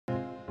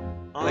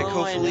Like, Oh,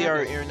 hopefully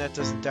our internet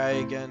doesn't die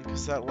again,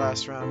 because that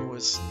last round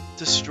was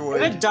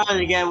destroyed. If it dies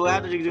again, we'll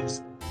have to do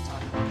this.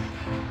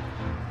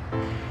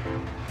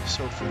 Just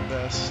hope for the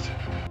best.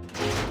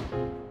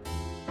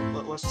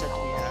 What set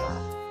do we have?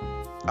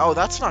 Oh,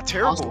 that's not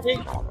terrible.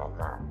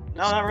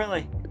 No, not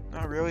really.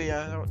 Not really,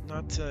 yeah,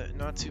 not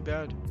too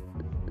bad.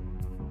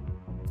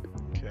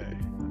 Okay,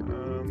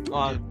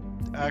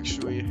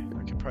 actually,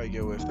 I could probably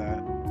go with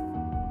that.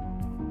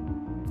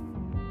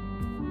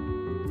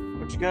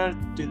 But you gotta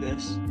do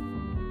this.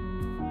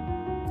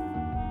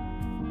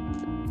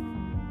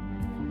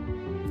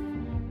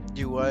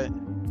 Do what?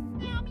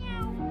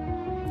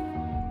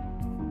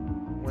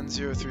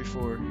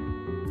 1034.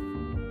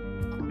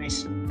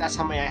 That's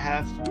how many I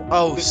have.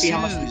 Oh, see how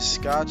much- Suze,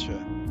 gotcha.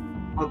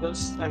 I'm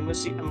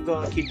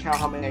gonna keep count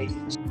how many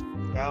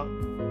I out.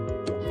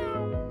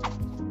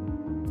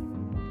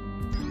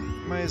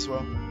 Might as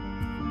well.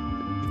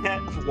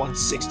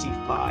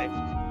 165.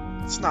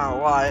 It's not a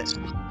lot.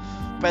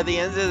 By the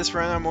end of this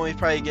round, I'm only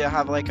probably gonna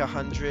have like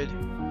 100.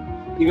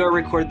 You gonna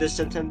record this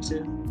sometime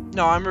too?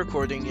 No, I'm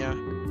recording, yeah.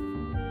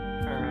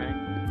 Alright.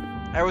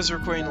 I was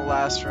recording the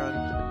last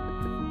run.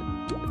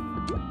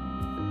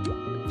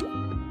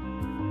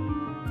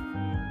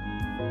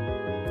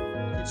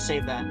 Let's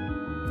save that.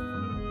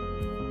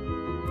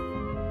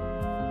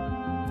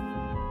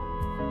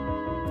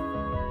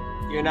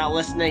 You're not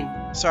listening.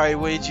 Sorry,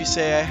 what did you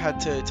say? I had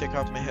to take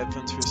off my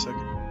headphones for a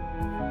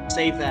second.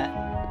 Save that.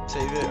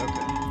 Save it?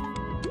 Okay.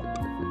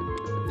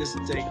 This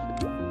is it.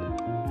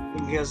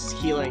 Because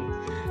healing.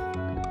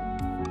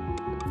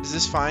 Is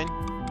this fine?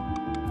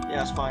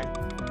 Yeah, it's fine.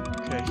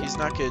 Okay, he's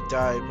not gonna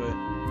die, but...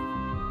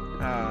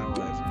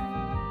 whatever.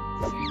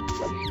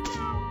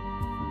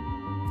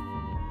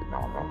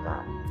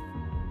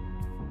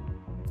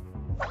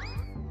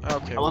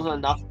 Okay. That wasn't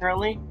enough,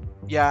 apparently.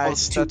 Yeah, Oh,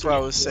 it's that's what I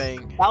was 234.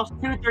 saying. That was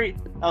 230.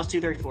 That was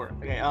 234.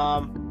 Okay,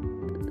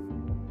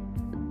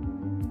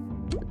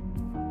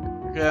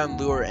 We're gonna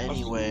lure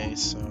anyway,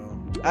 so...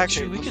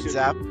 Actually, we could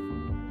zap.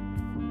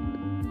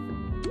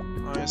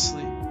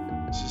 Honestly.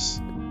 It's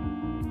just...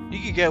 You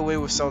could get away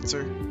with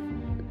Seltzer.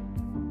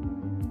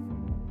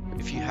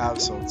 If you have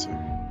Seltzer.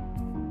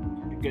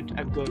 I'm good.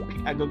 I'm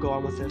gonna go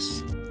on with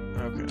this.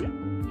 Okay.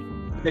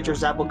 Pitcher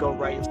Zap will go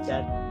right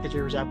instead.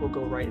 Pitcher Zap will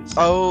go right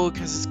instead. Oh,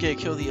 because it's gonna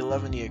kill the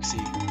 11 EXE.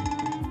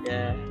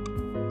 Yeah.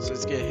 So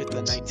it's gonna hit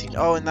the 19.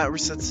 Oh, and that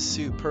resets the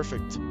suit.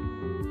 Perfect.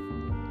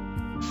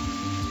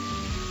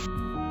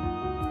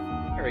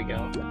 There we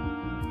go.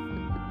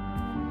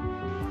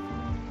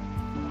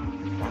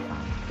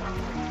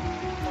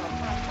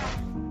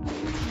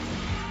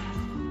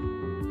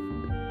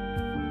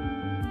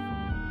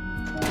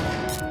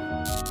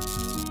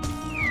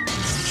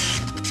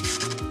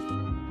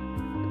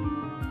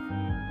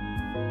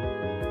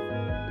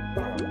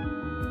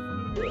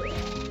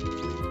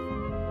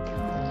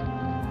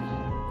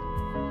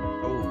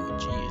 Oh,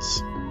 jeez.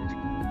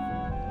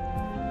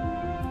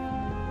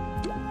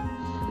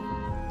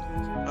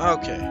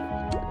 Okay.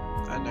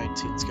 That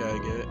 19's gotta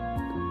get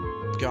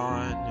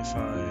gone if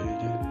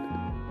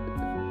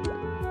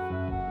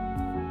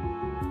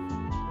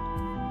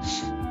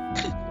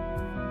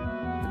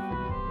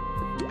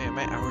Man,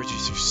 my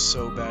allergies are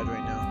so bad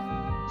right now.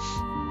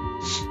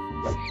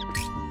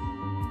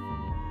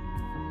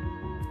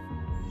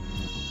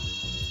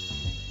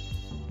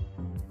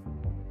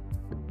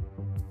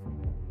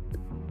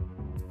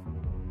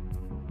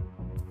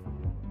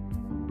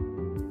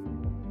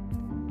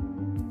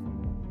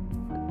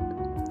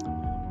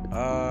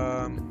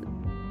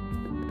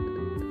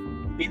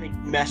 Being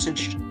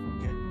messaged.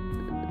 Okay.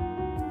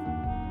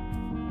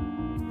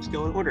 Let's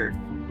go in order.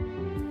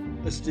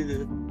 Let's do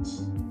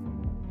this.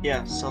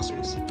 Yeah,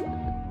 seltzers.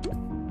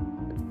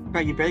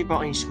 Right, you barely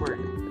bought any squirt.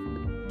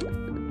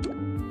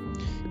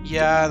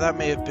 Yeah, that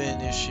may have been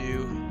an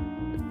issue.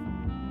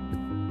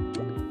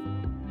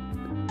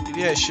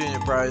 Maybe I shouldn't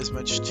have brought as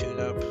much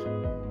tune-up.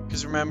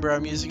 Because remember,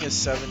 I'm using a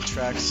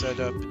 7-track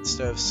setup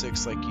instead of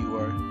 6 like you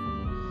are.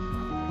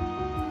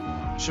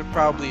 Should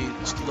probably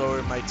just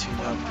lower my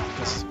tune-up,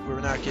 because we're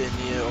not gonna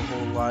need it a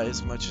whole lot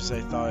as much as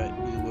I thought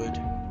we would.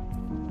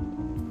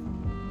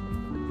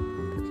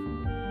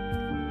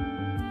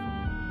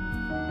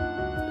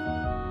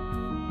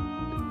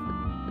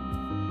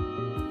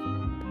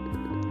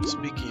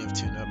 Speaking of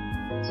tune-up.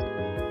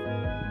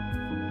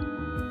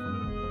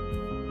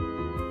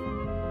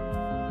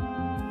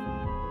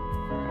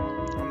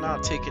 I'm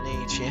not taking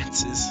any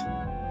chances.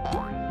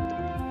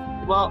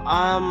 Well,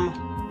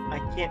 I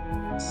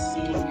can't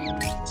see.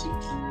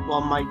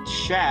 Well, my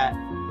chat.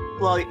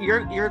 Well,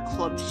 your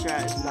club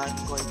chat is not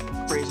going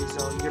crazy,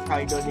 so you're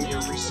probably going to need to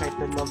recite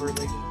the number.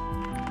 Like.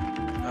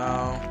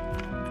 Oh.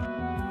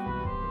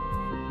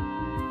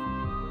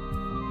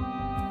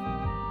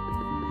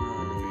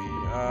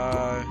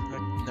 Alright,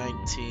 that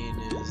 19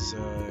 is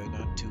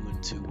not doing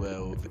too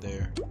well over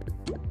there.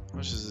 How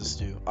much does this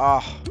do?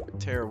 Ah,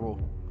 terrible.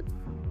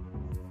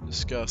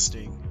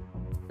 Disgusting.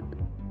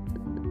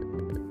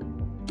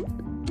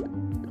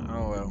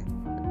 Oh well.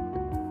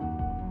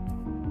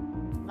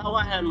 Not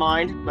what I had in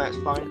mind, but it's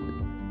fine.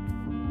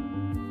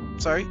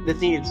 Sorry? This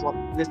needs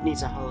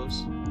a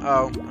hose.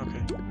 Oh,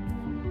 okay.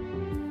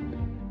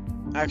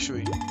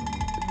 Actually,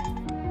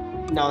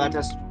 No, that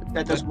does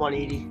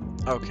 180.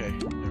 okay,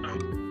 never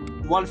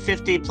mind.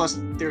 150 plus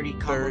 30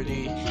 combo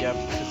 30, damage. yep,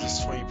 because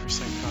it's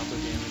 20% combo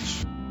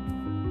damage.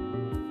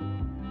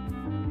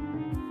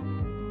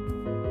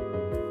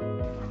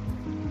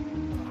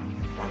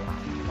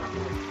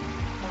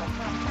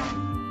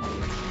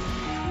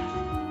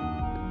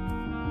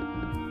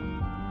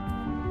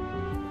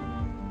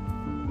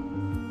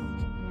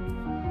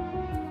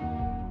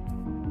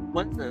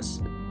 What's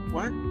this?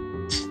 What?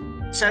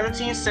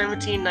 17,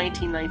 17,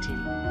 19, 19.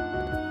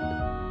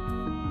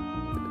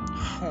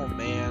 Oh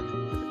man.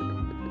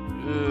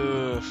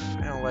 Ugh,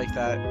 I don't like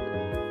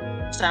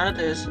that. Sound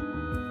it is.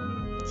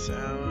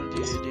 Sound it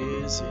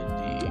is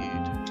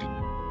indeed.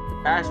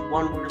 That's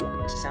one word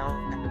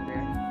sound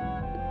there.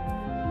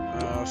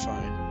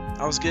 Fine.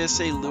 I was gonna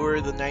say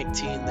lure the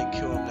 19, then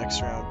kill him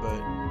next round,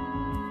 but...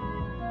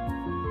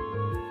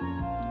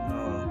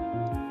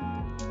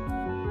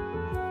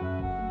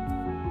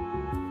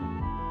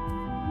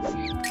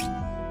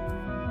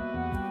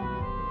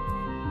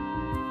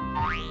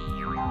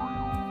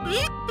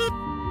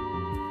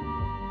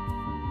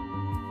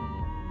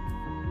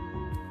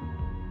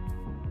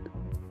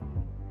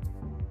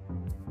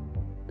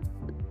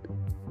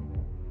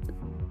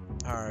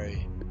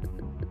 Alright.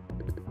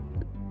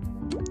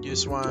 You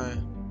just wanna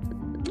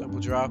double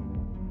drop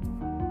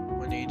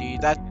 180.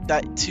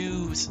 That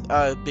two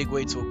big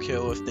weights will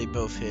kill if they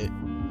both hit.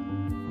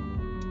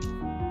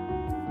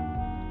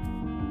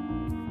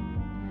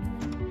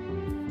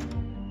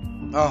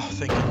 Oh,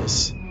 thank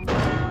goodness.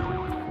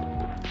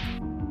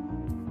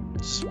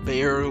 Just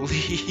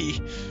barely.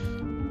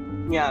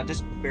 Yeah,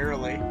 just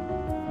barely.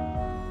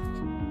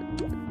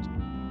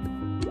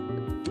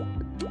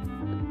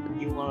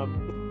 You wanna...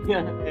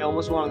 Yeah, I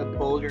almost wanted to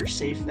boulder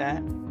safe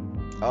that.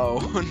 Oh,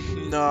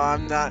 no,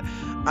 I'm not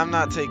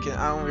taking...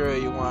 I don't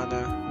really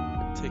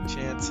wanna take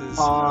chances.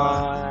 You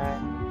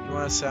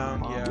wanna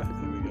sound? Yeah,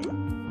 there we go.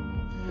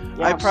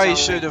 Yeah, I probably sound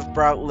should have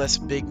brought less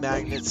big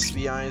magnets, to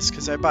be honest,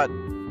 because I bought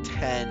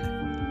 10.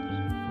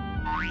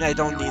 I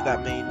don't need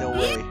that many, no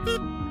way.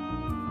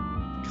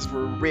 Because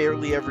we're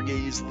rarely ever gonna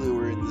use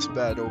lure in this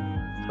battle.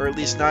 Or at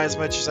least not as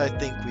much as I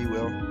think we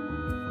will.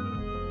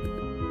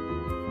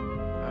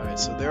 Alright,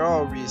 so they're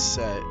all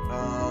reset.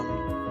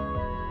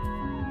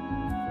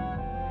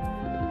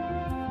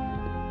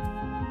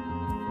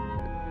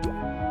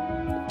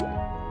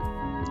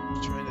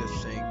 Trying to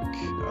think.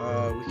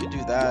 We could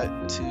do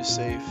that too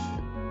safe.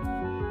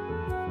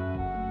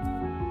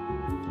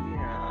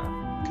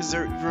 Because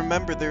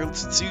remember, they're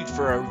sued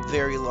for a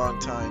very long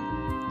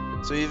time.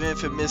 So even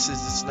if it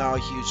misses, it's not a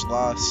huge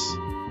loss.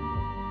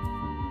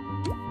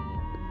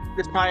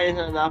 This probably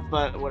isn't enough,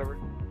 but whatever.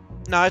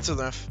 No, it's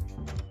enough.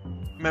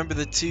 Remember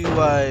the two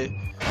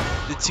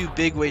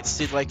big weights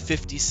did like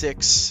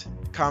 56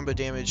 combo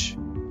damage.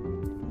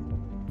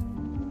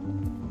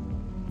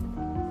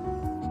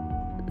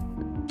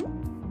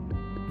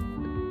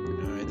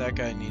 Alright, that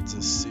guy needs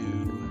a sue.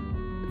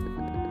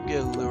 I'm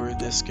gonna lure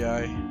this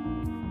guy.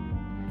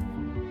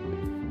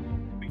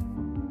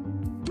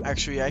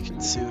 Actually, I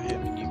can sue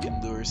him and you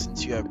can lure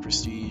since you have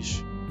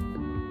prestige.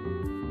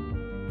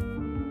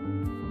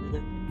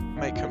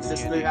 Might come Is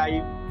this in the handy.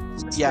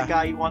 the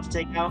guy you want to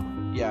take out?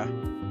 Yeah.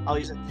 I'll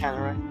use a 10,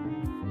 right?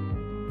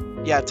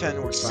 Yeah,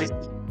 10 works fine.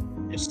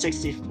 It's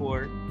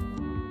 64.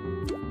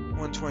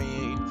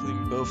 128,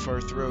 including both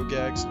our throw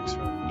gags next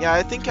round. Yeah,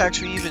 I think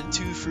actually even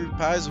 2 fruit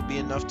pies will be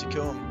enough to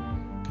kill him.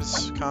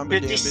 Because combo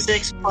 56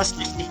 damage. plus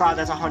 65,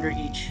 that's 100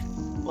 each.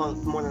 Well,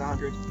 more than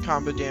 100.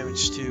 Combo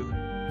damage too.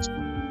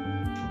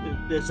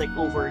 It's like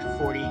over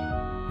 40.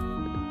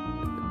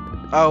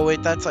 Oh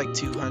wait, that's like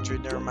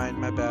 200. Never mind,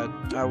 my bad.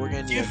 We're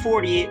gonna need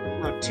 240.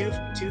 No,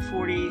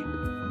 240.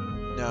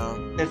 No.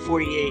 Then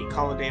 48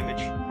 combo damage.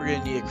 We're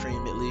gonna need a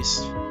cream at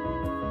least.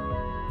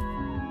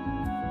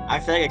 I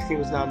feel like a cream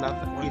is not enough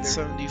either.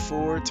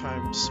 174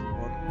 times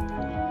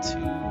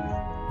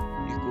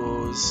 1.2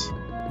 equals.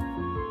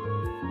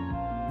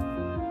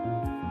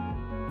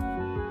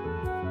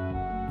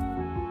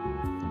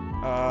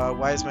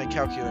 Why is my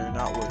calculator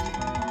not working?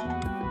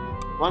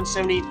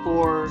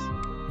 174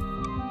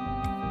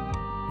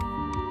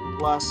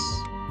 plus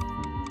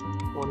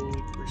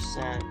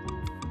 20%.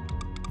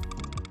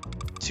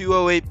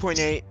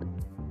 208.8.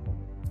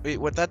 Wait,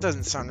 what? That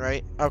doesn't sound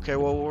right. Okay,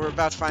 well, we're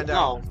about to find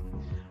out. No.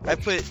 I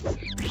put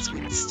it's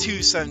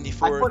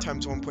 274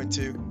 times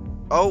 1.2.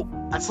 Oh,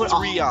 it's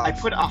 3 off. I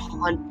put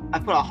 174. I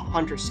put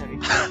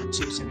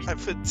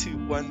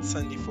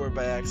 174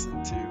 by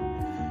accident too.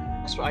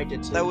 That's what I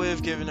did too. That would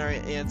have given our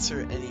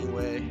answer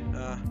anyway.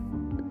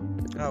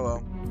 Oh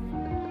well.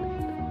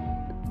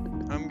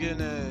 I'm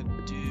gonna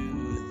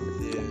do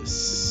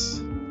this.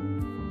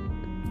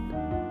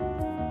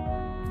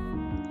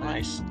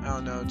 Nice. I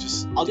don't know,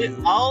 just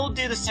I'll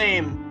do the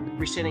same.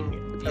 Resetting.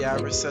 Yeah,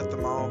 reset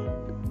them all.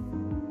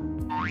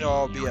 They'll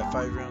all be at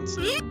 5 rounds.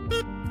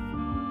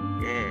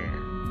 Yeah.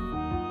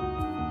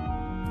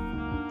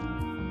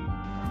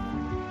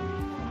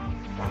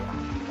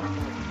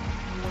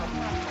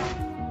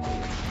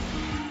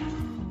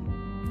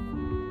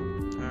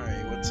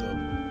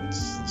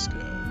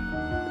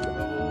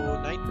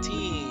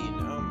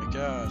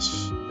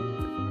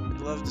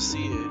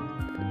 see it.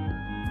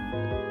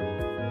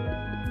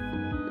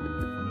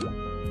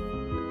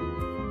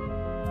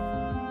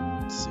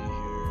 Let's see here.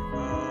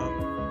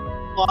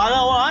 Well, I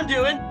know what I'm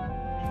doing.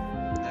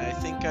 I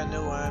think I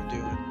know what I'm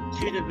doing.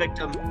 Choose a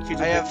victim. Choose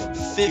a I have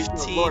victim.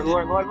 15. Lord. Oh,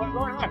 Lord.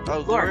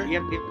 Lord? You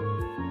have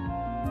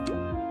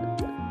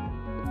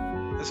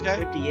This guy?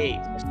 58.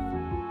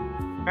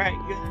 Alright,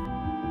 good.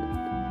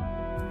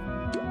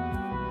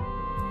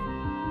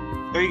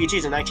 Or you can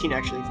choose a 19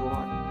 actually if you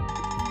want.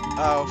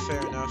 Oh, fair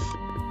enough.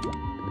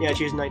 Yeah,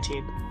 choose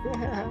 19.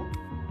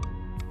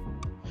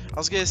 I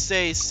was gonna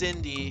say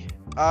Cindy.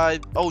 Oh,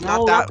 No,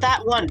 not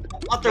that. one.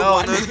 Other No,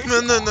 one.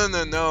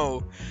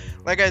 no.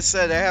 Like I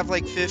said, I have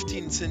like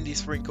 15 Cindy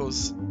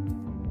sprinkles.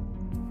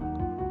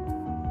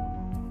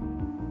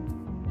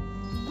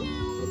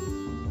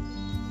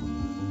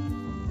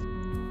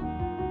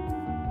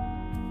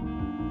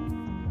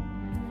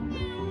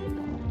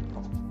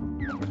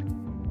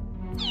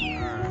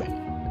 Alright.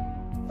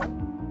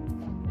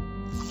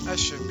 That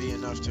should be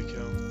enough to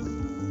kill.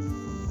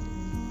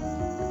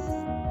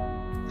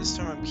 This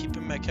time I'm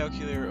keeping my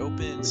calculator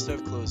open instead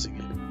of closing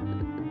it.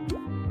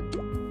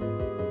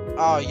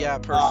 Oh yeah,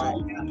 perfect.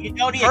 You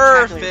don't need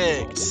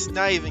Perfect!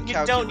 Not even You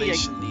don't need a-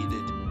 calculation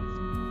needed.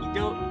 You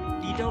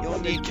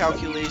don't need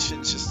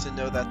calculations just to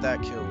know that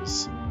that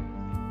kills.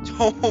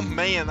 Oh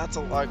man, that's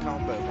a lot of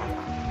combo.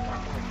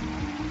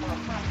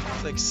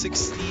 It's like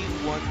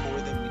 61 more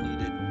than we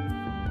needed.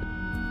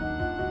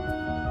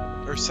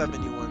 Or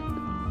 71.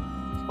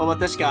 What about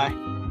this guy?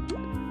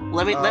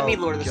 Let me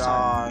lure this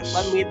time.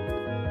 Let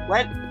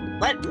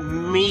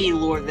me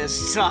lure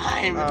this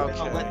time. Okay.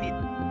 No, let me.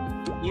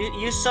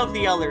 You sub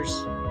the others.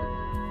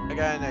 I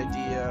got an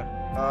idea.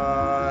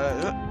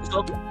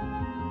 So,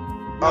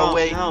 Oh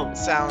wait, no.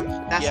 sound.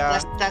 That's no,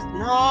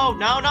 What?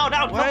 no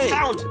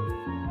sound.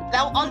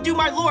 That'll undo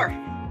my lure.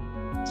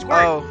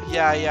 Squirt. Oh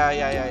yeah.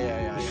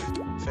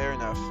 Fair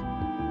enough.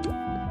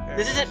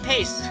 This isn't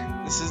pace.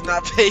 This is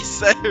not pace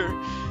there.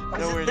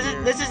 Nowhere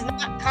near. This is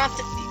not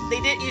content. They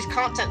didn't use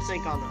content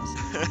sync on us.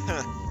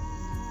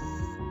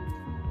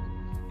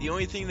 The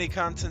only thing they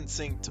content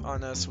synced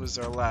on us was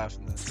our laugh.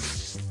 And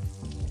that's...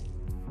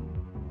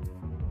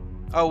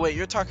 Oh wait,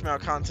 you're talking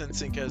about content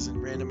sync as in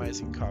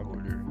randomizing cog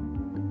order.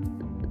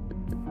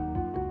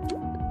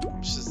 How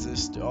much does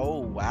this do? Oh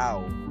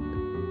wow.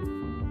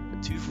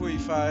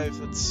 245,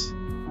 that's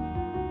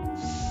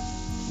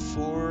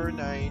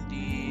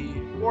 490.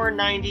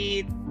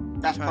 490.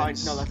 That's probably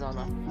Times- no. That's not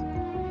enough.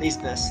 At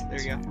least this. There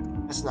you go.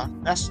 That's enough.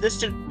 This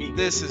should be.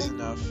 This is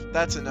enough.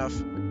 That's enough.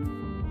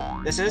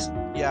 This is.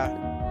 Yeah.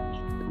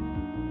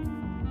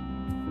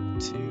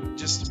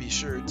 Just to be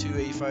sure,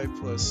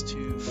 285 plus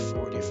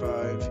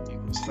 245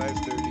 equals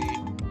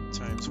 530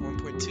 times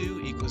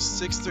 1.2 equals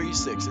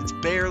 636. It's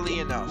barely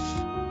enough.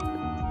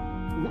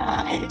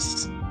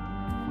 Nice.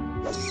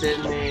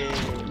 Sydney.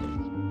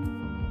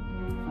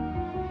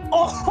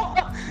 Oh.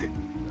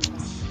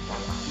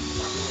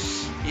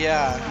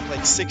 Yeah,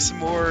 like 6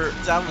 more.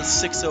 That was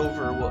 6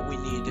 over what we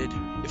needed.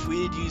 If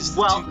we had used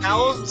the Well, 2 that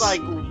was creams,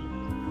 like,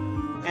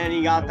 and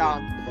you got that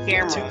on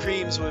camera. 2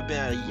 creams would have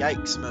been a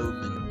yikes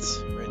moment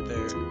right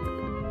there.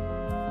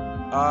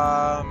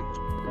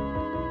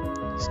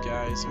 These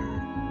guys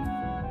are.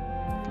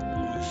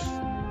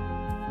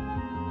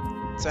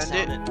 Send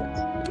it.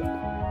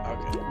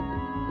 Okay.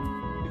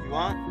 If you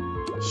want.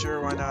 Sure,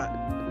 why not?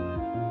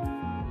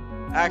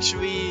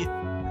 Actually,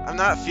 I'm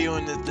not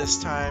feeling it this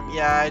time.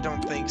 Yeah, I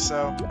don't think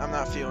so. I'm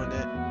not feeling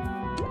it.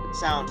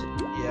 Sound.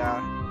 Yeah.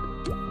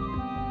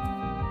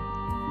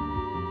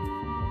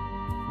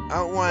 I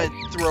don't want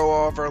to throw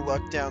all of our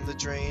luck down the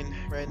drain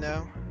right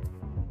now.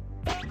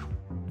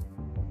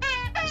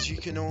 Because you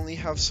can only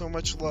have so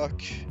much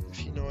luck,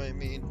 if you know what I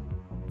mean.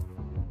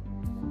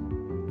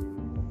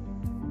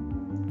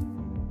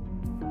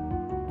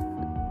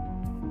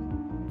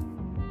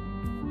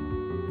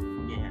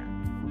 Yeah.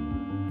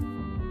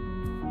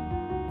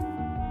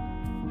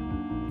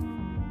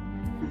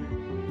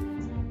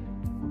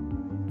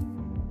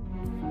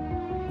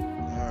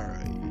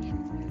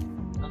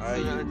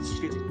 Alright. Let's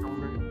shoot the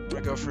number.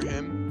 I go for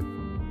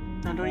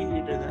him. No, don't even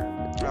need to do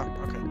that. Oh,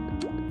 okay.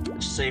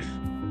 It's safe.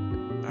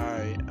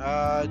 Alright.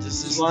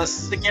 Does this... Well,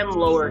 to get them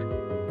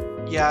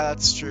lower. Yeah,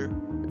 that's true.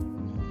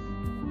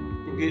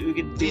 We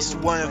could At least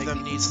one of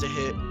them needs to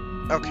hit.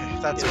 Okay,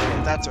 that's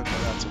okay. That's okay.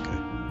 That's okay.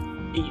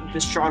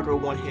 The stronger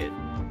one hit.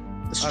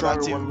 The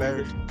stronger that's one even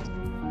better. hit.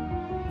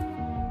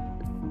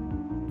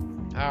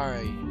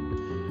 Alright.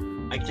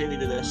 I continue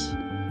to this.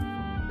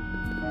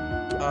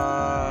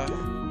 Okay.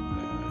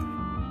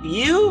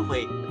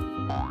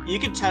 You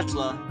can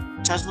Tesla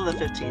the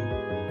 15.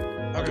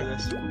 Okay.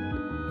 This.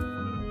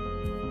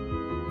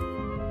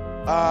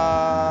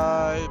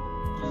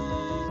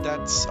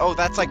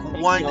 That's like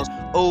 1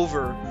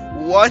 over.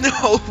 1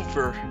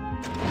 over.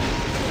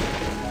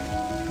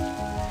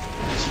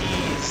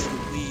 Jeez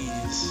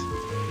Louise.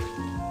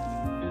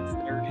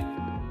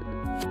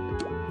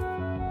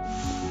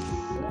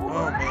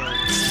 Oh man.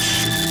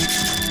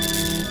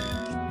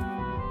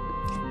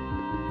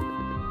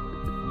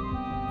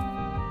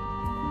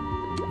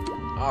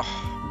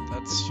 Oh.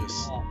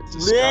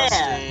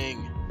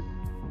 Disgusting.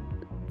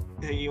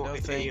 Hey, you, No,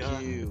 thank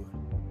you.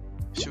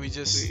 Should we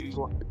just...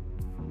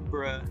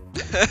 Bruh.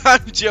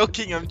 I'm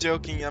joking, I'm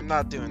joking. I'm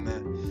not doing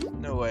that.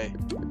 No way.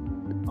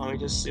 Want me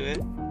to just do it?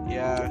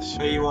 Yeah,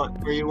 sure.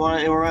 Or you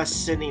want a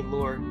Sydney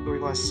lure? Or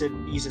you want to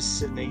use a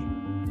Sydney?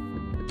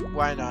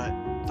 Why not?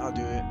 I'll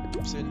do it.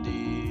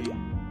 Cindy.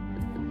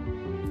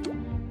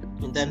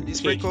 And then Cindy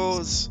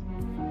sprinkles.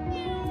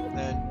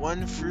 Then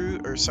one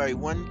fruit, or sorry,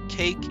 one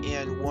cake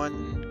and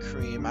one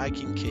cream. I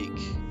can cake.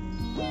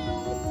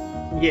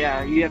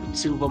 Yeah, you have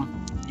 2 of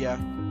them. Yeah.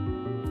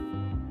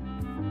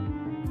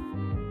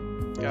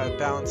 Gotta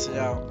balance it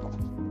out.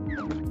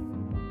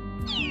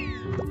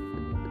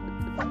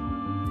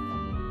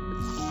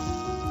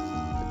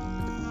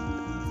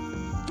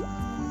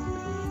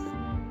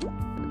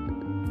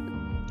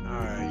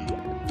 Alright.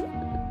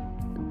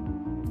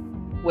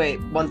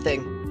 Wait, one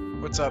thing.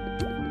 What's up?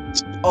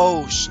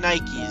 Oh,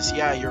 shnikes.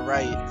 Yeah, you're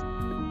right.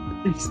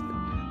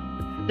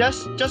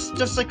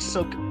 just like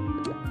soak,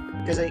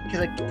 cause it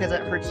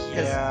hurts.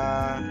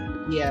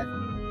 Yeah. Yeah.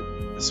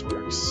 This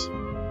works.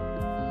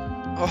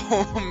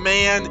 Oh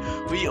man,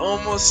 we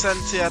almost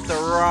sent it at the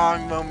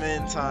wrong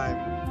moment in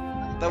time.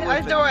 That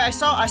would've Don't worry. I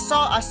saw it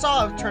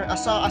turn. I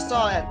saw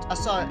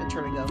it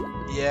turn and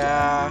go.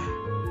 Yeah.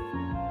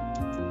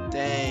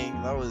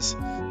 Dang, that was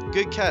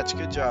good catch.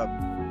 Good job.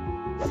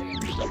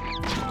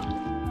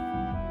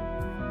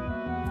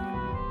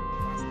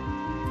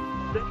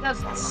 That's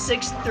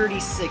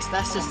 636.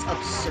 That's just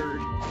absurd.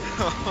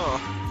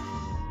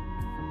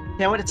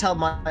 Can't wait to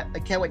tell I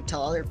can't wait to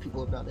tell other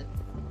people about it.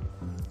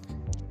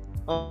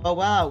 Oh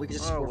wow, we can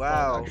just Oh, four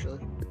wow. fog actually.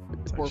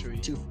 It's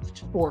actually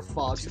Four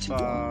fogs, 2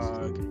 dogs.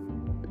 fog.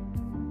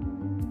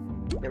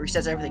 It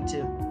resets everything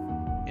too.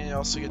 And it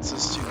also gets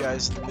those 2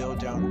 guys in the middle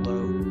down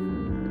low.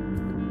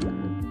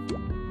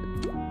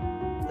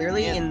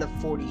 Clearly Man. in the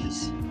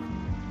 40s.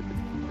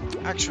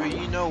 Actually,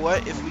 you know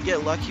what? If we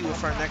get lucky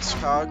with our next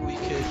cog, we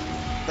could,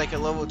 like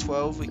at level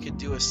 12, we could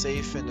do a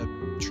safe and a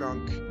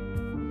trunk.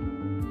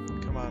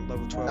 Come on,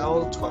 level 12.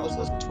 Level 12.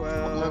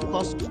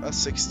 Level 12.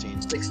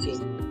 16.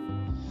 16.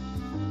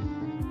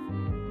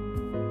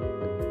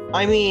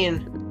 I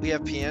mean, We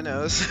have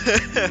pianos.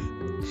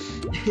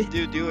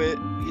 Dude, do it.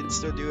 We can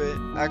still do it.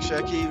 Actually,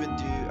 I can even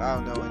do. Oh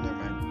no, never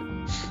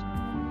mind.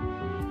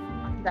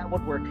 that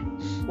would work.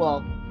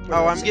 Well.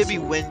 Oh, I'm gonna be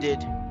winded.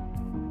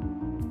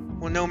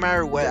 Well, no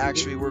matter what,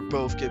 actually, we're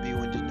both gonna be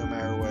winded no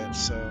matter what.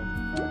 So,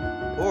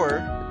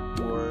 or,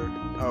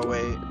 oh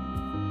wait.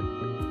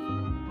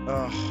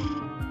 Oh.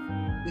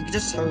 We could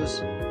just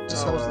hose.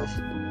 Just Oh, hose this.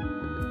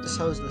 Just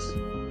hose this.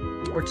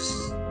 Or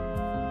just.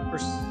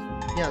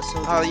 Yeah,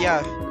 so. Oh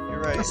yeah, you're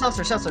right. Oh,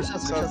 seltzer. Seltzer.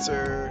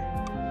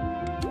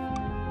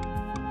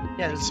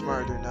 Yeah, It's it's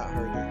smarter, not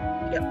harder.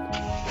 Yep.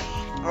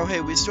 Oh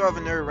hey, we still have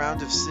another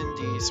round of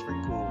Cindy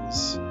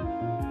sprinkles.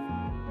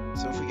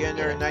 So if we get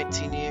another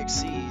 19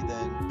 EXE,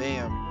 then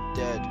bam,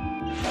 dead.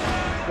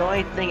 The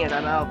only thing is,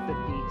 I'm out of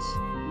 $50s.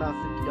 I'm out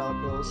of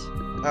 $50 bills.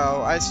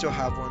 Oh, I still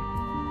have one.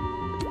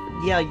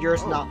 Yeah,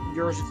 yours Oh. not.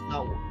 Yours is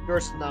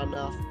not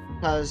enough.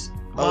 Because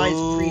mine's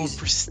freeze.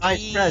 Prestige.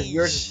 Mine's press.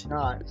 Yours is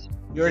not.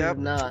 Yours Yep.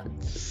 is not.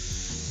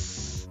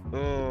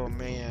 Oh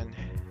man.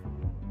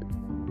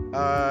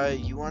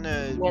 You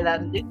wanna? Man,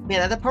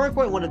 that power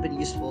point would have been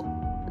useful.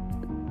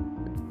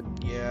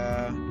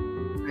 Yeah.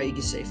 Alright, you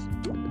get safe.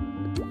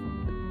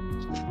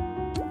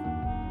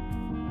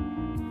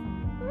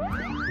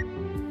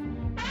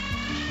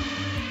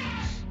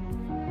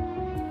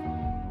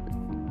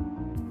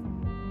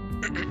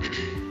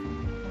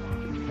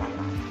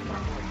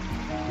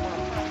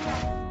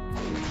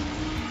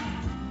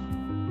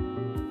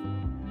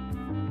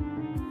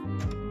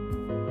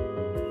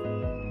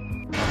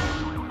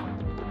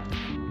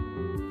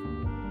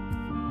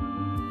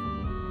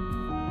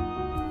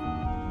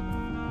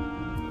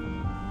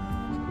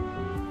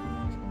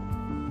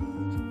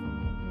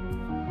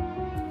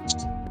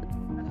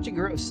 That's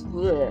gross.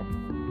 Ugh.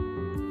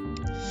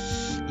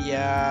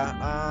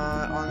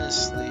 Yeah.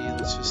 Honestly,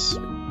 let's just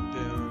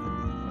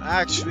boom.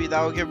 Actually,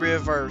 that will get rid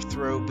of our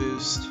throw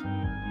boost.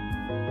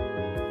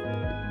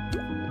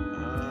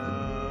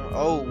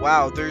 Oh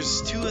wow,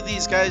 there's 2 of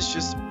these guys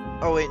just.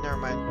 Oh wait, never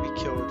mind. We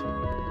killed.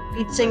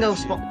 Each single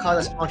card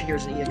that spawned here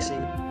is an EXE.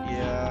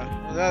 Yeah.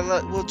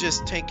 We'll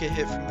just take a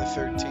hit from the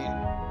 13.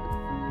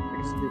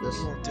 Let's do this.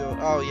 Won't do it.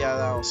 Oh yeah,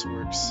 that also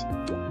works.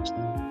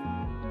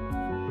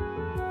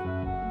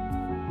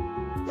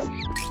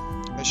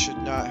 I should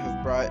not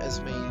have brought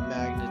as many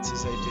magnets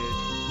as I did.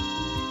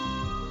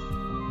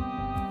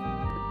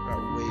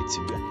 Brought way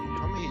too many.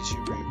 How many did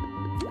you bring?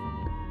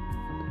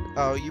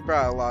 Oh, you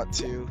brought a lot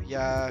too.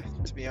 Yeah,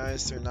 to be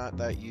honest, they're not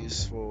that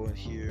useful in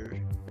here,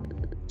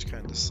 which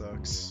kind of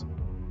sucks.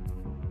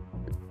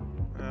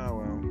 Oh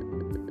well.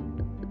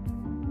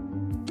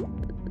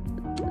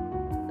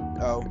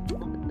 Oh.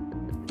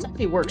 It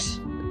actually works.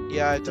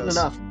 Yeah, it does.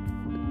 Enough.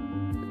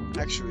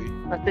 Actually.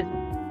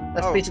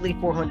 That's Oh. basically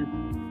 400.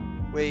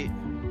 Wait.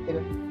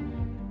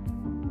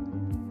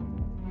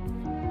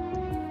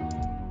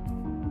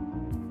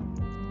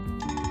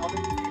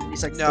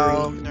 It's like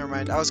No, 30. never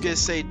mind. I was gonna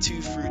say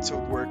 2 fruits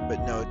would work,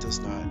 but no, it does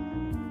not.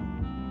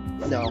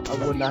 No, I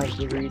would not have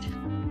agreed.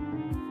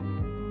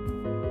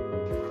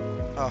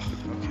 Oh,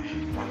 okay.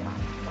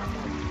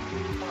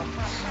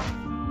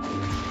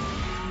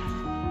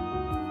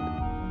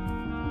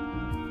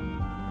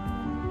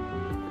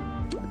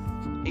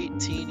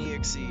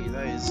 EXE,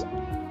 that is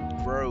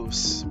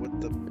gross. What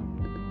the?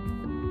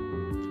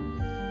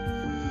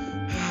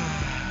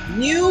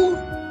 You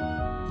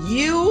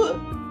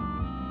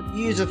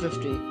use a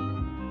 50.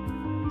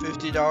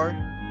 $50?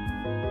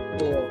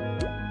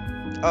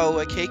 Yeah. Oh,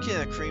 a cake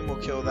and a cream will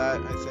kill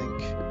that, I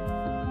think.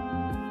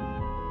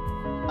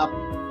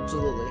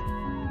 Absolutely.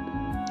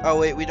 Oh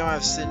wait, we don't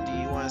have Cindy.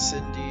 You want to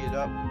Cindy it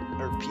up?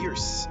 Or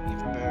Pierce, even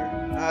better.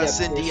 Yeah,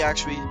 Cindy, Pierce.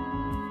 actually.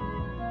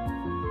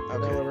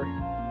 Okay. Whatever.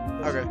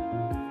 Okay.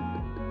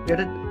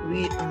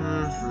 We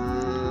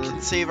Can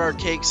save our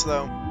cakes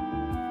though.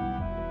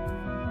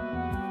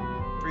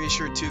 Pretty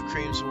sure 2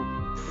 creams will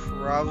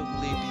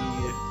probably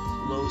be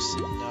close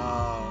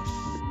enough.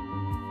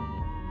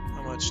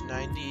 How much?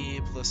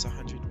 90 plus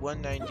 100.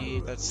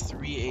 190. That's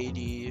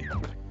 380.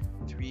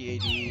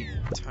 380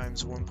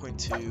 times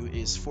 1.2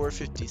 is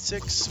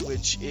 456,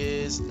 which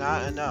is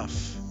not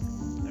enough.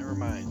 Never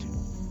mind.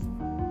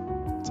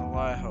 It's a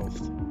lot of health.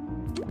 90.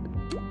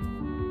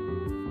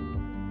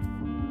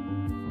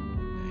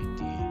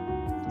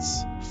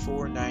 It's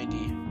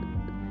 490.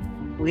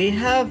 We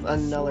have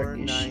another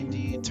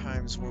 490 issue.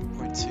 times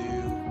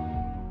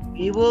 1.2.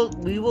 We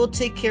will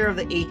take care of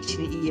the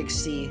 18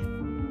 EXC.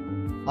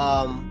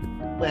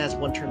 It has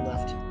 1 turn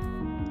left.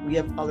 We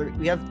have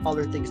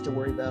other things to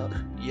worry about.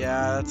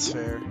 Yeah, that's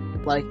fair.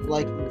 Like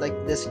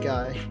this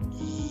guy.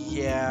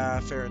 Yeah,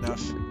 fair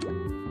enough.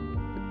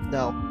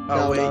 No. Oh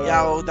no, wait, no,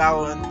 yeah, no. that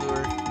will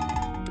unlure.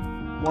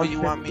 What do you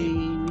want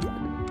me?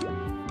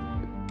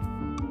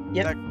 150.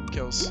 Yep. That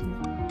kills.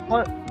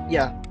 What?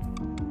 Yeah.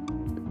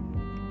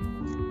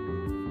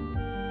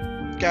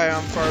 Guy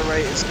on far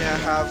right is gonna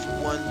have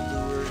 1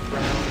 lure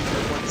round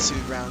or 1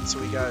 suit round, so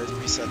we gotta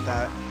reset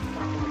that.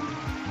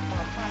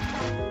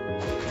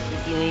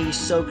 You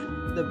soak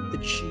the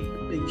cheat.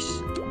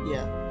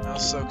 Yeah. I'll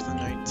soak the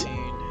 19.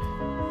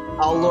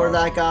 I'll lure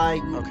that guy.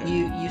 Okay.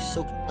 You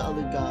soak the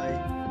other guy.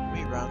 How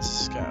many rounds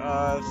is this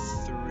guy?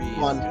 3.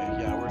 1.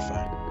 Okay, yeah, we're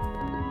fine.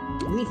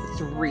 Only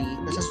 3.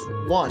 That's just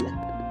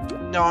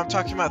 1. No, I'm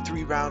talking about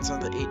 3 rounds on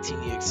the 18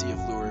 EXE of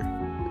lure.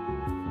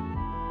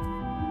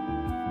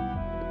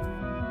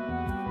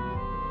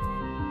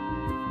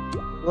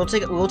 We'll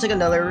take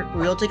another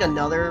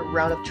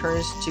round of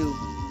turns to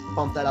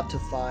bump that up to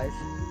 5.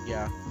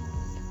 Yeah.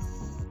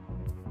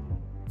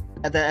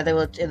 And then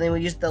we'll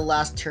use the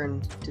last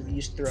turn to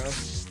use throw.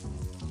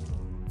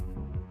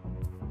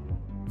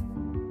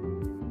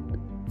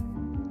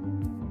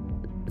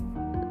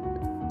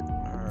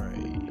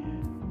 Alright.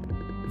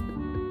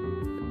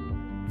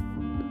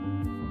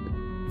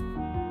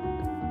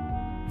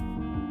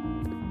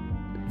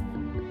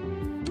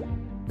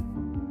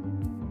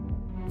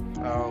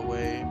 Oh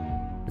wait.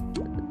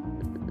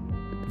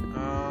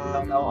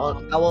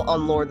 I will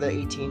unlure the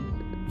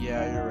 18.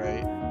 Yeah, you're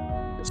right.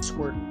 Just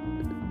squirt.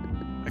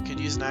 I could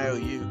use an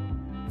IOU.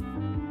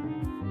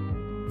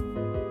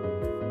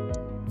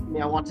 I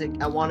mean, I want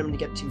him to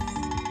get to.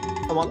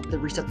 I want to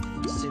reset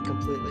the suit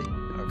completely.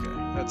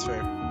 Okay, that's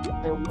fair.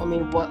 I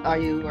mean, what are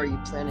you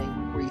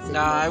planning? Were you thinking?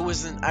 Nah, of? I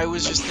wasn't. I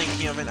was just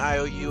thinking of an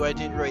IOU. I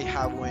didn't really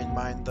have one in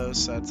mind though,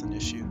 so that's an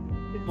issue.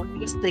 We're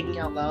just thinking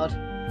out loud.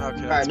 Okay. All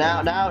right,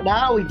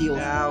 now we deal.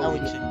 Now we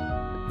deal.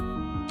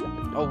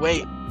 can. Oh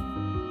wait.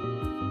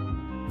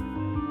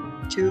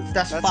 2.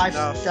 That's 5.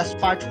 enough. That's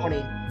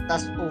 520.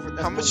 That's over.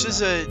 That's How much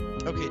is enough.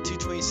 a? Okay,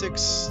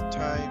 226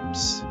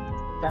 times.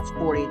 That's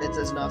 40. That's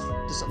enough.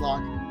 Just a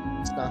lock.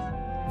 It's enough.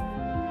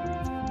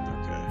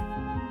 Okay.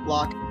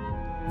 Lock.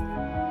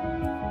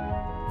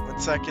 1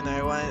 second.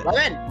 I want.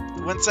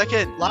 11. 1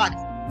 second. Lock.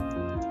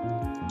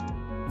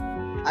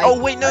 Oh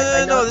wait,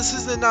 no. know- This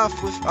is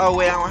enough. With. Oh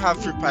wait, I don't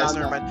have fruit pies. No,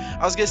 Never no. mind.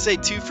 I was gonna say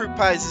 2 fruit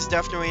pies is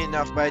definitely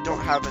enough, but I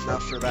don't have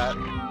enough for that.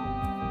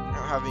 I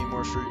don't have any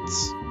more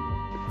fruits.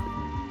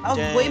 Oh,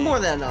 Dang. way more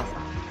than enough.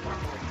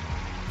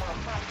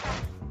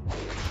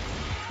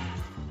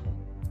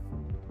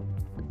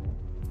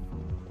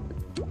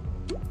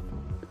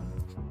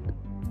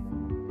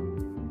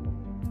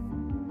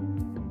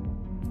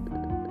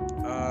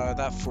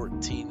 That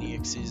 14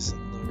 EXEs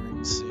and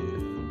lowering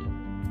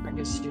soon. I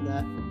can see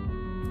that.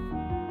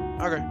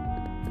 Okay.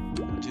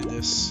 I'll do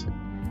this.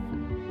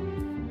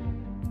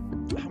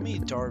 How many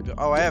dollar bills?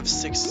 Oh, I have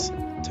 6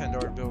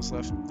 $10 bills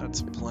left.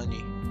 That's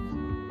plenty.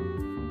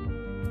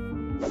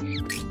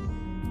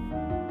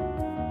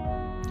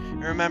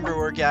 And remember,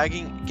 we're gonna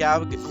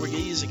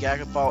use a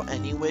gag ball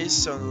anyways,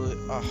 so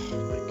oh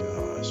my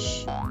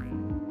gosh.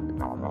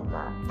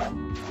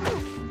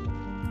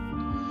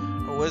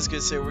 I was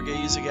gonna say we're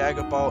gonna use a gag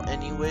ball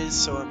anyways,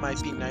 so it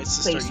might be nice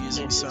to start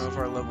using some of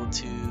our level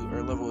 2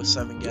 or level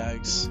 7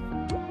 gags.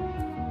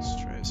 Let's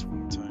try this one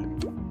more time.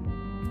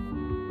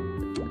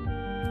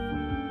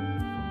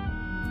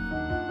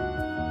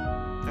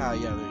 Ah,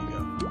 yeah, there you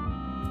go.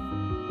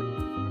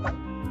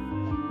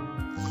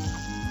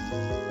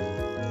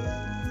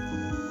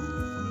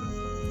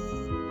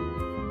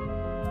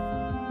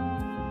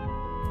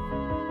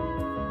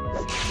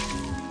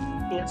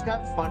 it's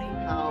kind of funny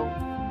how,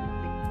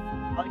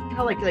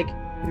 like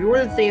if you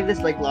were to think of this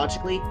like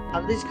logically, how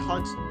do these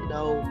cogs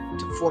know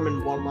to form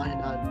in one line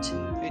and not in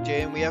two? Hey,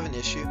 Jane, we have an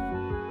issue.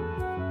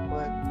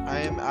 What? I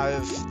am out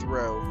of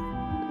throw.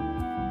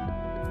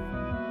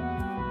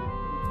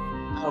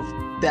 Out of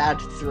bad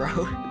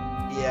throw.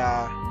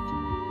 Yeah.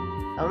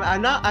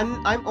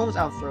 I'm almost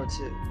out of throw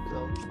too.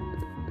 So.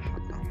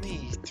 How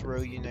many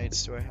throw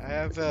unites do I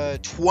have? I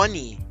have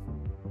 20.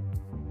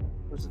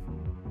 What's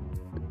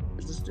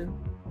this do?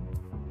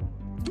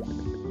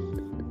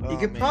 Oh, You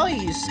could man. probably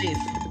use safe.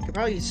 You could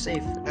probably use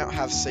safe. I don't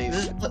have safe.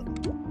 You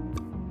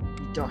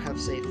don't have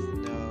safe.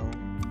 No.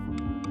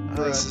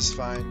 Oh, this is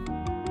fine.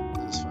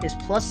 This is fine. Is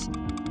plus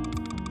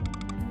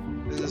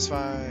This is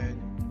fine.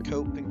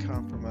 Cope and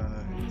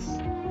compromise.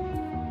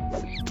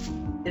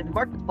 is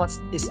marked plus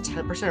is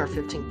 10% or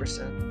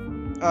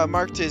 15%?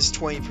 Marked is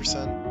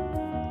 20%.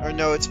 Or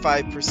no, it's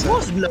 5%. No,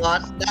 it's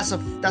not. That's a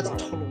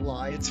total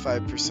lie. It's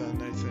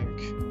 5%, I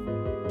think.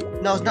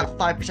 No, it's not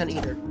 5%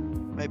 either.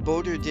 My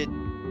boulder did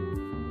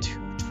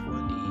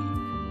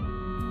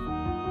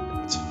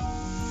 220. It's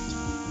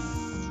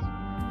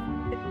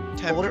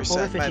 10%. Boulder My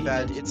 15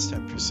 bad. again. It's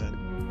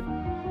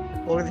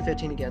 10%. Boulder the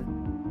 15 again.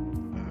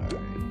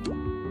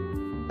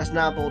 Alright. That's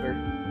not boulder.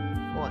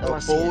 Well, I Oh,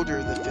 wanna see it.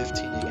 boulder the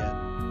 15 again.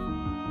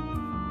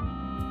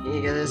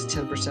 Yeah, it is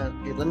 10%.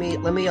 Okay, let me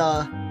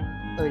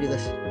do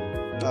this.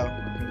 Oh,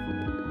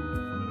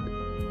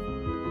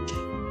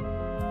 okay.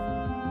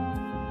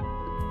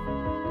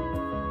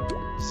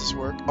 Does this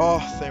work? Oh,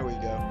 there we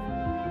go.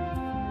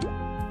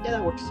 Yeah,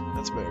 that works.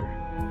 That's better.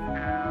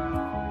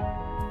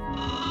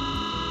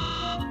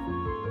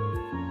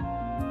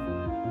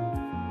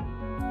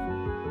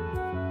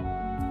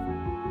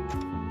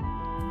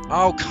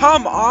 Oh,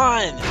 come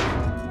on!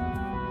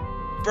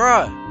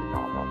 Bruh!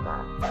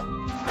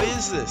 What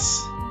is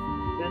this?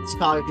 It's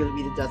probably gonna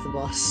be the death of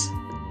us.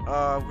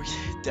 We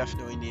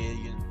definitely need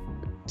you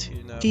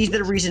to know. He's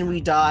the reason we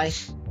die.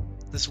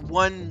 This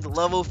one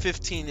level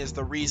 15 is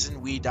the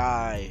reason we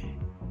die.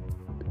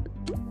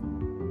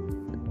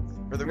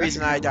 Or the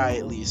reason I die,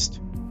 at least.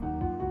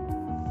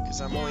 Because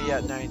I'm only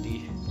at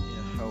 90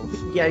 health.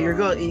 Yeah, you're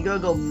gonna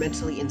go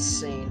mentally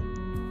insane.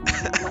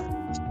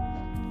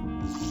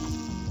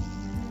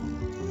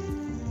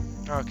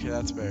 Okay,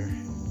 that's better.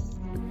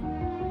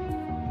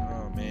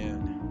 Oh,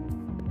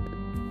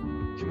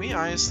 man. Can we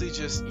honestly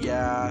just...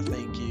 Yeah,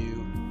 thank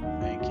you.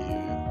 Thank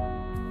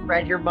you.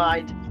 Read your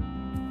mind.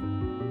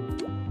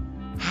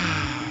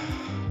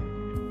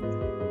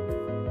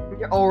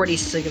 You're already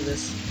sick of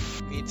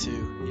this. Me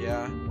too,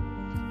 yeah.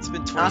 It's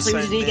been 27 Honestly, we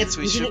just need to minutes.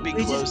 get- We should be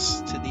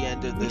close to the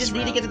end of We this just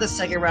need to get to the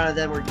second round and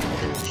then we're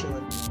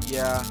chilling.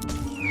 Yeah.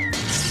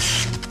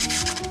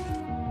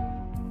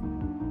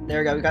 There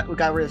we go. We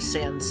got rid of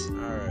Sands.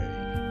 Alright.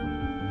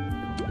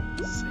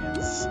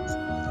 Sans.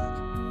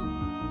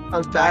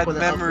 Comes back Bad with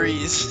an upgrade.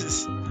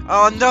 memories.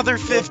 Oh, another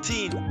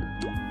 15!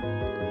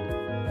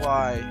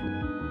 Why?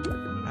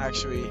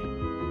 Actually,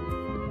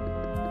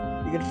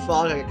 You can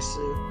fog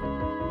Aksu.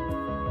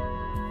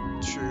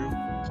 true.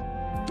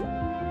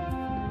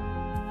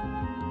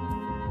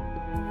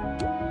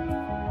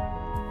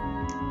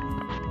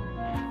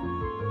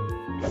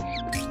 I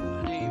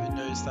didn't even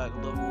notice that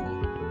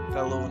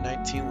level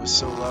 19 was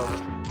so low.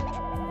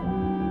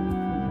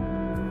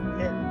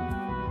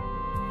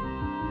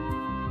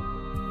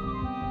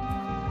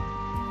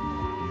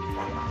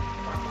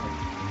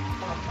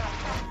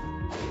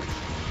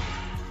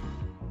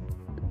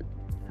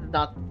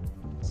 Not.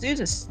 Suits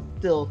is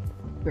still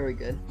very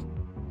good.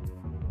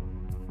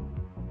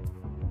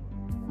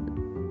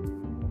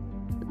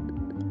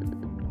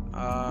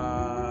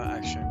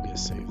 Actually, I'm gonna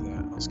save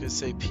that. I was gonna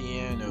say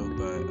piano,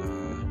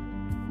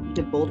 but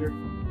Did Boulder.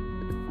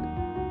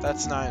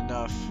 that's not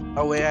enough.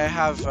 Oh wait, I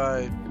have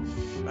that.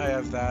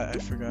 I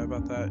forgot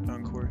about that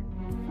encore.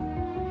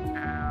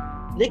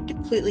 Nick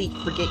completely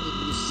forget you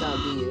use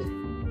sound, do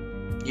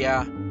you?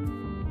 Yeah.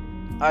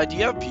 Do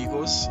you have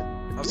bugles?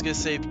 I was gonna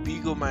say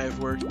bugle might have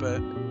worked,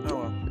 but oh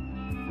well.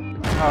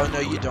 Oh no,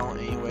 you don't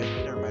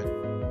anyway. Never mind.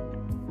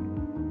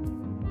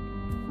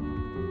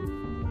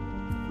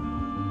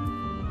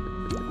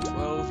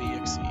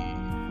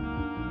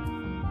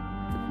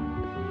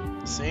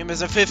 Same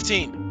as a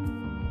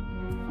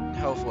 15.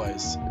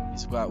 Health-wise,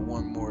 he's got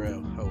one more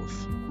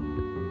health.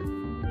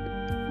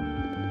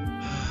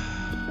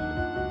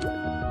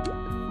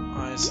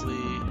 Honestly,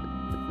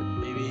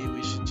 maybe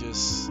we should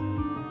just...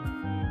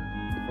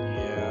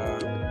 Yeah.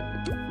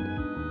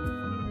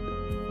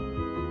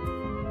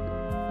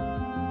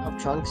 Oh,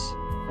 Trunks.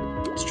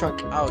 It's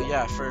Trunk. Oh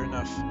yeah, fair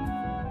enough.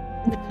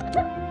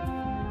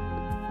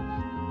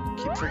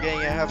 Keep forgetting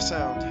I have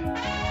sound.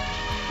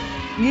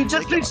 You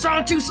just did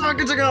sound 2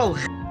 seconds ago!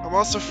 I'm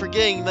also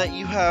forgetting that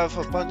you have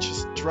a bunch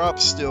of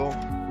drops still.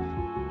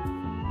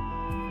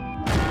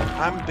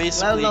 I'm Let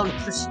basically... alone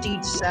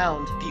prestige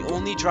sound. The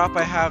only drop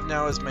I have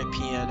now is my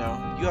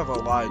piano. You have a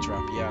lot of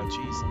drop, yeah,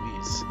 jeez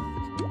Louise.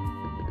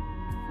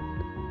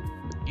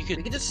 You could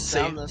We could just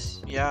save... sound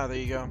this. Yeah, there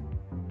you go.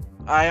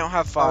 I don't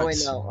have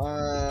fogs. Oh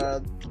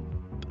wait,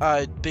 no.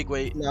 Big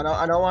weight. No,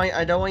 I don't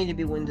want you to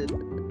be winded.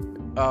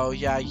 Oh,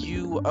 yeah,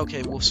 you...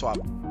 Okay, we'll swap.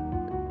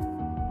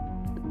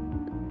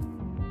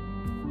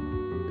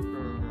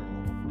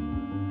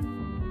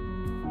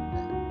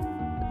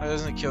 That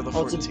doesn't kill the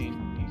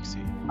 14, you can see.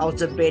 I was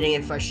debating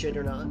if I should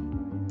or not.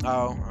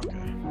 Oh, okay.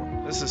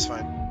 Well, this is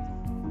fine.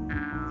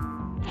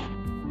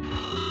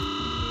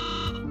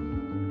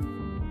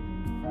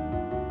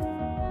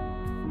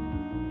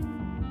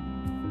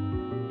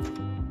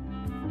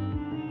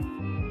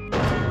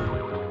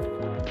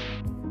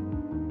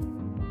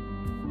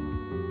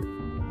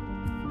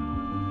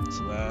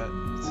 So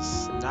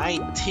that's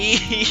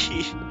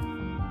 19.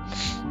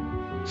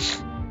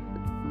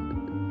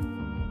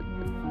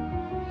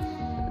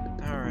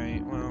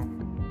 Alright, well.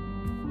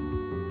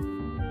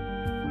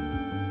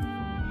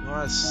 You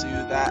wanna sue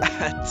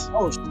that?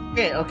 Oh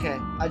shit! Okay,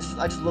 I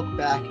just looked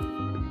back.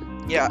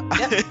 Yeah.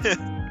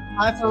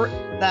 I for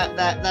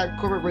that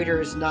corporate raider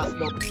is not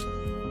built.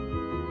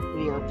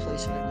 We need a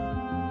replacement.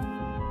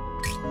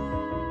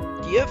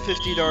 Do you have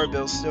 $50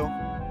 bills still?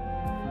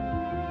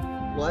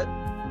 What?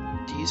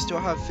 Do you still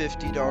have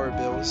 $50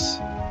 bills?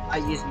 I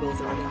used both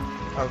already.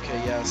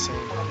 Okay, yeah, same.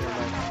 Never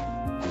mind.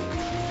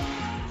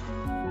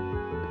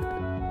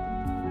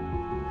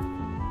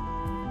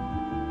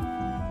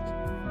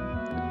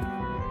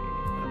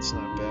 Alright, that's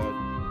not bad.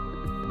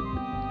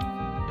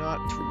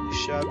 Not too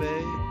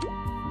shabby.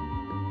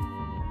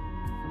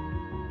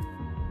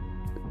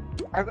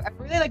 I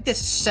really like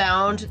this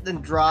sound,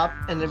 then drop,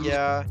 and then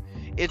Yeah,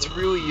 it's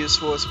really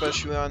useful,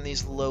 especially on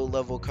these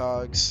low-level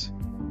cogs.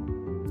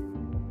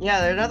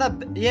 yeah, they're not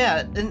that.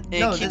 Yeah, and It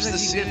no, keeps this the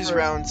is good snooze for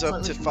rounds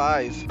up to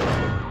slightly-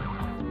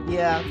 5.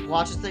 Yeah,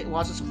 watch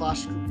this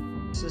clash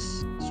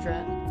this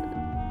strat.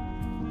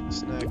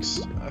 What's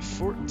next?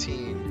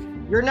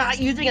 14. You're not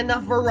using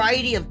enough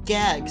variety of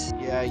gags.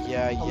 Yeah,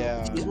 yeah, Oh, yeah.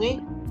 excuse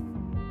me.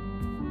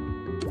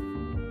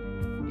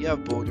 You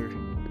have Boulder.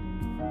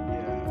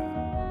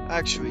 Yeah.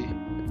 Actually,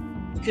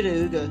 You could have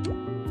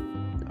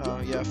Uga. oh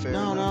yeah, fair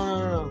No, enough.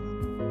 no.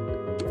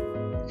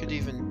 You could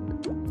even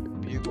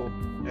bugle.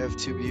 I have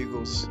 2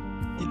 bugles.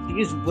 You could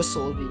use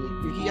whistle.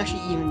 You could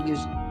actually even use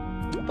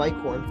bike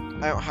horn.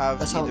 I don't have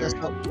That's how. either. That's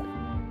how.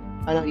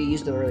 I know you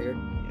used it earlier.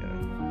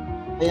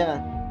 Yeah. But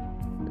yeah.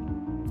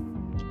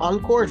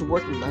 Encore is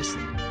working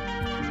nicely.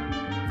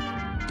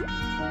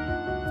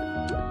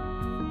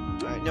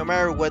 Alright, no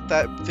matter what,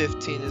 that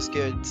 15 is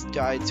good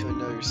guide to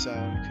another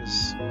sound,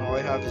 because all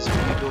I have is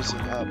bugles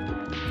and up.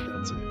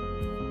 That's it.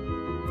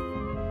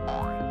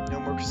 No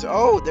more.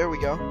 Oh, there we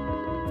go.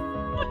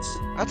 What?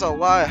 That's a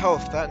lot of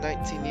health. That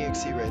 19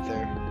 EXE right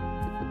there.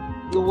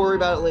 You'll worry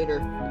about it later.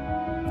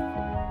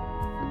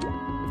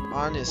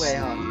 Honestly, Wait,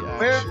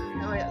 where? actually.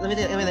 Oh, yeah. Let me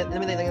think.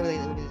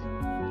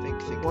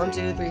 Think. 1,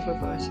 2, 3, 4,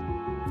 5.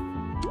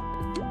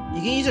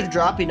 You can use a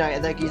droppy knight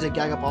and then you can use a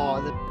gag up all.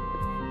 And then...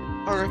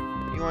 Okay,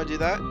 you want to do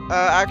that?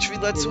 Actually,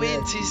 let's Yeah. wait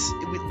and see.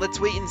 Let's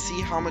wait and see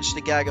how much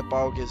the Gaga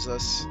Ball gives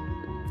us.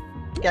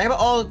 Gag up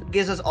all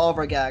gives us all of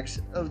our gags.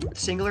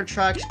 Singular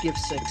tracks give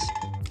 6.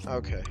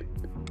 Okay.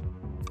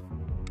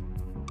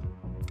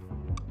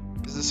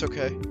 Is this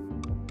okay?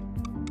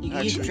 You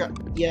can use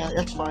yeah,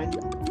 that's fine.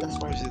 That's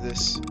fine. Let's do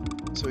this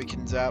so we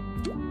can zap.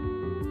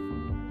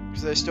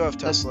 Because I still have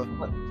Tesla.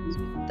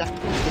 That's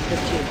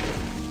 15.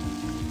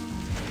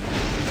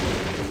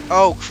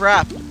 Oh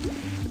crap!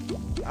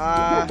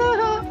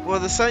 Well,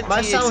 the sun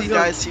My sound was THC good.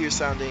 dies to your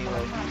sound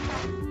anyway.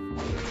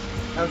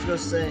 I was gonna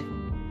say.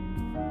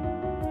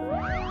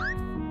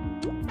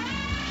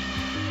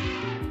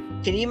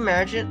 Can you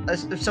imagine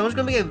if someone's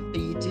gonna make a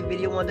YouTube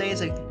video one day?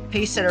 It's like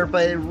pace setter,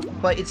 but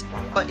it's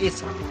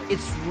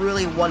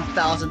really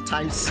 1,000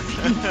 times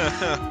speed.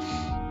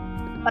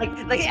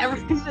 like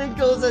everything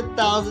goes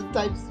 1,000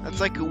 times speed. That's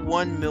like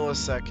 1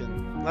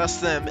 millisecond. Less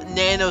than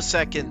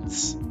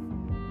nanoseconds.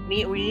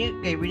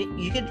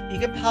 You could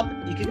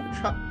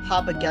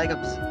pop a gag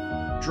up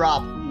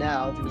drop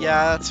now. If you want.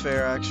 Yeah, that's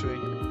fair actually.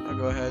 I'll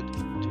go ahead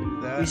and do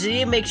You that. just need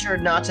to make sure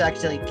not to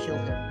accidentally kill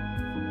him.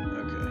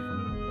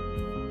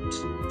 Okay.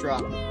 Just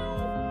drop.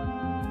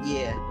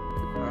 Yeah.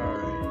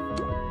 Alright.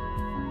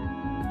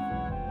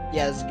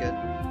 Yeah, this is good.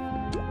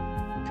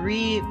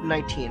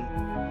 319.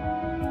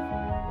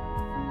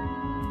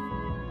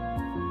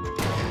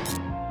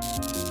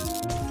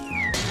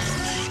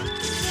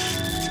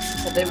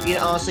 And then we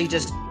can honestly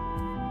just.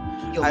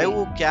 I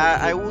will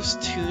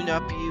tune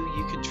up you.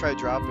 You can try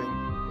dropping.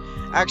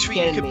 Actually,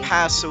 you Cannon can me.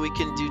 pass so we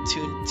can do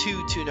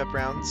two tune-up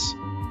rounds.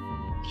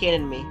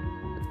 Cannon me.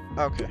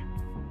 Okay.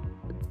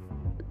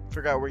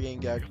 Forgot we're getting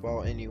gag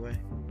ball anyway.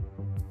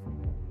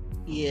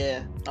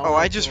 Yeah. Oh,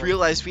 I just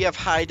realized we have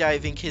high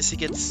dive in case it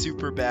gets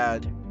super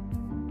bad.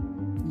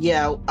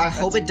 Yeah, I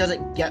hope it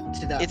doesn't get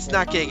to that. It's point.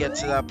 not gonna get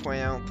to that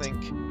point, I don't think.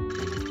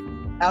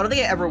 I don't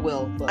think it ever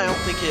will. But I don't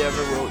think it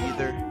ever will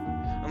either.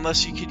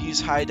 Unless you could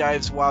use high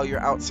dives while you're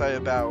outside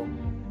of battle.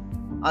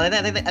 I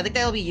think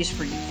that'll be used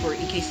for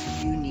in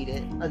case you need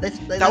it.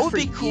 That would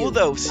be cool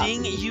though,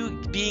 seeing you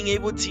being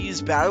able to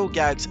use battle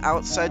gags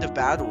outside of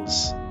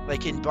battles,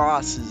 like in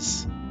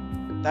bosses.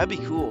 That'd be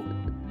cool.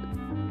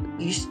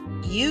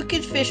 You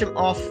could fish him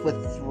off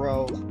with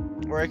throw.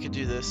 Or I could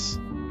do this.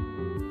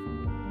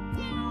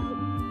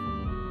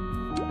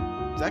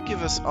 Does that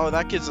give us... Oh,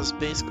 that gives us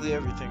basically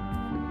everything.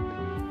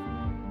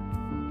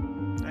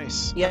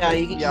 Nice. Yeah,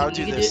 okay. you can. Yeah, I'll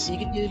do you this.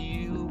 Can do.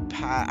 You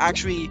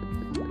actually,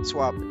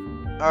 swap.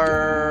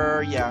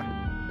 Yeah.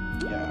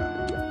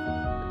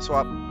 Yeah.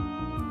 Swap.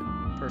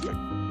 Perfect.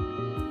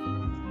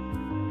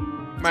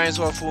 Might as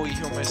well fully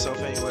heal myself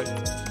anyway.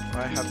 If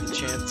I have the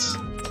chance.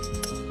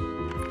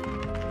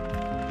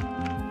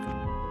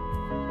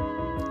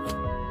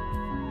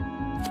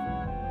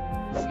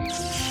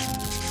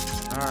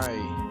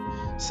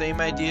 Alright. Same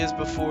idea as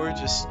before,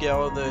 just get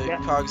all the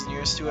cogs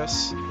nearest to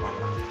us.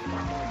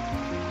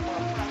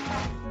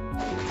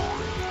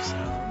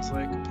 Sounds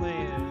like a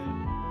plan.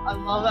 I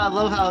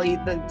love how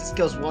Ethan just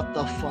goes, what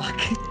the fuck?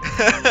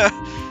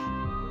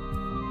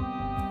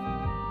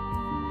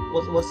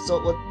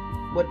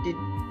 what did...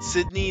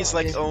 Sydney's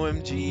like,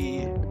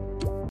 OMG.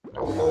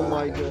 Oh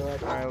my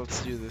god. Alright,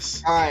 let's do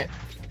this. Alright.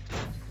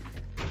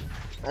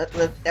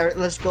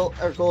 Let's go.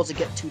 Our goal is to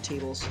get 2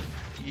 tables.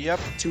 Yep.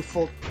 2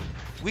 full...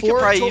 We could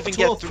probably even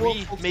get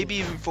 3, maybe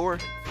even 4.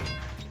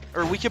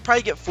 Or we could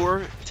probably get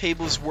 4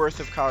 tables worth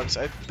of cogs.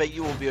 I bet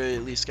you will be able to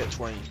at least get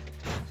 20.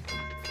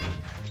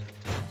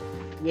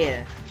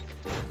 Yeah.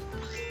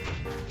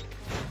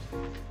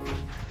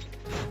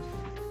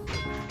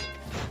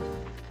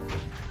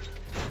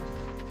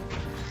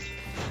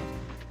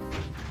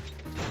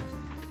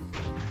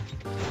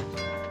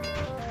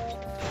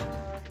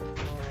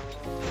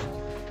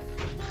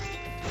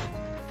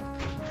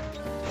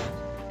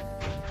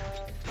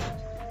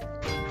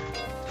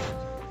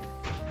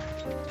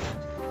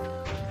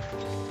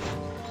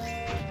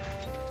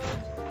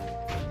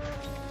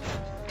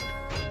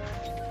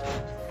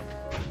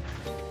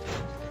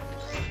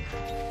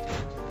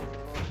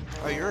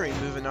 Oh, you're already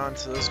moving on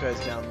to those guys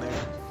down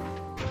there.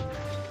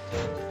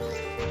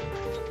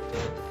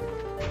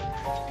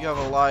 You have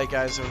a lot of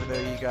guys over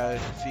there you gotta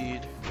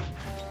feed.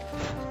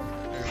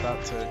 They're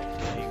about to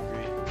get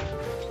angry.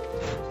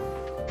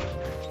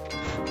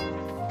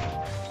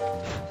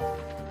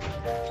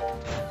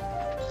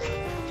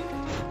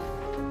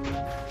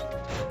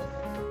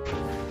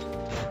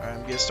 Alright,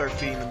 I'm gonna start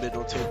feeding the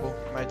middle table.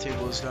 My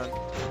table is done.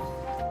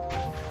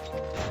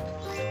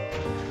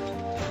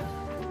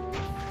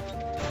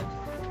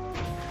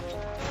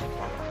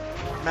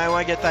 I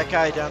want to get that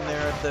guy down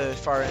there at the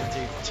far end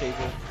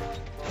table.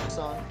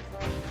 So.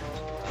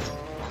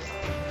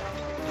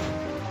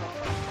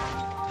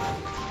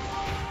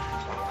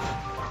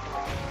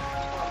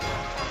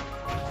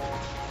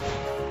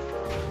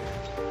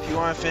 If you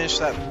want to finish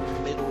that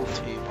middle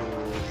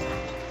table...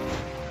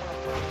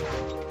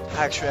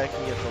 Actually, I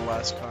can get the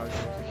last cog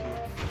over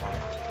here.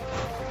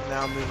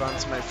 Now move on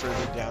to my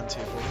further down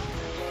table.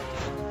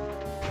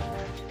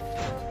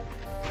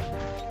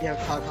 Yeah,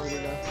 cog hunger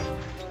now.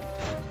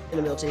 In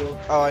the middle table.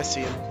 Oh, I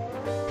see him.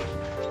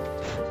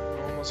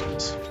 Almost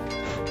missed.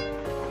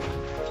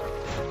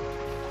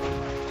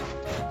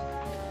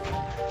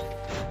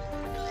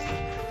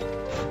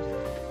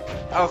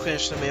 I'll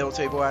finish the middle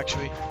table,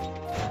 actually.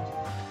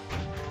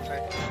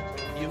 Alright.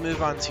 You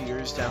move on to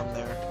yours down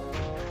there.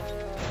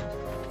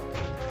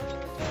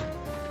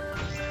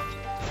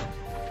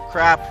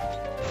 Crap.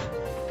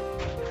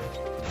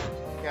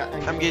 Yeah,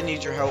 I'm gonna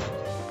need your help.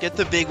 Get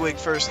the bigwig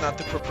first, not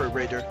the corporate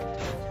raider.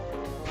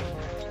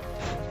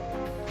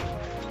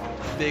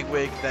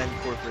 Bigwig, then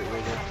corporate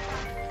raider.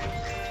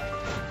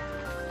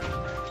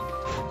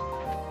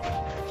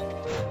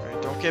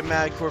 Alright, don't get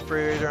mad,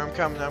 corporate raider. I'm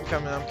coming.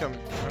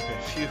 Okay,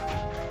 phew.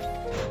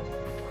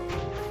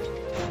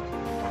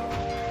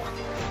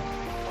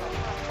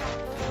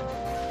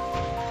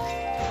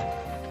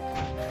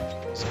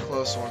 It's a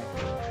close one.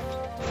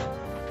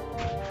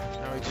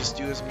 Now we just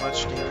do as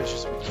much damage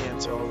as we can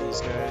to all these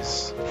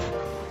guys.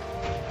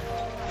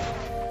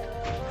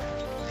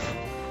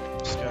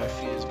 Just gotta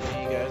feed as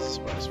many guys as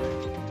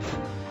possible.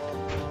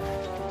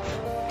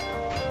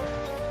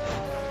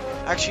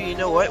 Actually, you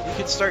know what? We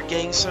could start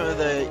getting some of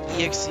the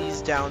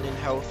EXCs down in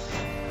health.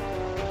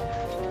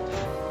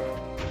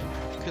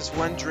 Because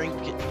one drink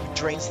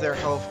drains their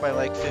health by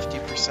like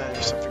 50%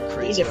 or something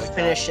crazy like that.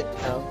 They need to finish it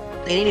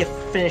though. They need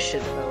to finish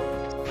it though.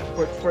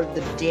 For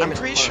the damage. I'm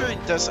pretty sure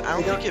it does.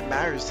 I don't think it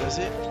matters, does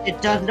it?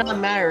 It does not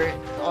matter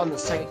on the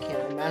second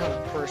cannon. It matters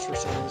on the first for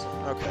some reason.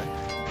 Okay.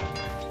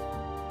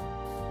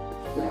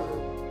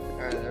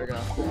 Alright, there we go.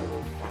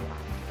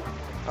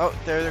 Oh,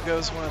 there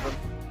goes one of them.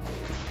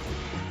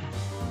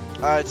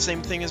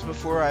 Same thing as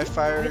before. I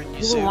fire and you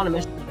People save. want to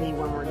miss the B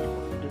when we're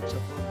doing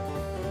something.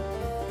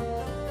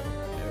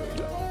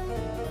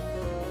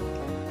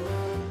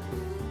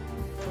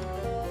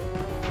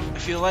 I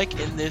feel like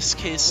in this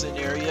case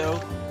scenario,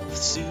 the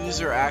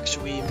Sioux are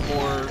actually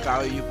more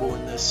valuable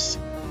in this.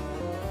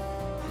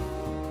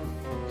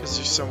 Because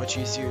they're so much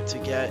easier to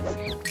get.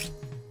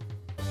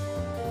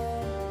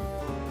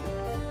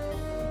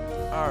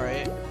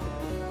 Alright.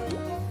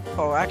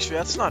 Oh, actually,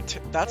 that's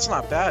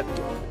not bad.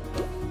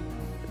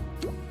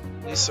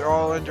 At least they're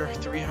all under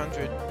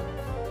 300.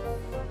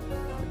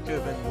 Could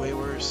have been way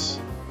worse.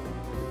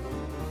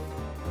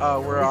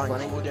 We're on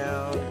funny.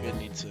 cooldown. We're gonna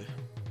need to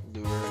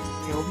lure.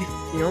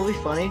 You know what would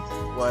be funny?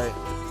 What?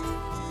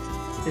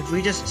 If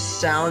we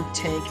just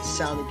tank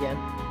sound again.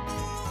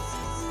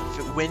 If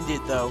it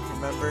winded though,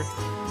 remember?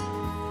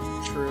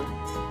 True.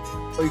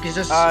 Or you could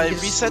just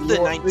reset the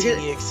 19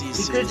 EXEs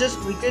we too.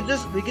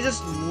 could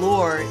just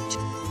lure in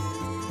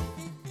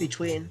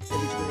between.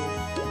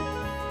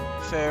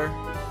 Fair.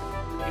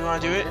 You wanna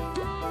do it?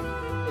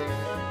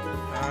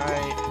 Yeah.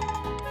 Alright.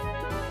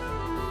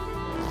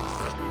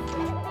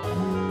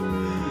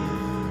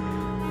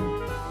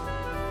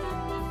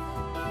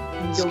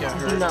 Do gonna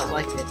hurt. not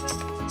like it.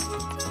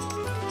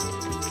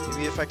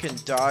 Maybe if I can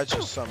dodge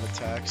some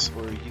attacks,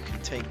 or you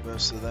can tank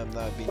most of them,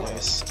 that'd be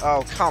nice.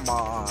 Oh, come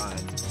on.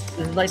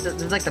 This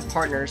is like the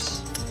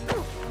partners.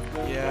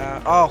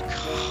 Yeah. Oh,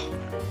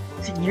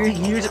 You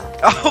use.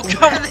 oh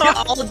come They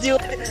on. all do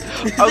it.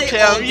 They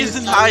Okay, all I'm do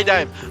using stuff. high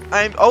dive.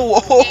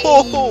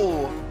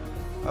 Oh.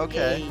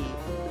 Okay.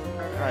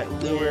 Hey. Alright,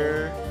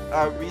 lure.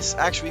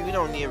 Actually, we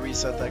don't need to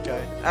reset that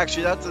guy.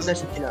 Actually, that doesn't.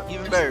 That's a tune-up.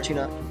 Even That's a better.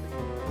 tune-up.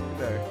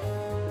 Better.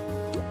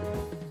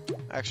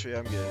 Actually,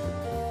 I'm good.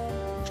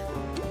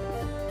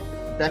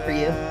 Is that for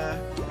you?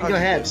 I'll Go do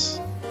ahead. this.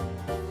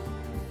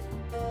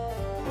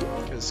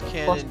 Because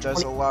cannon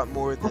does a lot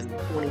more than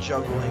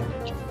juggling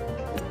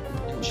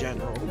in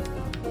general.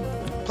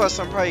 Plus,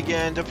 I'm probably gonna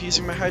end up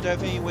using my high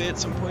dive anyway at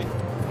some point.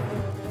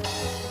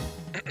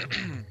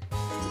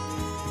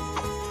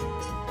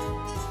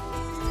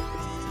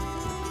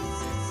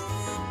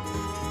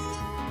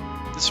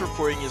 This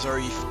recording is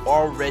already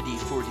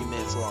 40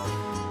 minutes long.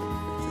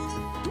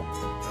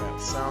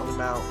 Alright, sound them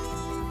out.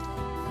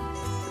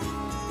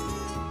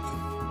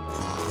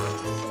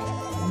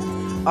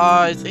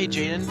 Hey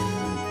Jaden.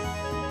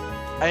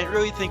 I didn't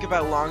really think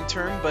about long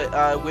term, but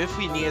what if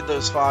we needed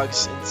those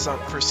fogs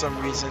for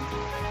some reason?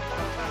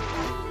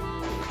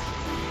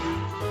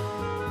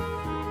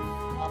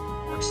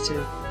 Works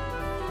too.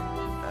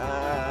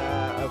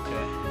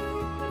 Okay.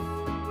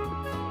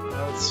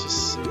 Let's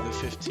just do the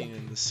 15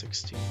 and the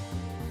 16.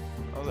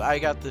 Oh, I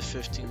got the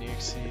 15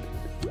 EXE.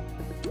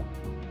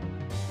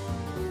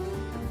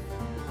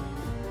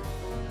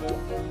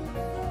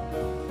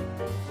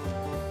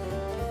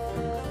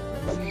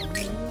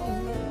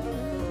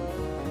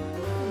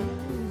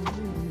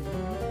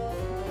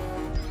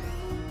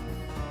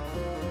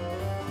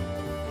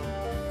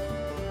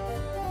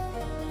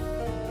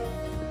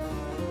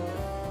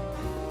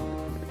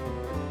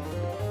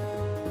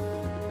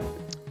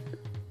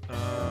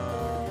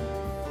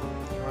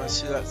 You want to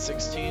see that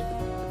 16?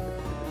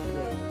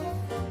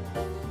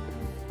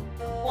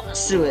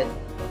 Let's do it.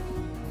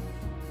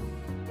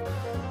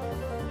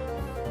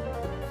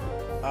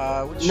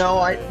 No,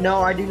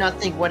 I do not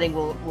think wedding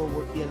will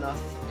be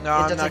enough. No,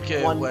 I'm not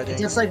good at wedding. It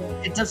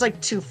does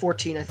like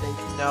 214, I think.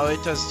 No,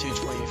 it does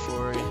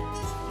 224.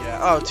 Yeah.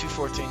 Oh,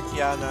 214.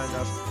 Yeah, not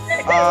enough.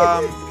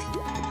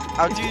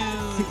 I'll do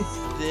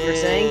this. You're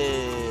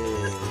saying?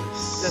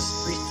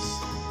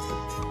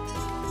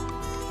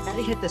 How do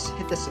you hit this?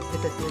 Hit this.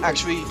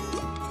 Actually,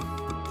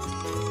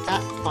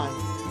 fine.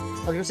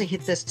 I was gonna say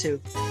hit this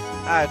too. it's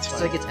fine.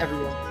 So it gets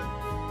everyone.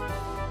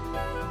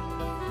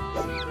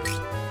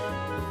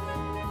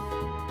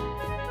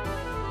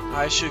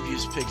 I should have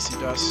used pixie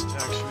dust,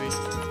 actually.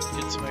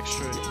 Get some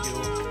extra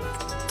heal.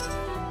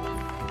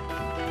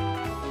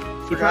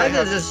 You probably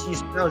could just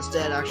use Pro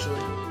instead, actually.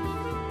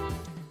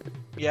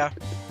 Yeah.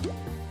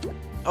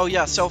 Oh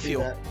yeah, self Do heal.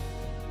 that.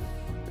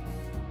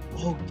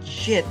 Oh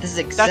shit, this is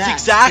exact. That's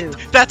exact!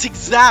 Too. That's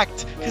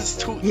exact!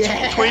 Because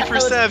Yeah, 20% of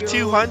let's go.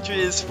 200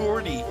 is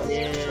 40.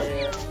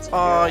 Yeah.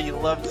 Oh, you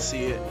love to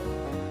see it.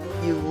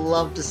 You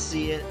love to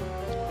see it.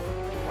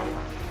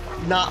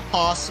 Not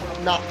possible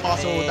without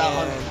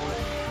Man. 100.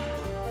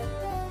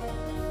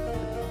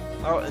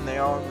 Oh, and they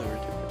all lured.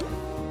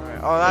 Alright.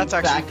 Oh, that's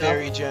Back actually up.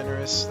 very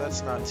generous.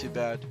 That's not too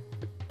bad.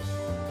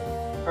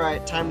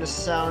 Alright, time to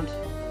sound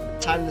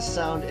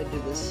and do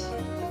this.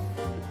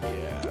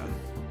 Yeah.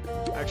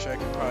 Actually, I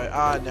could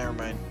probably. Never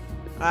mind.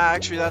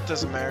 Actually, that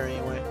doesn't matter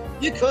anyway.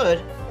 You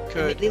could.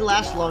 Could. They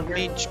last longer.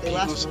 I mean, They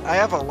last I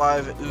have a lot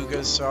of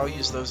Ugas, so I'll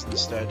use those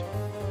instead.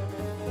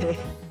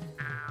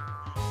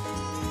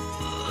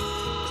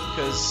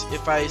 Because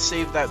if I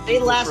save that They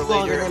Beagle last for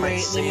longer later, it than might we-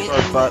 save than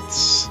we- our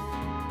butts.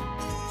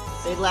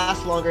 They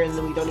last longer and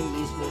then we don't even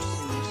use most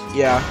of these.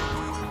 Yeah.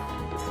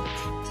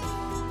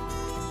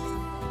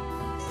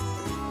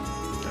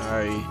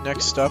 Alright,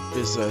 next up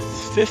is a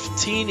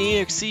 15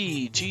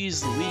 EXE.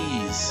 Jeez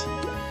Louise.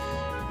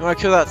 You wanna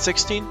kill that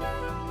 16?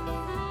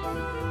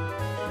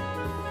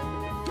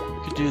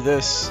 Could do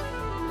this.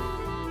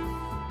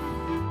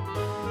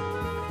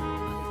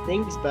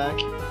 Things back.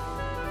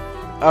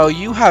 Oh,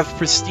 you have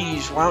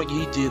prestige. Why don't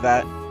you do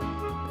that?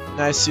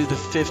 Nice, do the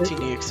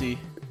 15 EXE.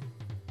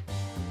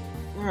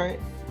 Alright.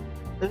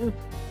 This is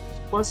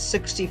plus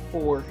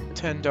 64.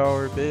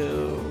 $10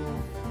 bill.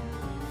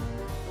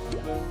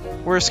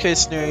 Worst case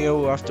scenario,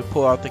 we'll have to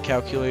pull out the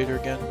calculator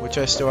again, which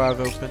I still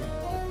have open.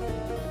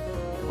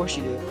 Of course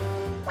you do.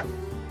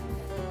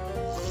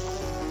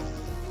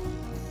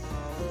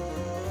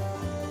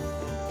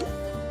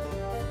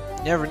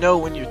 Never know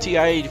when your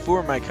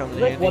TI-84 might come in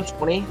Like handy.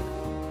 120.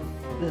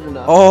 This is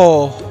enough.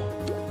 Oh!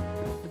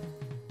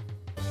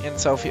 And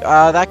selfie.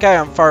 That guy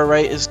on far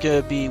right is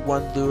gonna be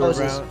one lure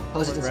round.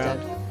 Hoses one instead.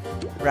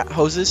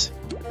 Hoses?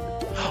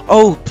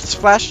 Oh!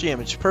 Splash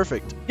damage.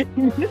 Perfect.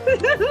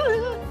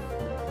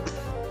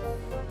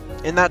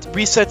 And that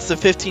resets the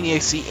 15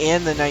 EXE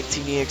and the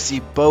 19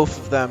 EXE, both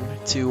of them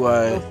to,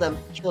 Both of them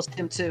kills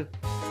him too.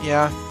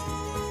 Yeah.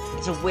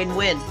 It's a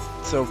win-win.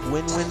 It's a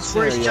win-win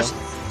Where scenario.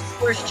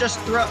 it's just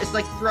throw. It's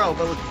like throw,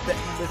 but with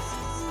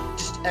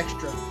just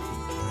extra.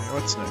 Alright,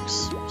 what's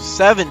next?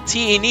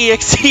 17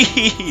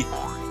 EXE!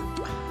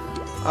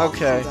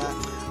 Okay.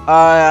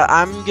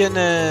 I'm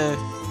gonna...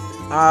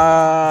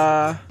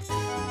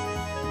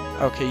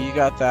 Okay, you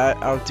got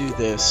that. I'll do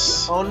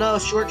this. Oh no,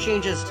 short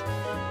changes.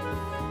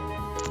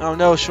 Oh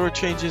no, short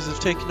changes have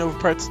taken over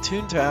parts of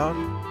Toontown.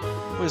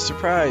 What a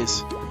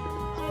surprise.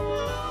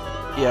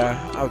 Yeah,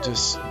 I'll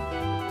just...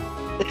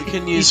 You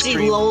can use You see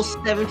cream. LOL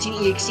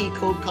 17 EXE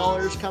code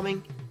collars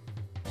coming?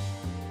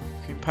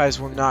 Cream pies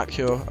will not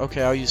kill.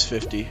 Okay, I'll use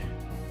 50.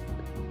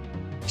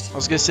 I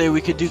was gonna say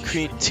we could do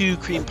two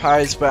cream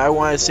pies, but I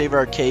want to save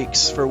our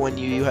cakes for when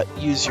you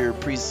use your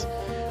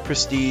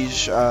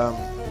prestige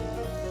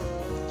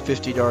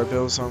 $50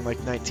 bills on like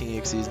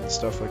 19 EXEs and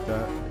stuff like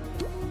that.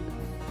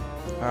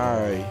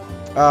 Alright.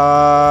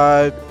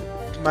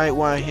 Might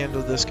want to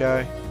handle this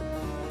guy.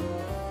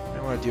 I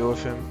want to deal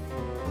with him.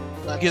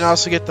 You can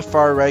also get the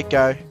far right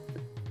guy,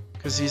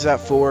 because he's at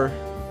 4.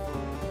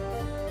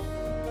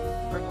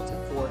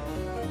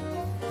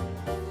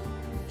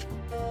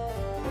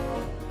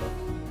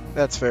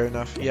 That's fair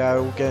enough. Yeah,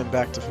 we'll get him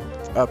back to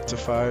up to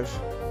 5.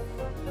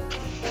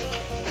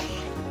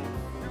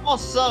 They're all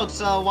soaked,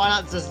 so why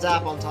not just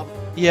zap on top?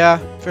 Yeah,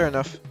 fair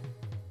enough.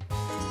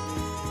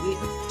 We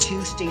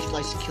 2 stage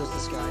lights kills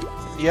this guy.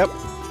 Yep.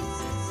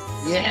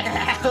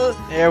 Yeah!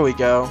 There we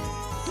go.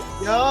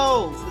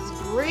 Yo! This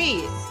is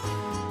great!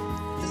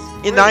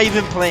 And not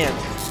even planned.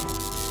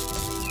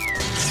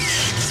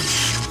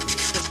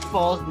 Just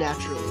falls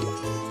naturally.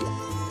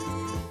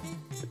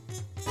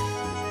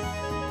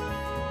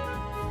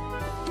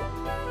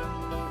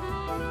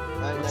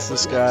 What's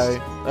this guy?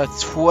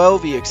 That's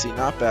 12 EXE,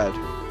 not bad.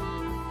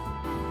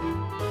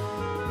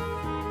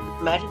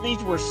 Imagine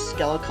these were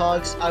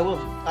Skelecogs. I would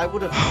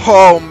have.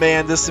 Oh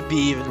man, this would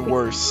be even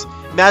worse.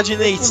 Imagine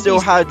they would still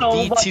be had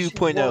so much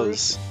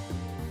V2.0s.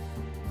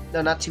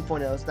 No, not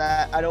 2.0s.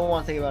 That I don't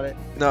want to think about it.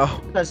 No.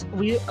 Because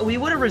we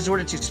would have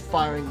resorted to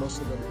firing most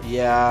of them.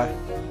 Yeah.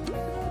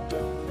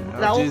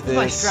 That I'll do was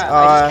my this. strat.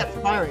 I just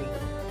kept firing.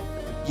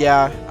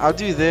 Yeah, I'll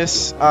do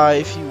this.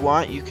 If you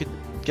want, you could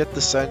get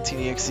the 17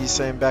 EXE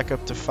same back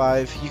up to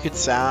 5. You could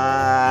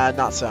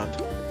not sound.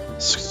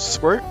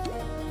 Squirt?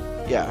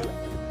 Yeah.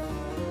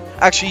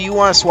 Actually, you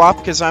want to swap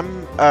because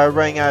I'm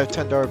running out of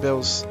 $10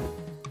 bills.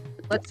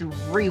 Let's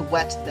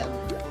re-wet them.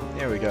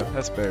 There we go.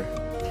 That's better.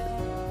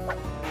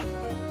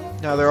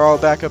 Now they're all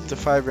back up to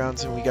 5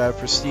 rounds, and we got a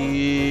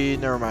prestige.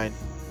 Never mind.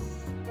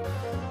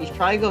 He's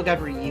trying to go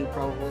get Ryu,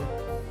 probably.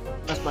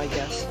 That's my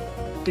guess.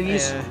 Dude,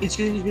 it's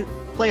gonna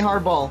play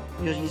hardball.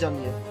 He's on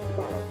you.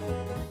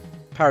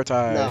 Power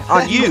tie. No.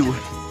 On you!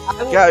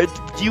 Yeah,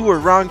 you were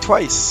wrong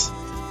twice.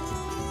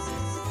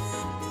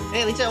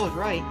 Hey, at least I was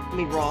right. I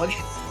mean, wrong.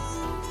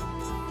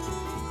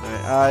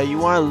 Alright, you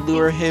want to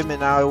lure him,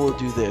 and I will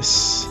do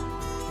this.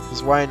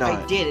 Because why not?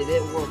 I did it.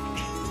 It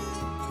worked.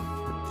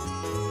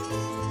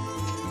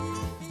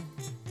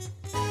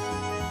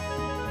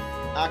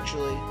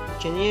 Actually,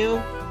 can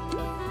you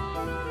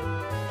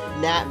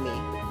nat me?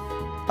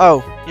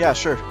 Oh, yeah,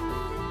 sure.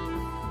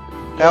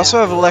 I also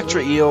have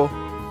Electra Eel.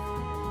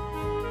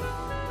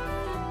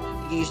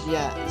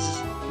 Yeah, it's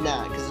just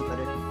nat because it's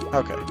better.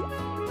 Okay.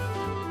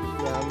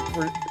 Yeah,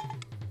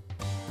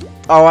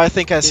 Oh, I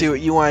think I see what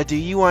you want to do.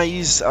 You want to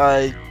use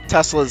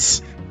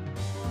Tesla's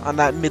on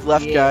that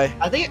mid-left guy.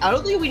 I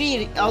don't think we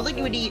need. I don't think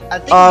we need. I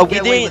think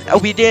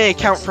we didn't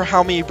account for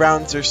how many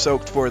rounds they're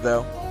soaked for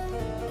though.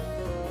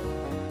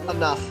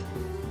 Enough.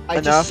 I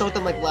Enough? just soaked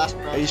them like last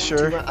round. Are you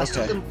sure? I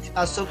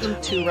soaked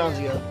them 2 rounds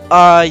ago.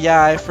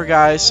 Yeah, I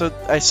forgot. I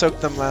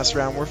soaked them last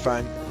round. We're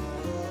fine.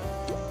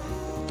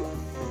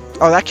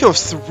 Oh, that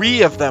kills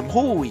 3 of them.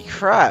 Holy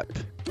crap.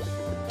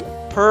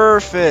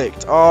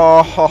 Perfect.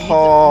 Oh, ho,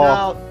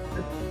 ho.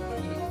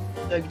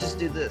 No, you just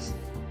do this.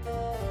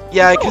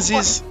 Yeah, because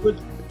he's...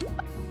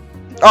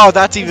 Oh,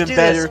 that's even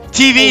better. This.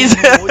 TVs!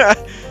 Oh,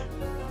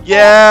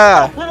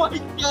 yeah! Oh my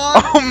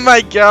god! Oh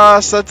my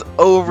gosh, that's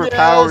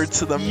overpowered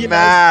to the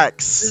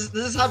max.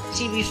 This is how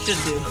TV should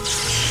do.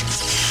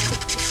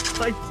 Oh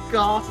my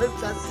god,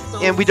 that's so...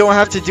 And we don't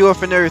have to do it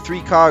for another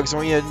 3 cogs,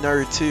 only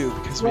another 2,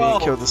 because we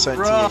didn't kill the Sun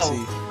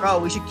TXE. Bro,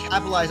 we should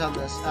capitalize on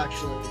this,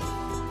 actually.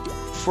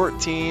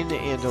 14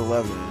 and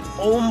 11.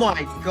 Oh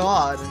my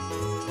god.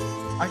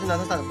 Actually, no,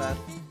 that's not bad.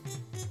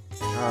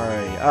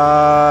 Alright,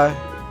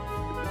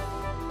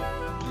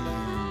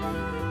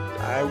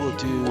 I will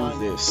do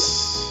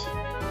this.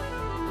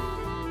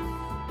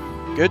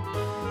 Good?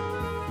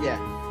 Yeah.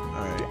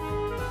 Alright.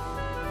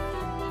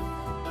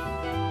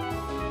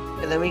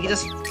 And then we can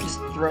just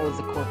throw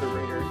the corporate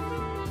raider.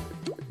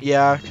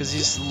 Yeah, because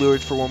he's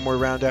lured for one more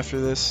round after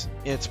this.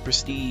 It's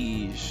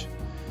prestige.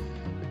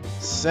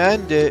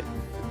 Send it.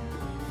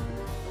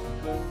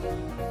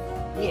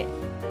 Yeah.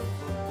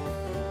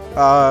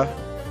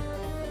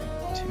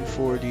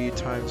 240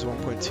 times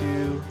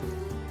 1.2.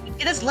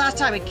 It is last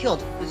time it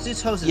killed. The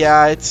Zeus hoses.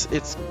 Yeah, it's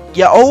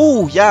yeah.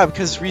 Oh, yeah,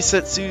 because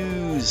reset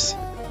Zeus.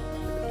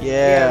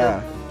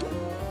 Yeah.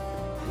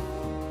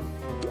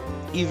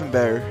 Even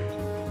better.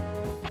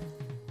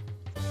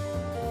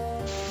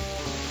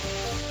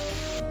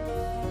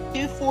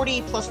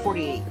 $240 plus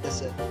 48.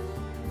 That's it.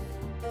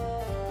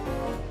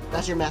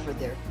 That's your math right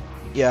there.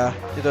 Yeah,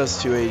 it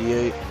does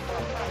 288.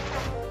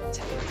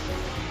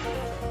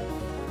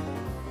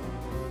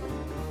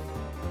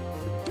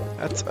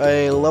 That's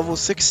a level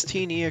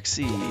 16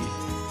 EXE.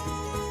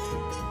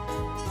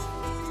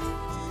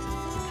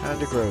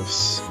 Kinda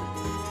gross.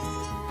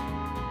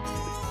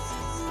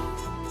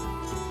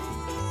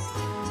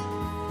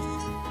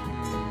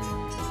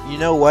 You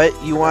know what?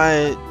 You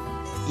want...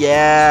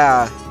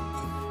 Yeah!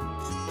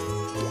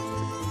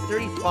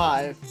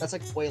 35. That's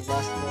like way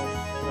less than...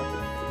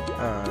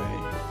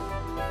 Alright.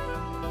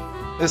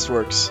 This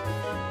works.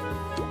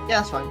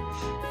 Yeah, that's fine.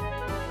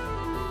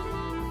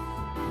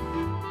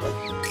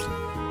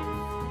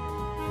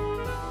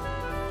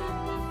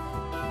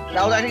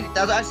 That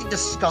was actually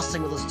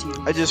disgusting with those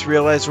TVs. I just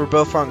realized we're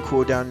both on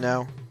cooldown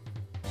now.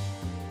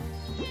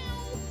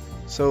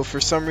 So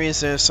for some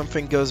reason, if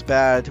something goes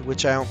bad,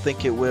 which I don't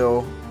think it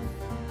will,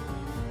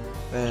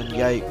 then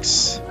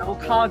yikes. Double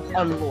cogs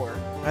on lore.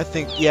 I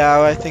think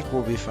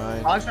we'll be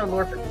fine. Cogs on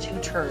lore for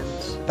 2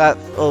 turns. That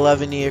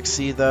 11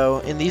 EXE though,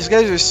 and these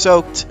guys are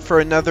soaked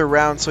for another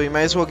round, so we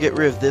might as well get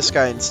rid of this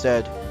guy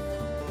instead.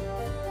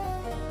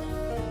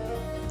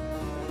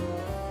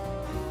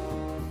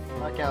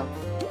 Knock out.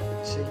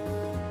 Let's see.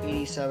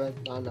 87,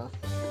 not enough.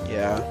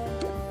 Yeah.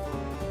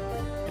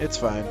 It's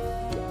fine.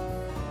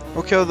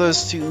 We'll kill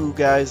those 2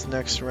 guys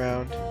next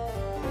round.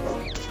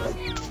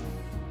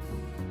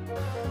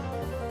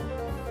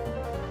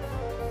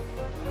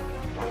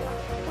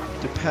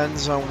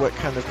 Depends on what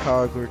kind of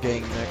cog we're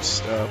getting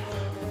next up.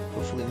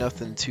 Hopefully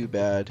nothing too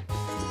bad.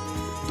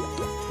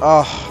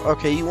 Oh,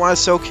 okay, you want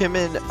to soak him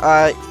in,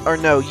 or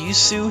no, you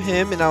sue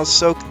him and I'll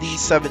soak the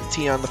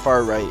 17 on the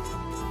far right.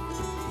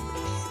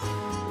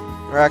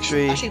 Or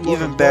actually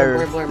even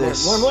better,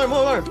 this. More.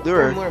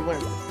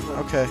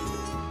 Okay.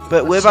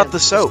 But what about the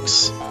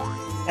soaks?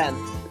 10.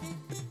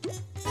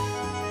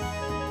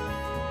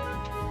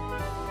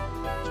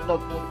 No,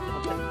 him.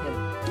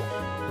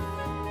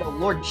 No,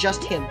 Lord,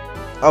 just him.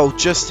 Oh,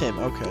 just him,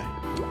 okay.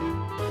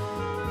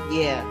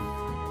 Yeah.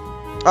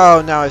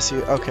 Oh, now I see.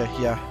 Okay,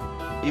 yeah.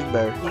 Even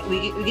better.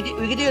 We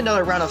could do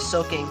another round of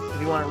soaking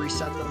if you want to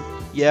reset them.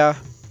 Yeah.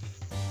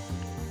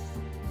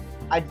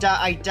 I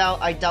doubt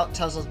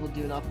Teslas will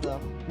do enough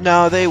though.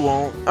 No, they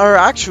won't. Or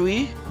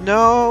actually,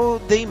 no,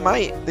 they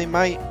might. They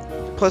might.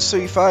 Plus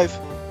 35.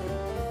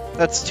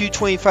 That's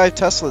 225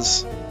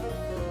 Teslas.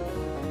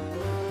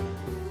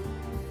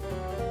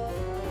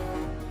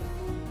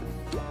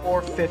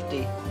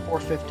 $450.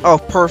 Oh,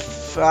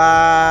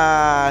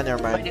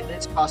 never mind. If I do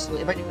this,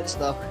 possibly. If I do this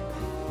though.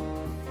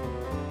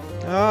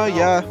 Oh,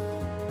 yeah.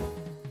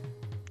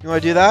 You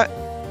want to do that?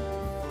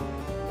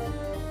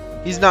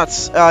 He's not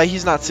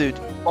sued.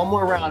 One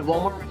more round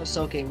of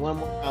soaking. One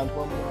more round.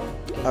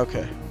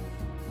 Okay.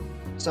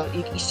 So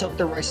you soak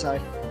the right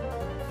side.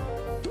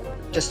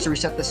 Just to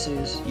reset the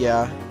Sues.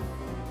 Yeah.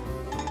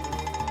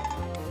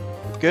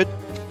 Good?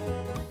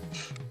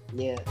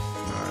 Yeah.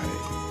 Alright.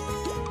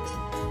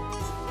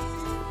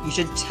 You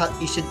should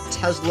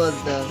Tesla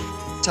the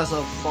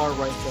Tesla far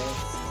right though.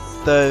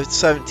 The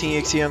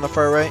 17 XE on the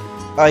far right?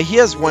 He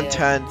has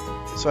 110,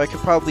 so I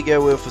could probably get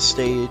away with a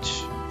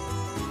stage.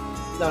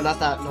 No, not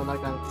that. No, not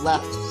that.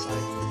 Left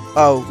side.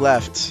 Oh,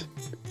 left.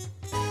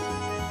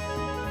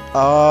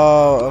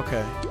 Oh,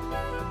 okay.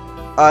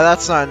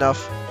 That's not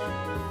enough.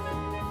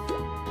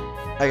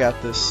 I got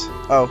this.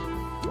 Oh,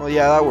 well,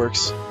 yeah, that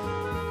works.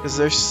 Because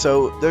they're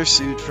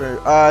sued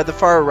for. The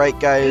far right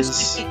guy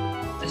is.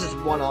 This is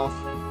one off.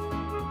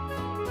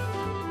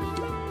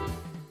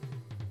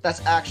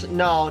 That's actually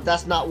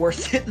that's not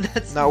worth it.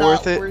 That's not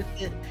worth it.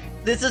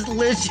 This is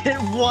legit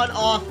one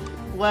off.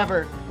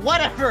 Whatever.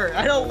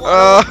 I don't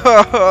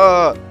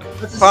want.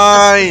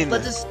 Fine.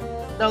 Let's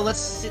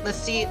see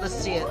it.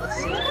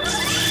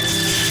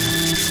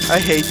 I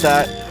hate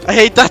that. I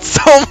hate that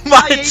so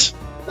much.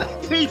 I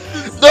hate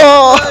this.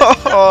 No. I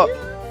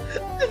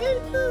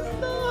hate this.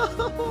 No.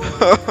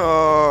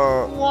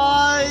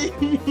 Why?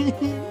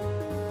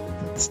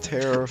 That's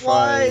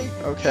terrifying.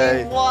 Why?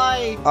 Okay.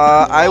 Why?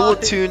 I will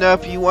tune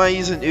up. You want to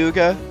use an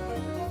Uga?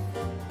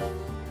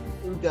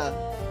 Uga.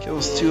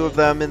 Kills 2 of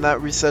them, and that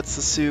resets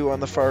the Sue on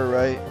the far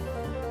right.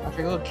 I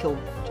think we'll kill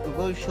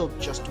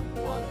just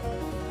 1.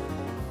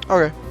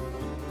 Okay.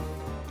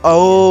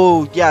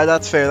 Oh, yeah,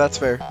 that's fair.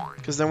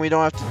 Because then we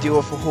don't have to deal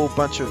with a whole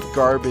bunch of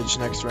garbage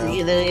next round.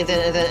 And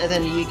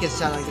then you can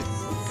sound like it.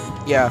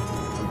 Yeah.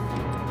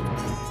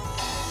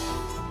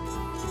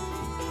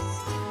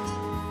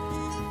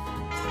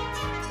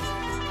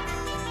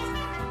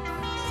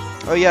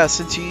 Oh yeah,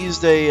 since you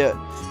used a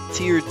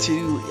tier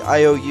 2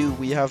 IOU,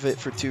 we have it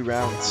for 2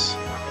 rounds.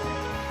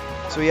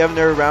 So we have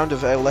another round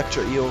of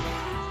Electro Eel,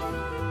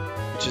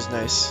 which is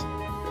nice.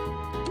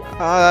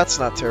 Ah, that's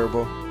not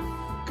terrible.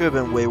 Could have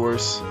been way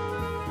worse.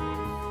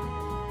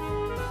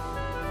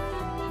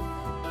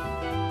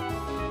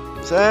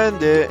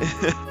 Send it.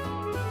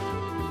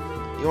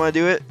 You want to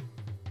do it?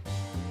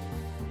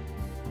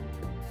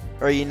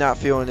 Or are you not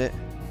feeling it?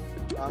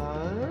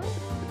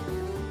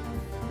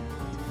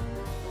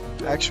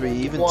 Actually,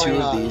 even 2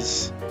 of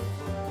these.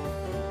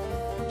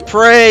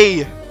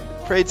 Pray!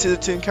 Pray to the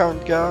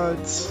Toontown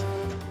gods.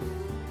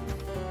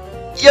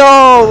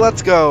 Yo,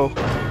 let's go.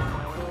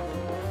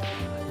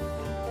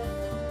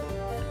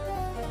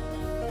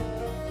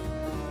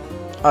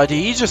 Did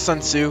he just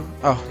Sun-Tzu?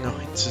 Oh, no,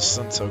 it's just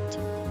Sun-Soaked.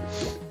 I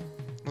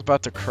was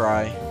about to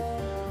cry.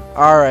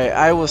 Alright,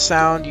 I will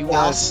sound. You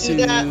want us to...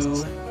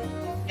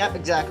 Yep,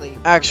 exactly.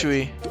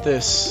 Actually,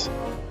 this.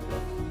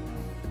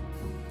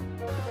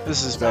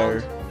 This is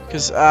better.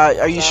 Because,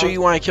 are you sure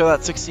you want to kill that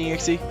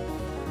 16XE?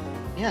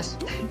 Yes.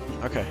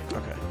 Okay,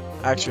 okay.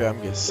 Actually,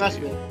 I'm guessing. Trust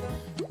me.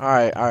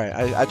 Alright, alright.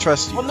 I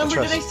trust you. What number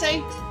did I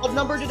say? What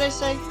number did I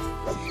say?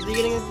 At the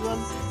beginning of the run?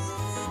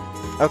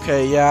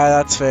 Okay, yeah,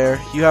 that's fair.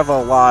 You have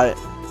a lot.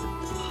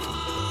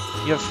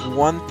 You have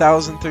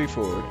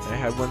 1,034. I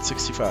had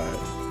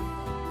 165.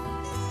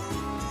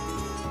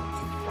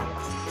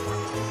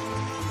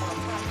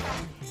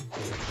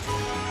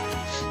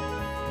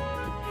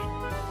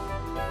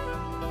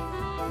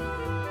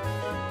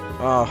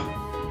 Oh.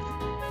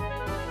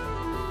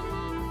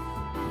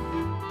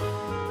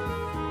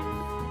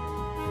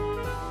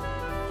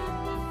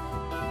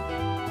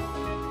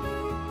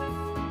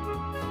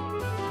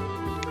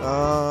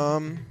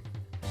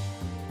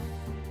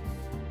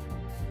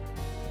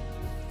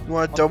 You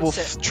want a double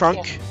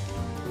trunk?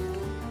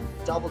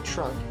 Double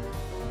trunk.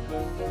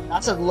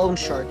 That's a loan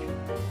shark.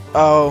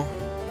 Oh.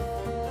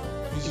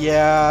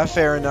 Yeah,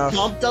 fair enough.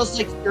 Comp does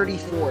like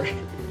 34.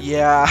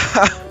 Yeah.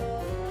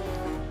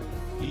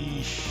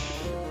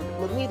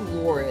 Let me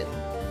lure it.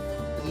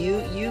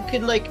 You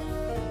can like.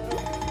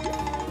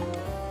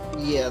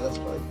 Yeah, that's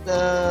fine.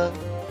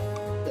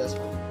 That's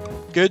fine.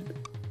 Good.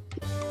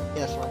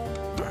 Yeah, that's fine.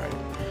 Alright.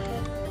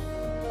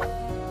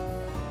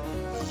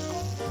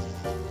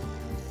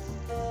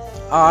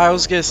 I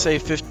was gonna say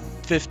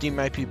 50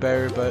 might be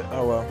better, but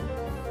oh well.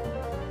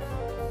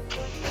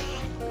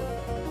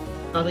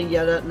 Nothing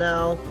yelled at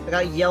now. I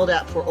got yelled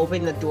at for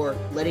opening the door,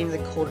 letting the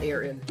cold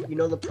air in. You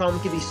know the problem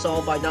can be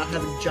solved by not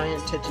having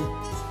giant titties.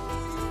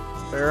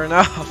 Fair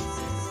enough.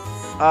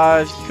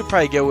 You could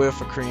probably get away with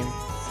a cream.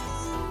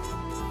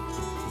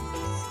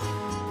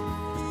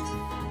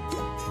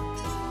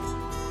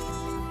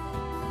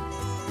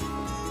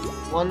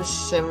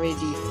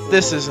 $174.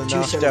 This is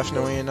enough,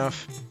 definitely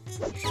enough.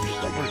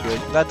 We're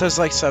good. That does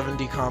like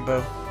 70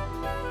 combo.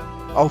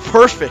 Oh,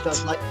 perfect!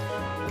 Does like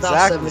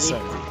Exactly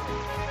 70. 70.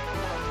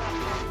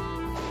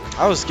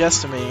 I was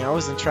guesstimating, I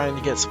wasn't trying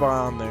to get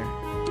spot on there.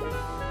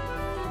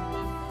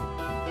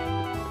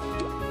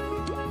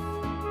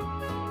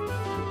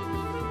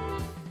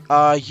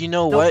 You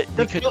know what?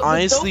 We could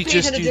honestly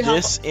just do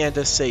this and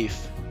a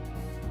safe.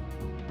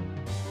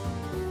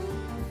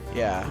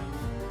 Yeah.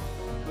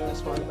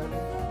 That's fine, man.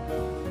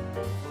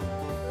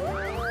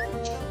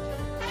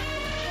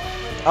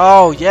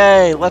 Oh,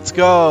 yay! Let's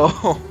go!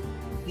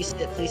 Please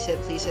hit, please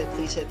hit, please hit,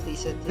 please hit,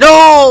 please hit.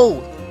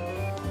 No!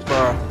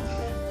 Bruh.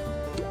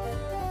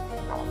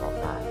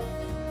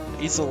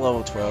 He's a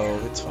level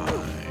 12, it's fine.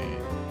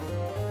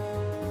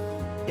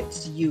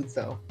 It's you,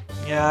 though.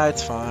 Yeah,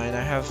 it's fine.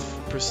 I have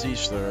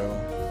prestige throw.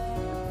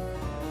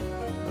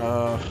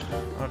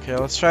 Okay,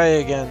 let's try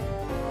it again.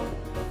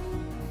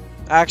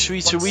 Actually,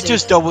 should we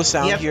just double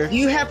sound here?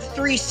 You have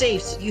 3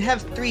 safes. You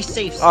have 3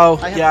 safes. Oh,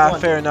 I have yeah,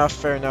 1. fair enough,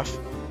 fair enough.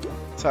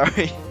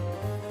 Sorry.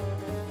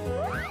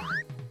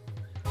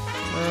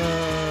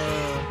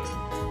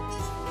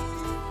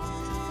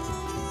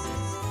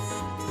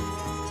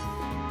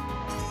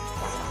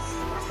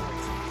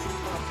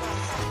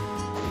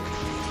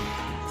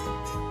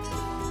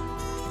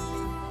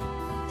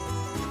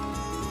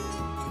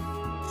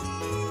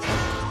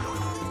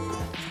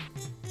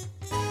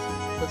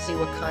 Let's see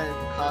what kind of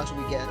cogs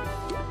we get.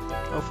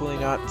 Hopefully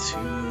not too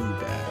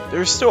bad.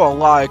 There's still a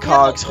lot of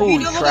cogs.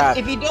 Holy crap!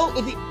 If you don't,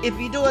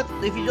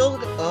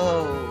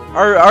 oh.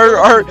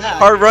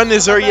 Our run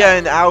is already at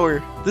an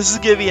hour. This is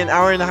gonna be an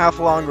hour and a half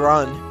long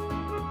run.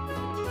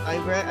 I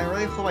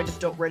really hope I just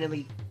don't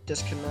randomly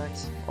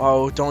disconnect.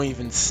 Oh, don't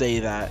even say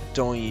that.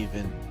 Don't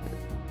even.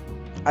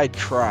 I'd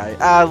cry.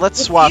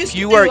 Let's swap.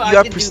 You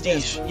have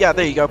prestige. Yeah,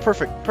 there you go.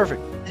 Perfect.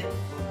 Perfect.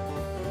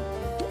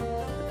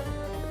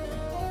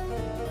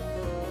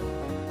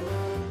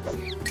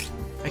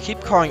 I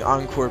keep calling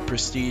Encore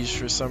Prestige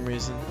for some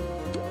reason.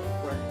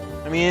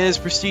 I mean, it is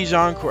Prestige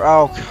Encore.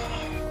 Oh,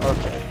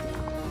 okay.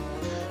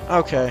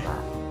 Okay.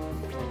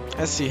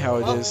 Let's see how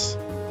it is.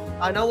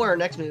 I know where our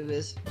next move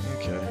is.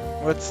 Okay.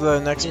 What's the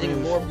next move?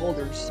 Getting more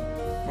boulders.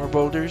 More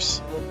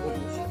boulders? More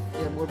boulders.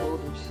 Yeah, more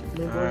boulders.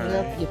 More boulders.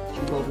 Alright. Yeah,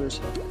 2 boulders.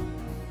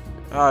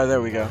 Ah,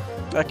 there we go.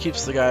 That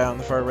keeps the guy on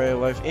the far right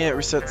alive, and it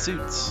resets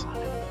suits.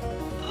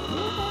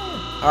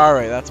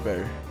 Alright, that's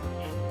better.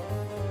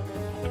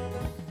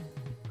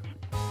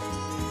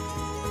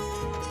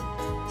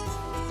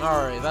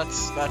 Alright, that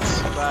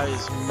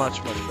is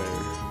much better.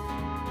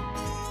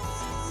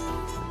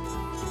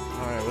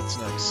 Alright, what's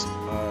next?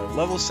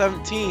 Level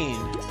 17.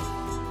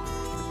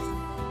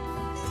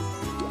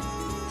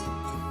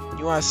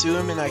 You wanna sue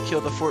him and I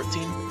kill the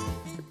 14?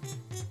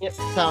 Yep,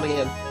 found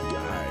again.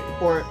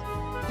 Alright. Or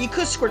you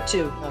could squirt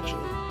 2,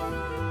 actually.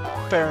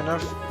 Fair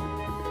enough.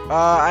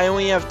 I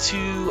only have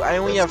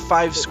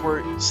 6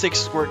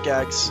 squirt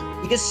gags.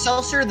 You can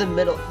seltzer the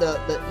middle,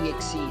 the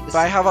EXE. But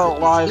I have a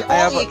lot.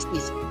 I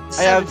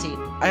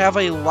have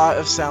a lot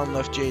of sound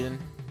left, Jaden.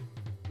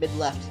 Mid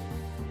left,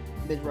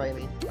 mid right. I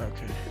mean.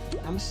 Okay.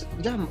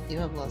 You don't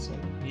have a lot of sound.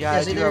 Yeah,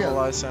 I do have a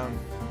lot of sound.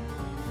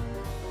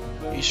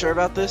 Are you sure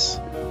about this?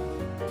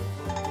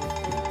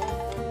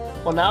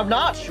 Well, now I'm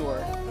not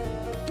sure.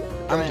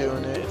 I'm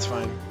doing it. It's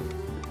fine.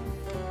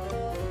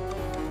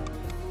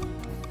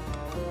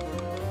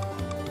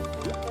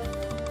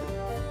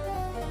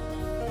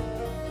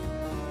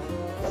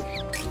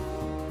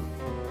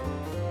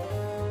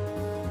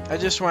 I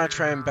just want to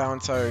try and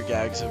balance out our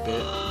gags a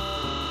bit,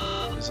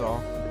 is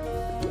all.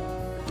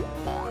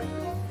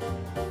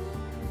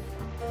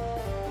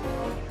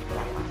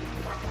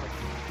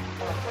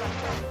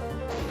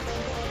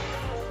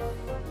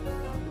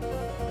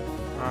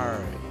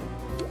 Alright.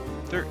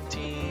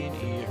 13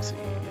 EXE.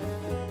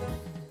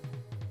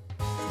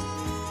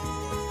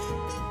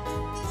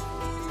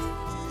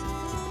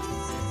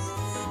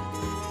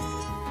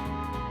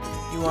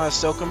 You want to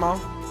soak them all?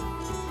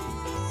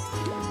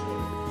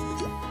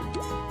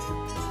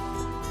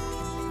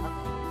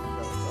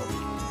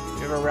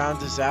 You have a round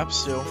to zap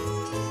still.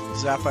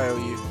 Zap I owe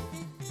you.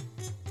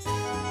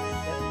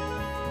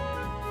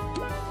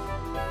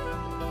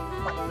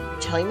 You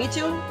telling me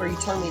to, or are you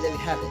telling me that we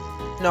have it?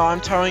 No, I'm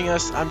telling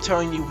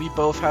you we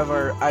both have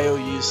our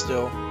IOUs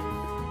still.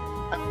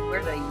 Where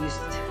did I use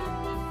it?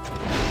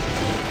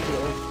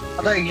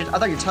 I thought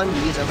you were telling me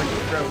to use it like a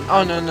drone.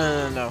 Oh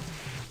no.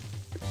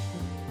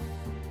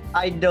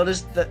 I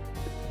noticed that.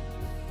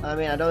 I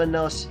mean, I don't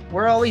know.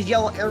 Where are all these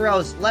yellow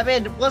arrows?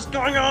 Lemon, what's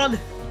going on?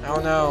 I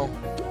don't know.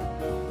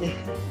 I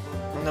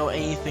don't know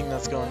anything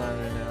that's going on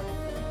right now.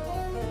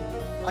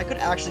 I could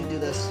actually do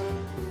this.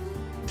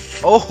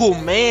 Oh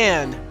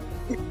man!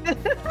 You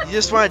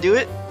just want to do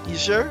it? You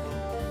sure?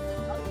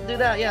 I'll do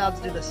that. Yeah, I'll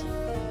just do this.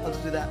 I'll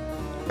just do that.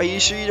 Are you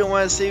sure you don't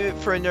want to save it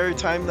for another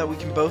time that we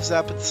can both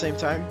zap at the same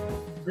time?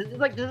 This is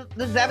like the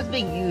zap is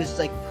being used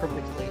like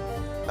perfectly.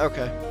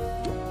 Okay,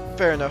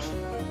 fair enough.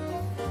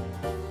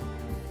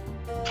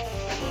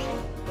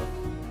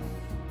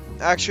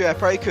 Actually, I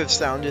probably could have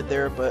sounded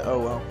there, but oh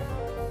well.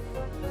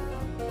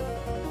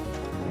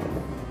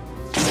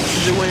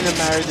 It wouldn't have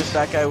mattered if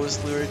that guy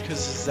was lured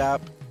because of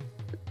zap.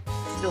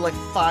 Still like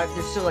 5.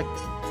 There's still like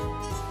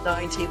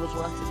 9 tables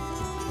left.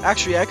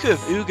 Actually, I could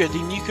have Uga'd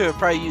and you could have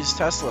probably used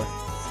Tesla.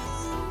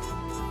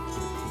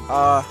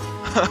 Oh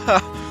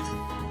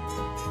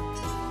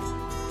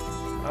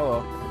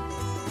well.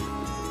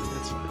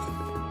 That's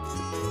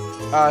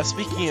fine.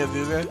 Speaking of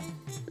Uga.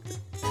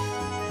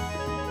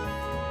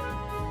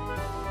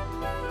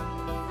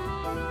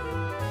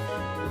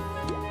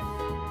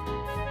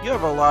 You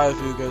have a lot of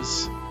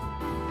Ugas.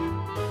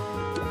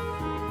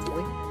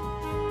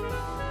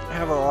 I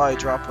have a lot of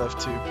drop left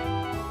too.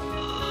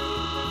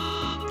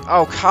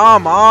 Oh,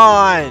 come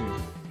on!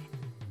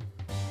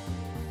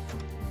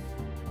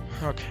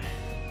 Okay.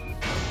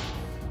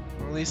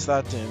 At least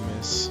that didn't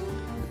miss.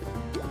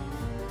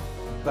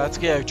 Let's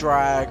get a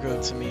dry aggro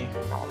to me.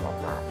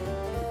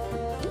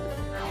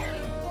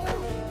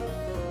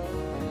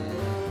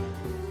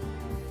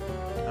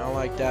 I don't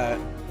like that.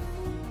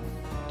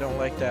 Don't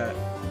like that.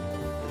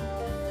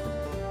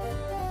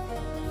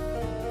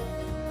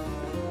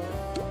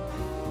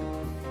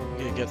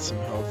 Get some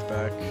health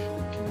back.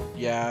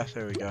 Yeah,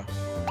 there we go.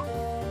 I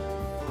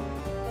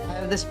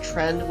have this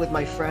trend with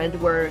my friend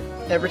where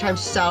every time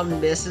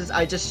sound misses,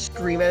 I just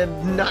scream at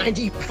him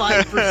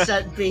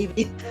 95%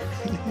 baby.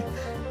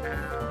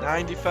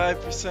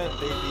 95%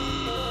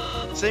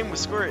 baby. Same with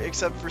Squirt,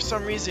 except for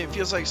some reason it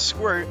feels like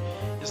Squirt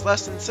is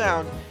less than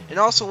sound and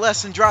also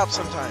less than drop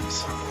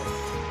sometimes.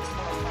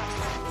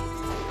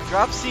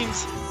 Drop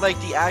seems like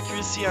the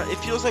accuracy on it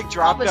feels like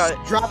drop is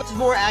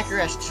more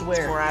accurate, I swear.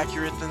 It's more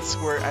accurate than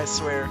Squirt, I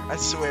swear. I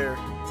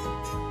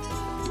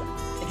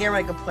can't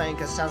really complain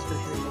because sound's been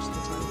hitting most of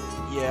the time.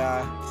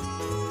 Yeah.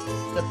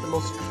 That's the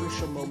most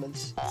crucial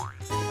moments.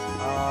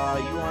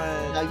 You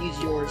want Now use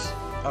yours.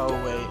 Oh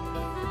wait.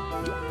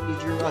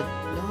 Use your no.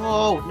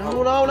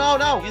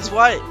 Use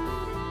what?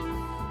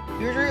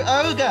 Use your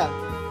Oga.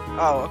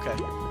 Oh, okay.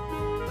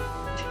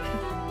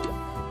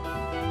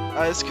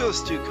 This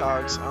kills 2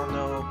 cogs. I don't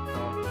know.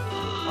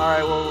 All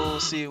right, well we'll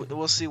see.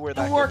 We'll see where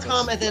that More gets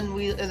come, us.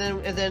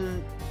 and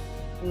then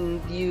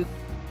you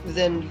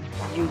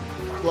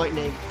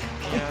lightning.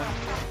 Yeah.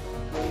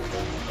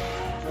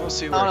 We'll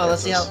see where. I don't know.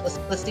 It gets us.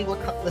 Let's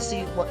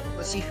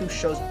see who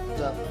shows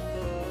up.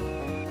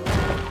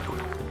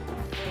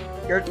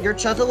 Your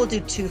Tesla will do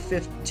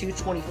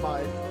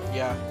 225.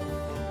 Yeah.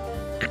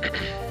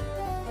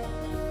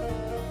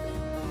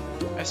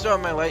 I still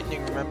have my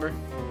lightning, remember?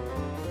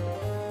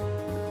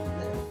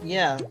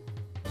 Yeah.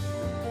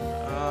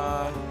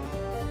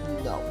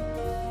 No.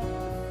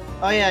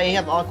 Oh yeah, you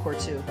have Encore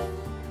too.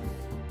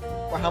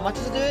 Or how much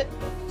does it do it?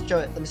 Show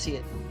it. Let me see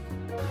it.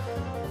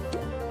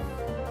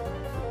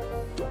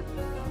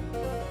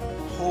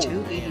 Oh,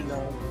 289.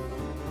 man.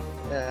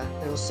 Yeah,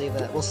 we'll save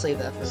that. We'll save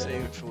that for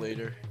Save it for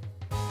later.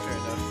 Fair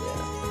enough.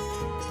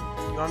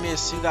 Yeah. You want me to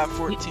see that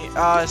 14?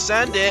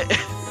 Send it!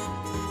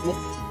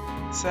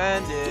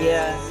 Send it!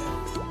 Yeah.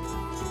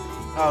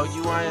 Oh,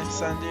 you want to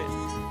send it?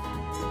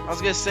 I was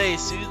gonna say,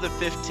 sue the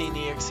 15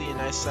 EXE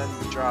and I send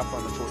the drop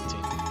on the 14.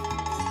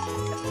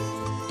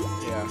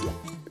 Yeah.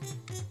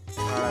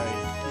 Alright,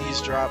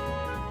 please drop.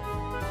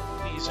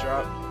 Please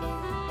drop.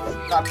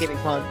 Stop getting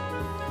fun.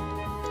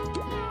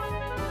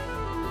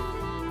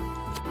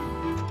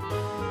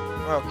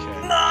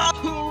 Okay. No!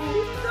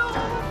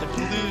 The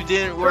blue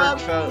didn't work,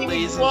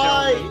 ladies and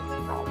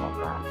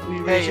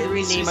gentlemen. Hey, at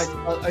least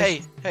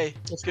rename hey,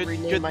 good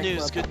news,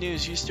 club. good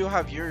news. You still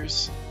have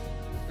yours.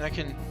 And I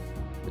can,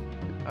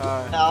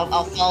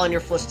 I'll follow in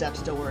your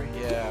footsteps, don't worry.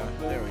 yeah,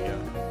 there we go.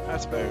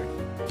 That's better.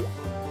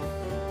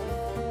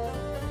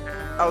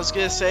 I was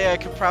gonna say I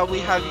could probably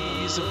have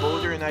you use a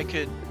boulder and I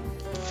could,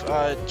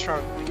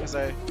 trunk because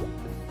I...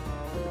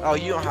 Oh,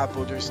 you don't have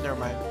boulders, never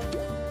mind.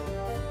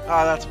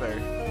 Oh, that's better.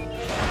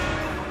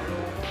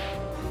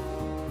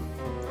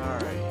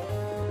 Alright.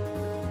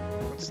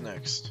 What's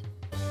next?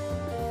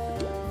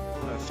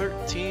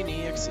 13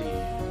 EXE.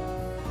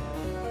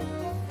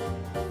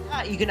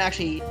 Ah, you can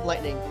actually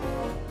lightning.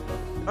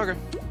 Okay.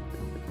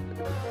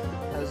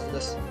 How's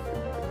this?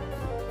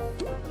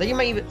 I think you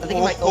might even. I think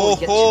you might only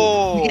get 2.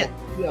 You get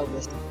 2 out of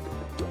this.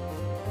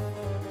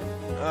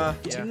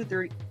 Yeah. 2,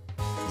 3.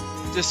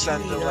 Just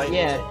send the lightning.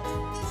 Yeah.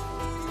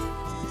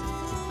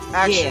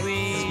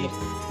 Actually...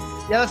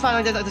 Yeah, that's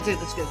fine. That's good.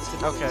 That's good.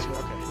 Okay, That's good.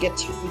 okay. We get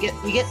 2.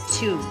 We get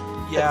 2.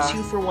 Yeah. A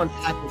 2 for 1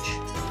 package.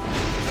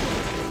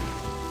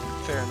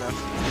 Fair enough.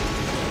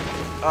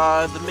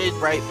 The mid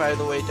right, by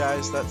the way,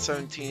 dies. That's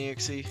 17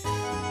 EXE. The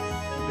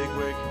big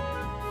wig.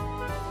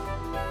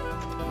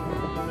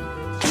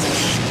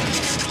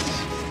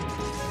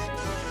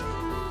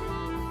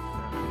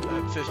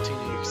 That 15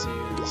 EXE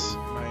is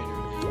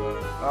minorly low.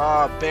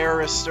 Ah,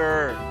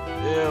 barrister!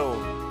 Ew.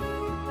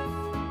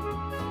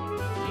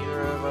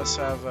 Neither of us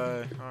have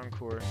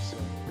Encore, so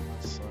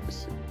that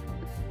sucks.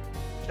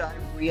 Should I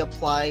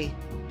reapply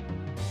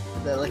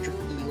the electric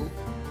eel?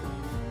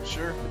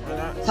 Sure, why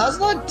not?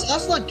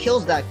 Tesla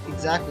kills that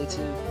exactly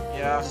too.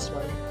 Yeah. This is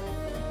funny.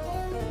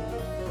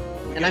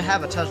 And I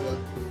have a Tesla.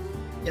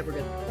 Yeah, we're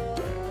good.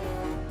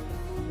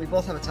 We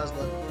both have a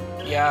Tesla.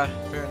 Yeah,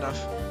 fair enough.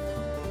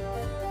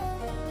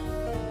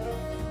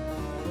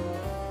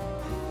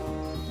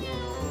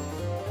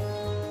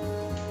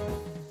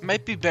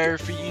 Might be better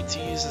for you to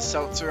use a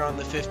seltzer on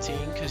the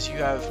 15 because you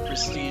have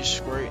prestige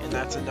squirt and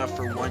that's enough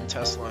for 1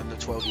 Tesla on the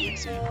 12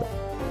 EXE.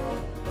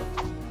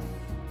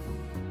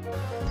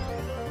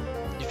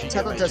 If you get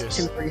Tesla my does gist.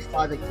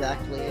 235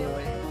 exactly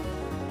anyway.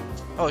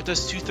 Oh, it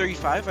does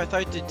 235? I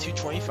thought it did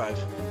 225.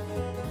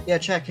 Yeah,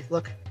 check.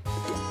 Look.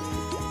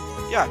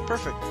 Yeah,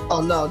 perfect.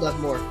 Oh no, that's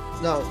more.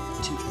 No,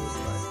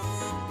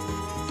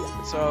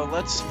 225. So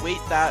let's wait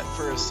that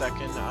for a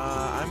second.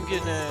 I'm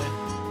gonna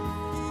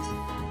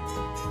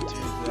do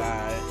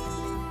that.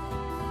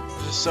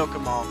 Just soak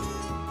them all.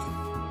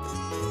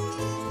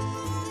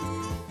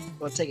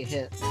 Wanna take a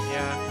hit?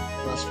 Yeah.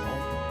 That's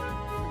fine.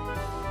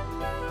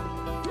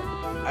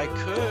 I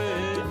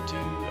could do.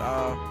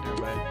 Oh,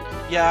 never mind.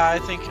 Yeah, I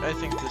think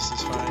this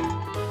is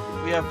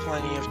fine. We have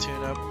plenty of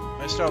tune-up.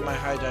 I still have my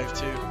high dive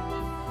too.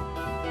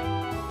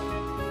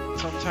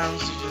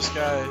 Sometimes you just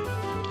gotta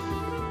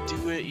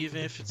do it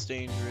even if it's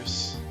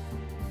dangerous.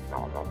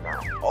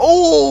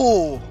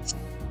 Oh!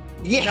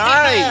 Yeah!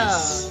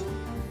 Nice!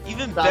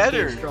 Even Stop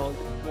better. being strong.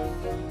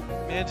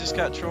 Man just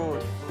got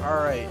trolled.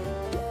 Alright.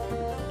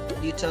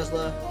 You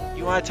Tesla.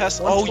 You wanna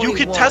Tesla? Oh, you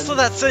could 121. Tesla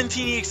that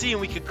 17 EXE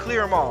and we could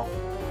clear them all.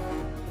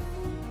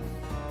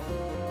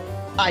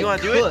 I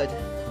wanna do could.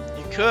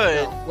 You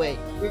could. No, wait.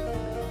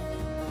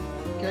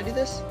 Can I do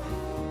this?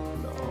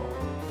 No.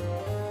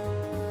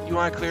 You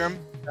wanna clear them?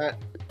 Alright,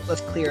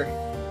 let's clear.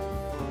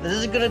 This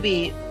is gonna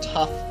be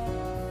tough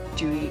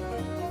to...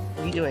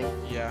 What are you doing?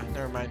 Yeah,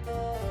 never mind.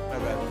 My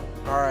bad.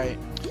 Alright.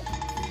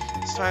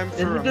 It's time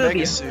This for is a gonna be...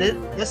 Mega Suit.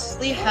 Let's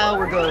see how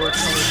we're going to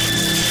recover.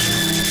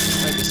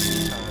 Mega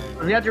Suit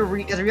time. We have to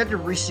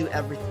resuit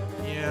everything.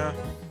 Yeah.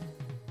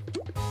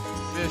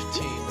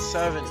 15,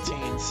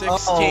 17, 16,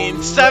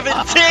 Oh,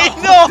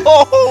 17!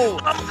 No!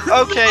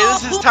 Okay,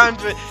 this is time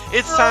to...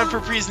 It's time for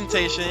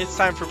presentation. It's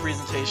time for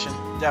presentation.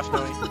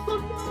 Definitely.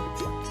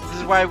 This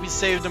is why we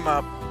saved him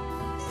up.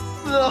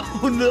 No,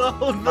 no,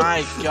 no.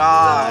 My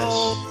gosh.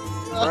 No,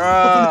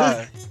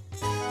 Bruh.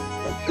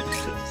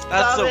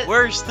 That's Stop the it.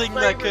 worst thing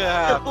that could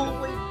happen.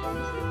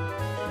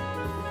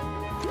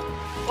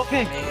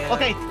 Okay, Man.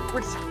 okay,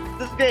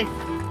 this is game.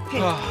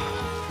 Okay.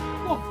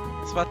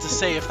 was about to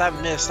say, if that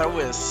missed, I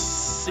would have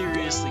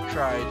seriously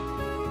cried.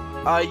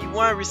 You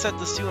want to reset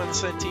this 2 on the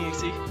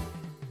 17XE?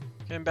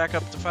 Getting back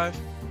up to 5?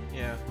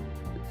 Yeah.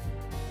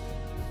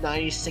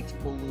 96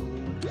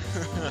 balloon.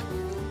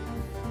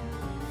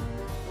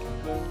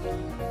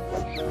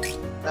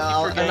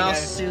 I'll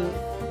sue.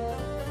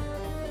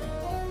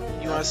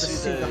 You want to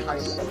sue the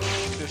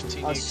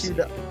 15XE? I'll sue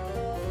the.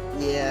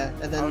 Yeah,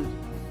 and then.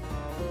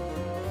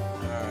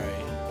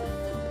 Alright.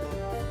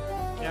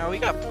 Yeah, we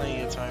got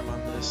plenty of time on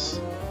this.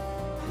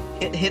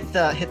 Hit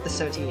the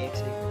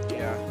 17XE.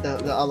 Yeah.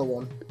 The other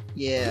one.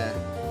 Yeah.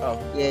 Oh.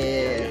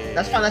 Yeah.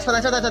 That's fine. That's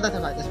fine.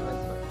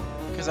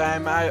 Because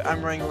I'm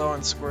running low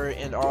on squirt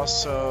and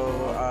also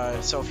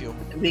self fuel.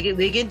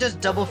 We can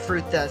just double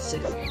fruit that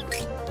 6.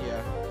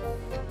 Yeah.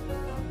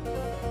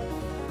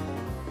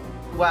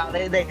 Wow.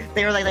 They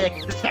were like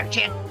this is our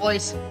chance,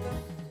 boys.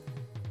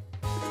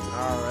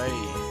 Alright.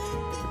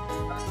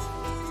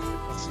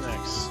 What's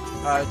next?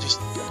 Just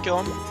kill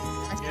him.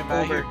 Get him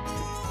out of here.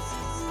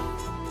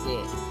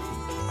 Yeah.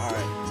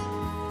 Alright.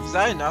 Is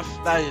that enough?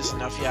 That is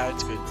enough. Yeah,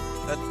 it's good.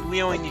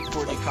 We only need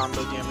 40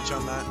 combo damage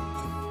on that.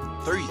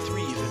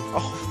 33 even.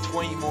 Oh,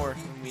 20 more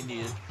than we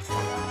needed.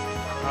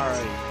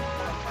 Alright.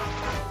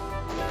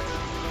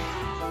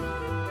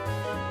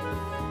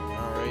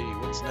 Alrighty,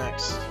 what's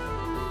next?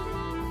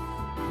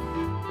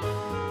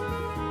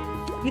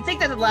 You think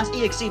that's the last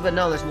EXE, but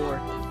no, there's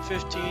more.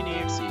 15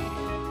 EXE.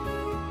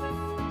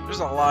 There's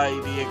a lot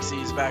of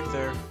EXEs back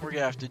there. We're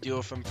gonna have to deal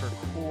with them for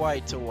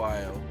quite a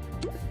while.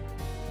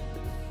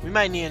 We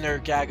might need another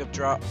Gag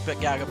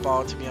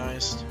Ball, to be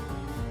honest.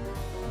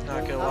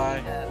 Not gonna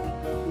lie.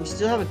 We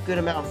still have a good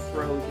amount of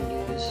throw we can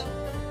use.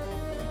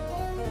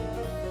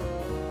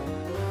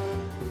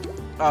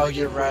 Oh,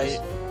 you're right.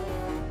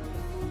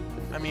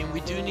 I mean, we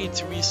do need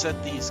to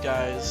reset these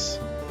guys.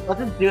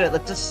 Let's just do it.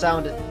 Let's just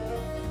sound it.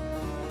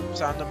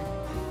 Sound them.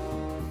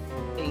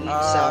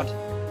 Sound.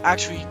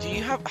 Actually, do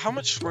you have... How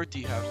much squirt do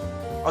you have?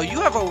 Oh,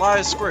 you have a lot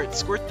of squirt.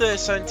 Squirt the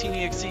 17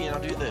 EXE and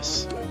I'll do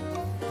this.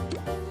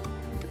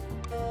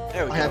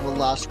 There we go. I have a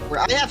lot of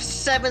squirt. I have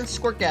 7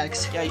 squirt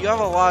gags. Yeah, you have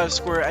a lot of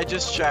squirt. I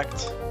just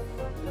checked.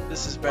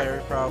 This is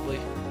better,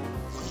 probably.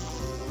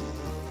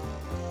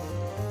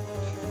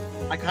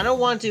 I kind of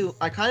want to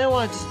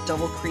just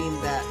double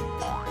cream that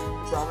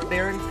Robber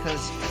Baron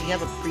because we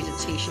have a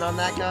presentation on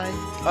that guy.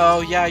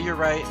 Oh yeah, you're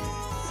right.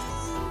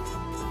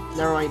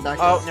 Never mind. Back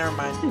oh, up. never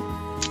mind.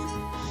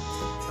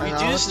 We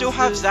do still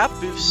have zap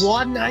boost.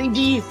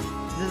 190.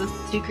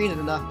 2 green is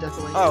enough,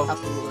 definitely. Oh.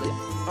 Absolutely.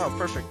 Oh,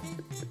 perfect.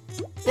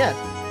 Yeah,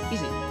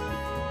 easy.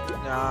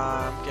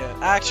 Nah, I'm good.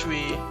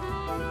 Actually,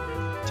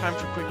 time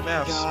for quick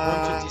maths.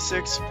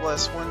 156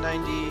 plus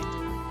 190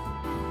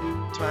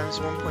 times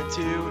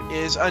 1.2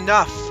 is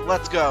enough.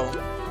 Let's go.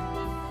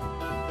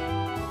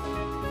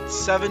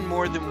 7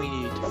 more than we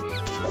need.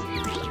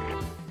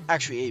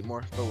 Actually, 8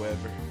 more, but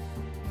whatever.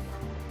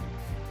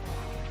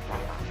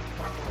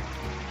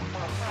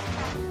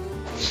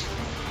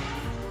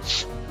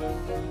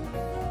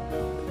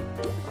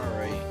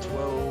 Alright,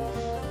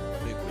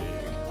 12. Big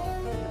wig.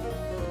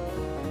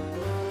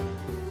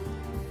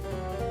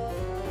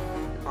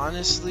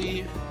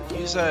 Honestly,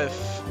 use a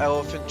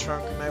elephant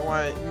trunk.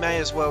 May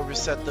as well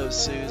reset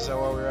those Sues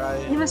while we're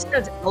at it. Who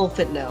says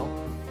elephant now?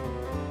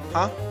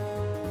 Huh?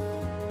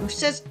 Who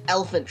says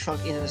elephant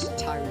trunk in its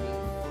entirety?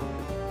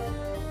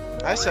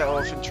 I said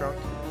elephant trunk.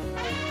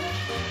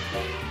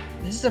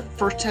 This is the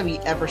first time he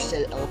ever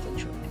said elephant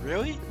trunk.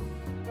 Really?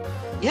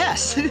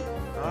 Yes.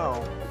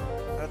 Oh,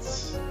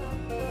 that's.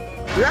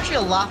 We're actually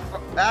a lot.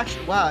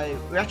 Wow,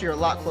 we're actually a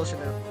lot closer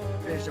to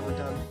finish than we're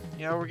done.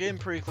 Yeah, we're getting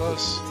pretty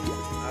close.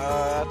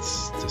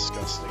 That's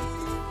disgusting.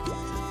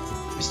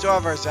 We still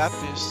have our zap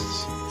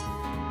boosts.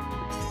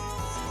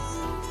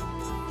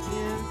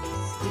 Yeah,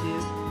 we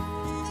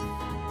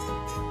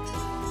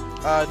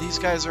do. These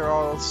guys are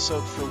all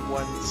soaked for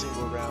 1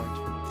 single round.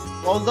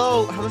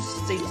 Although, how much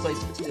stage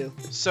plates does it do?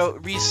 So,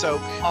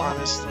 re-soak,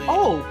 honestly.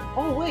 Oh,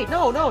 wait,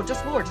 no,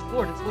 just Lord.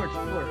 Lord. Are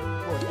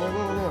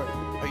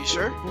you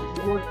sure?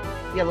 Lord,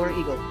 yeah, Lord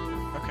Eagle.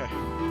 Okay.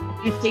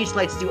 2 stage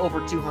lights do over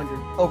 200.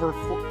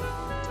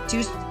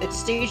 Its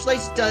stage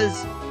lights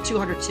does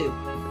 202.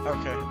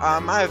 Okay.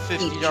 I have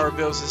 $50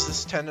 bills. Is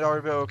this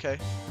 $10 bill okay?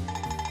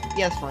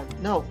 Yeah, it's fine.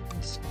 No.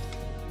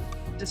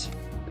 Just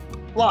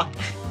lock.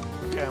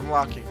 Okay, I'm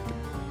locking.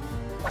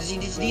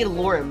 You just need to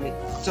lure him,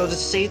 so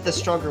just save the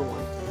stronger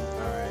one.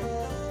 Alright.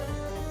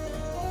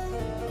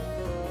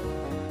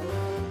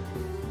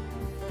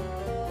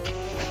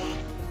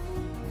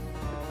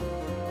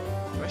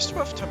 Do I still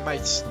have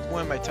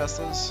one of my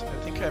Teslas? I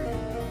think I'm...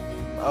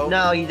 Oh.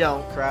 No, you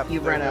don't. Crap.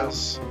 You ran out.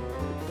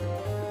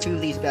 2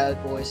 of these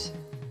bad boys.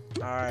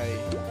 Alright.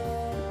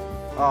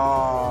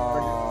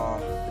 Aww.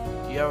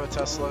 Do you have a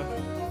Tesla?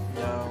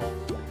 No.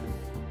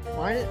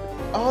 Why did...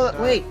 Oh,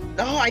 No. wait.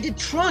 Oh, I did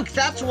trunk.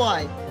 That's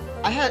why.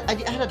 I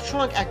had a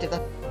trunk active.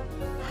 That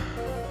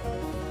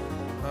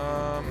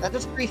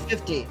is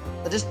 350.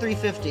 That is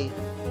 350.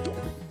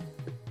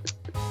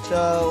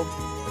 So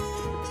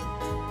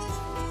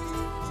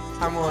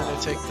I'm willing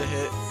to take the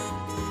hit.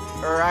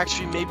 Or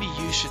actually, maybe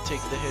you should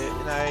take the hit,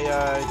 and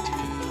I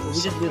do. We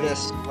just do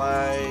this.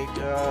 Like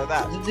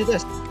that. Let's do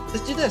this.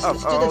 Let's do this. Oh,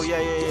 Let's do oh this.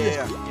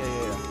 yeah.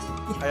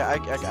 Let's I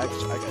got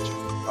you.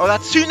 Oh,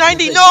 that's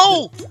 290.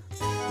 No.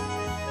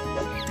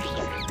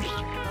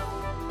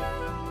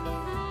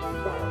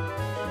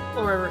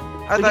 Or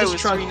I thought it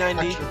was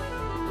 390.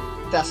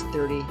 That's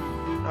 30.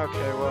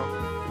 Okay, well,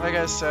 like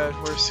I said,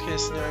 worst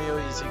case scenario,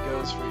 easy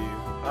goes for you.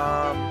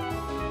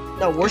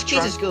 No, worst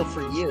Trunk. cases go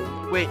for you.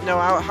 Wait, no,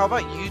 how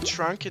about you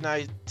trunk and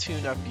I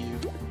tune up you?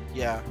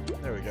 Yeah,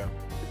 there we go.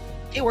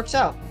 It works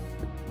out.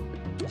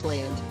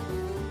 Planned.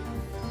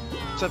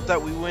 Except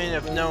that we wouldn't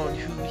have known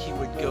who he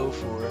would go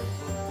for.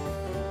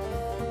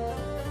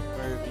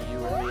 Whether it be you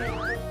or me.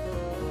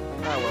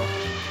 Oh well.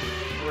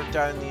 It worked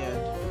out in the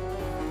end.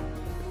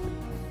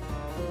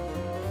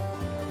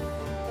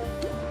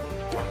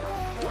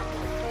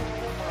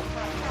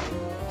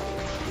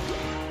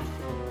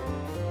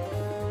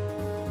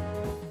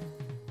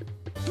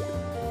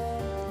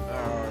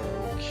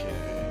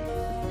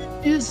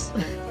 Yes.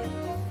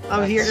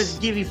 I'm here to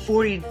give you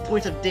 40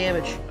 points of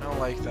damage. I don't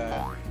like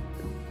that.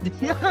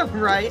 Yeah,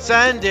 right.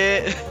 Send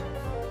it!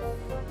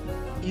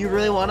 You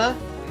really wanna?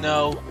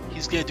 No,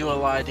 he's gonna do a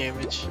lot of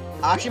damage.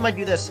 I actually might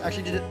do this.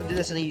 Actually, do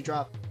this and then you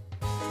drop.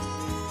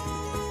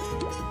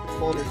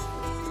 Boulder.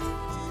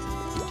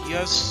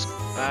 Yes.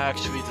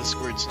 Actually, the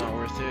squirt's not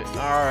worth it.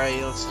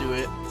 Alright, let's do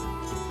it.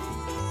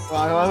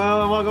 Come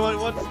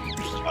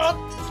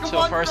on.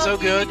 So far, so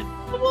good.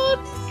 Come on.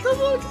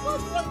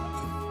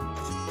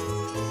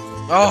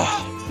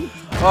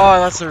 Oh,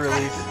 that's a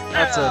relief.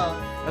 That's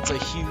a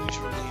huge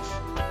relief.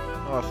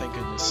 Oh, thank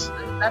goodness.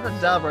 That's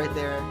a dub right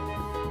there.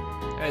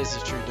 That is a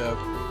true dub.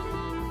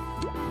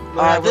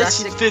 We're This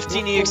actually-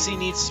 15 EXE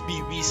needs to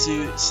be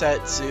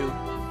reset Zoo.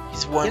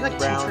 He's He one has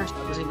like round. 2 turns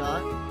left, does he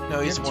not? No,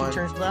 He he's has one. 2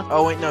 turns left.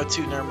 Oh wait, no,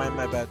 2. Never mind,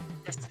 my bad.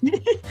 Do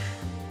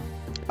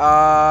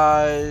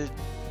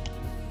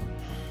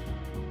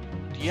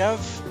you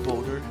have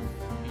Boulder?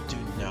 You do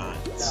not.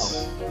 No.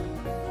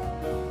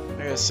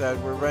 Like I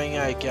said, we're running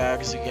out of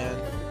gags again.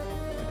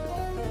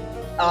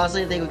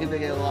 Honestly, I think we could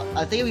get a lot.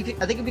 I think we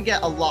could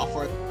get a lot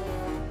for it.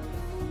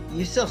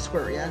 You still have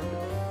squirt, yeah?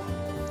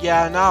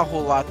 Yeah, not a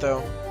whole lot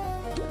though.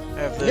 I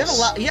have this.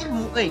 You have a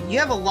lot. You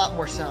have a lot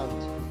more sound.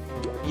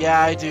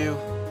 Yeah, I do.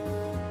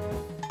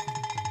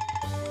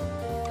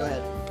 Go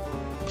ahead.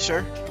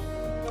 Sure?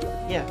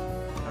 Yeah.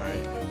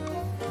 Alright.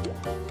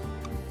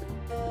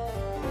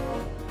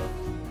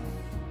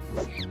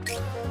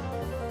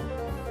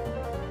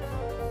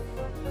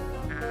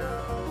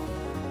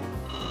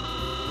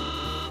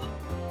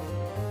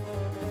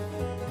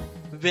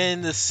 We've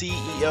been the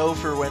CEO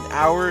for 1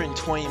 hour and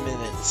 20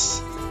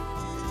 minutes.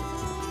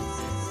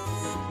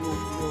 You will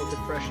feel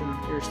depression.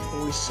 There's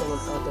always someone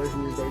out there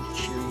who is there to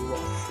cheer you up.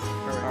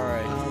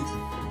 Alright.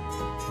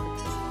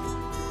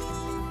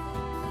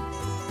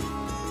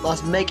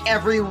 Let's make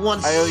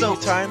everyone I owe you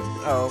soaked. time?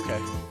 Oh, okay.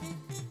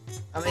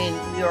 I mean,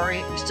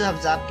 we still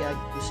have Zap Gag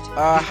boost.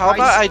 How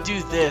about I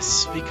do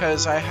this,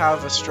 because I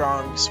have a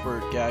strong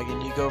squirt gag,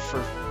 and you go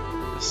for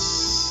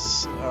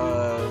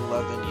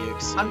 11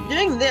 EXE. I'm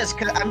doing this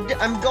because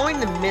I'm going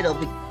the middle.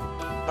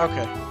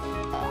 Okay.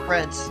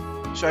 Reds.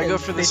 Should I go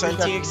for the Basically,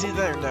 17 EXE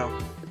then, or no?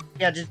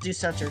 Yeah, just do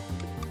center.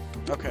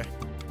 Okay.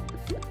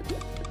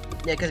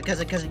 Yeah,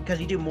 because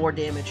you do more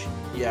damage.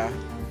 Yeah.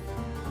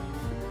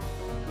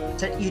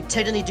 You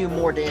technically do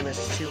more damage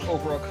to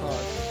overall con.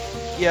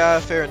 Yeah,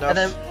 fair enough. And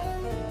then,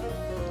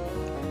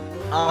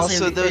 honestly,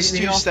 Also, those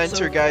two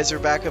center guys are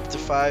back up to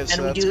 5,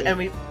 so that's good. and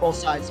we both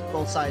sides,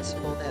 both ends.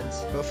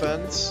 Both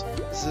ends?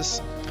 Is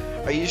this...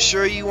 Are you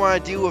sure you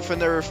want to deal with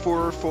another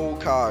 4 full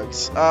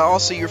cogs?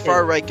 Also, your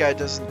far right guy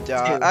doesn't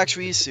die. 2.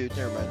 Actually, he's sued.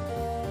 Never mind.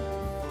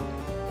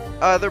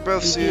 They're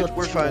both sued.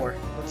 We're fine.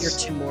 You're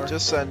 2 more.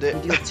 Just send it.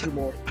 You deal 2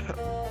 more.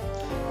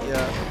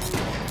 Yeah.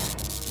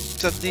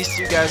 Except these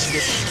two guys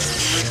get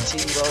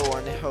pretty low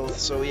on health,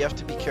 so we have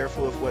to be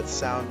careful with what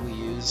sound we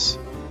use.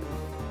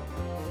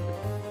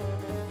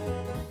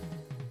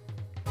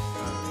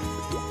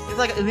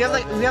 We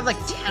have like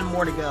 10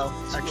 more to go.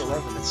 Actually,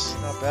 11. It's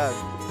not bad.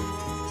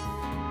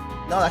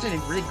 No, that's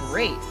actually really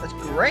great. That's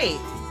great.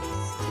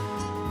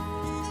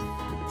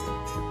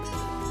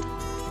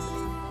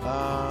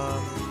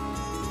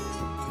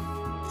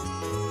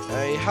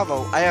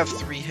 I have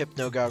 3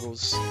 hypno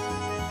goggles.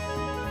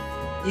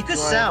 You could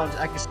sound.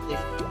 I could save.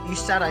 You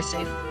sound. I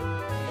save.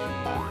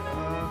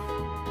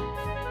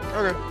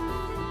 Okay.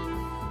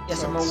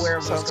 Yes, I'm aware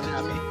of what's Sounds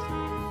gonna good to happen.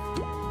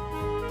 me.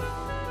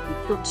 You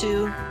put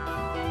 2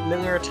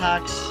 miller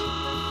attacks.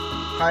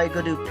 Probably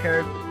go do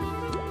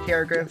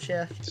paragraph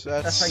shift. So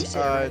that's how you say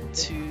it, right?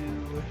 2.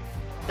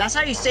 That's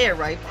how you say it,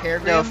 right?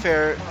 No,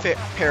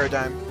 Paragraph.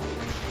 paradigm.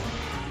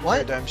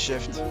 What? Paradigm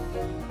shift.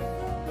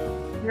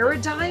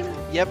 Paradigm?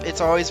 Yep,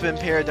 it's always been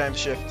paradigm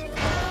shift.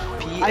 I've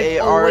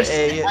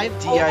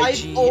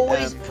P-A-R-A-D-I-G-M.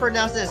 always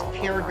pronounced it as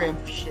paragraph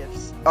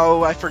shifts.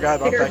 Oh, I forgot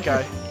about that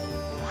guy.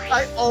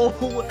 I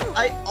always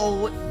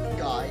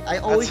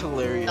That's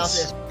hilarious. pronounce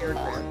it as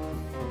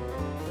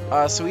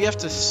paragraph. So we have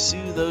to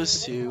sue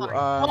those two. Come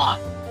on.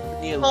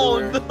 Need a Oh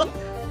lure. no.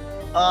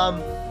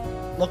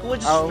 Look what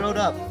just showed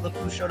up. Look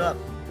who showed up.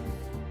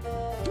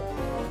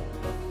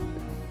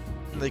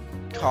 The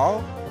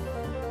call?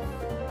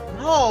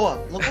 No,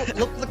 look at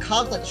the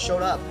cogs that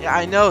showed up. Yeah,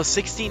 I know.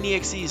 16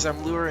 EXEs.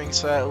 I'm luring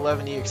so that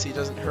 11 EXE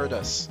doesn't hurt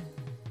us.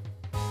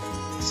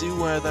 Sue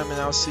one of them and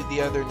I'll sue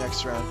the other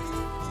next round.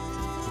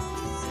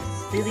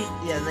 Really?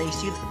 Yeah, and then you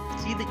see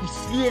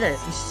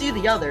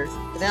the other,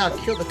 and then I'll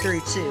kill the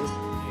 32.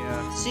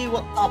 Yeah. See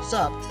what pops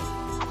up.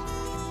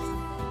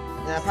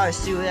 And I'll probably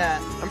sue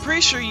that. I'm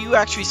pretty sure you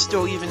actually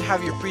still even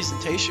have your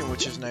presentation,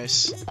 which is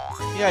nice.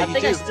 Yeah, you do. I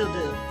think I still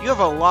do. You have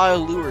a lot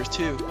of lure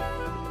too.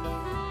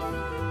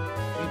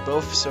 We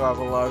both still have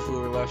a lot of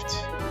lure left.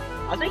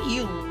 I think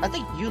you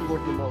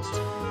lured the most.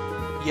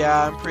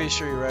 Yeah, I'm pretty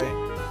sure you're right.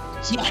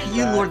 So Yeah,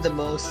 you lured the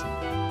most.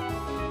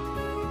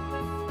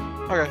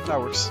 Okay, that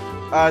works.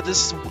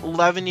 This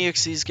 11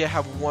 EXEs get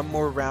have one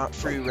more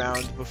free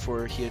round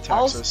before he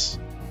attacks us.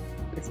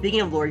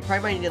 Speaking of lure, you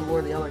probably might need to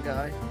lure the other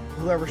guy.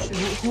 Whoever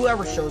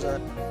shows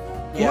up.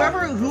 Yeah.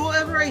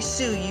 Whoever I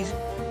sue,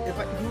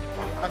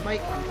 I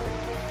might.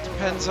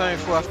 Depends on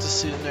if we'll have to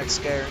sue the next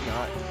guy or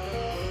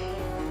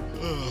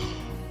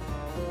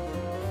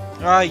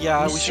not.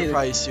 Yeah, we should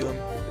probably sue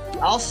him.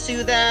 I'll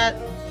sue that.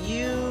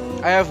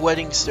 I have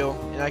wedding still,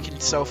 and I can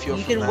self-heal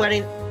from that.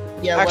 Wedding.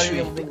 Yeah,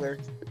 actually, wedding the Mingler.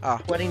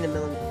 Wedding the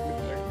Mingler.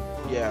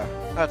 Yeah,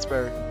 that's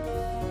better.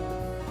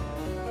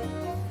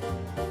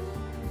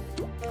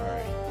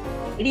 Alright.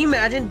 Can you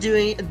imagine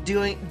doing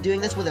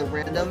this with a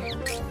random?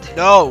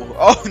 No!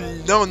 Oh,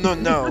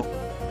 no.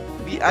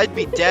 I'd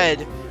be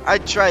dead.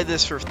 I'd try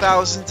this for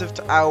thousands of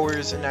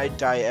hours, and I'd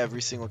die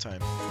every single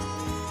time.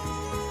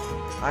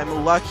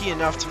 I'm lucky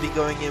enough to be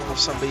going in with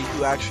somebody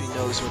who actually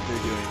knows what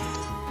they're doing.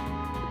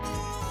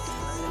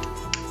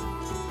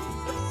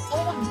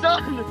 Almost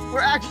done!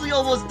 We're actually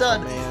almost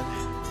done! Oh, man.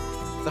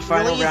 The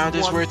final round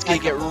is where it's gonna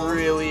get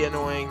really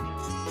annoying.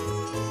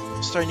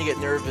 I'm starting to get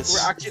nervous.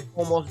 We're actually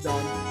almost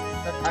done.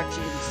 That's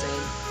actually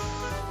insane.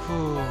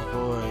 Oh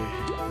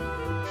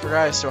boy.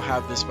 Forgot I still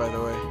have this, by the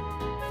way.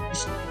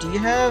 Do you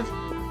have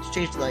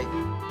stage light?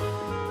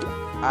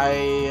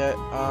 I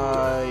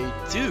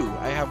do.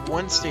 I have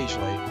one stage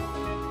light.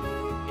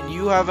 And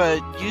you have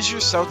use your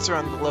seltzer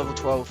on the level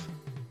 12.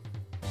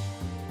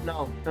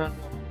 No.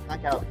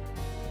 Back out.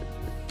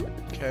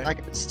 Okay. I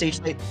got stage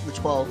light the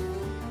 12.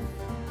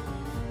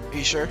 Are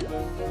you sure?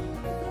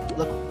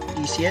 Look, do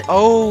you see it?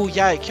 Oh,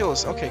 yeah, it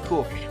kills. Okay,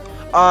 cool.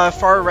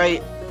 Far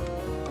right.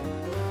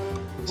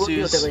 We'll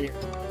deal with it later.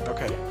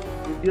 Okay.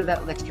 We'll do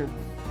that next turn.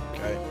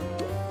 Okay.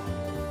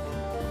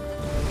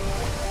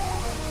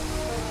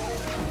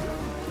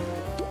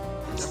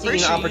 I'm pretty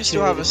sure you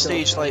still have a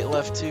stage light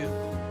left, too.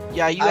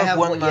 Yeah, you have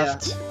one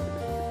left. Yeah.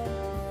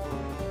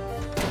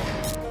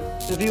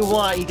 So if you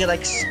want, you can,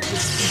 like, you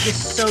can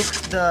soak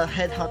the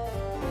headhunt.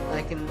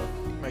 I can... Oh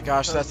my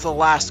gosh, that's the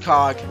last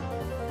cog.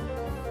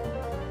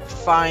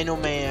 Final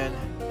man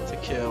to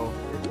kill.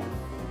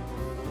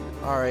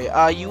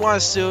 Alright, you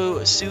want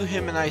to sue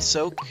him and I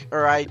soak?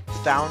 Or I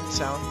sound?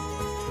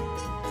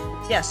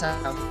 Yes, I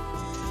have.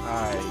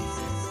 Alright.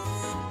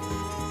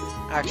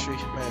 Actually,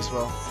 might as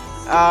well.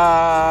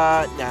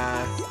 Nah.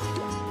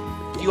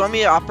 Do you want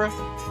me to opera?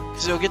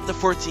 Because it'll get the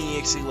 14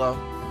 EXE low.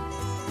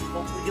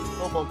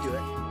 We'll both do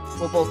it.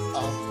 We'll both,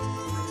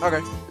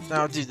 Okay, then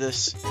I'll do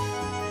this.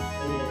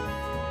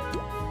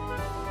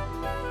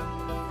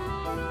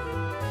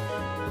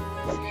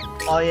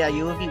 Oh yeah,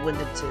 you would be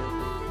winded too.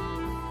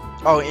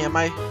 Oh, am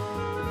I?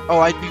 Oh,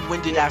 I'd be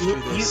winded after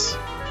this.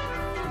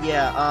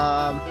 Yeah,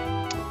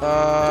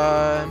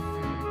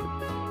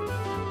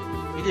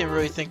 You didn't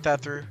really think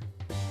that through.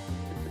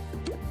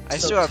 I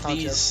still have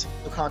these.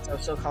 So concho.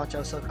 Soak the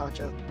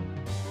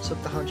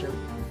honcho.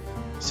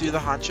 Sue the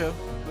honcho?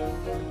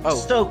 Oh.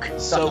 Soak the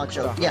soak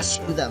honcho. The yes,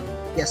 honcho. sue them.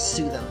 Yes,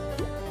 sue them.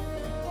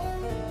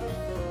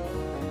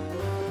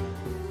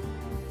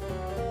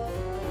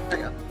 There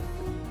you go.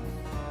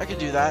 I could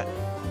do that.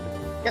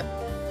 Yep.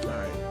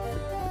 Alright.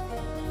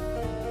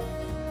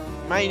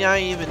 Might not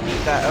even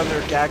need that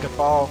other gag of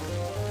ball.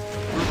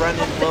 We're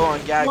running low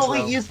on gags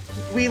though.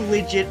 We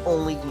legit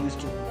only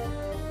used one.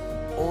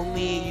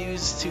 Only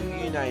use 2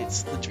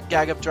 unites. The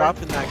gag up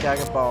drop and that gag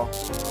up ball.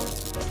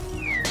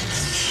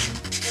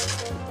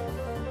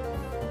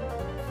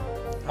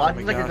 Oh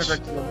my gosh.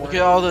 Look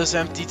at all those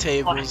empty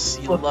tables.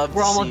 You love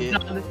to see it.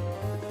 Done.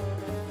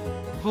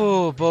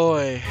 Oh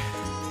boy.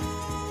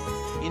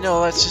 You know,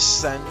 let's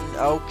just send.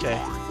 Okay.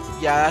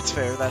 Yeah, that's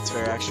fair. That's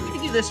fair, actually. We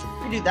can do this. We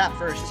can do that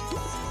first.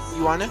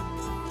 You wanna?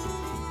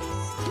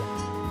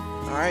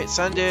 Alright,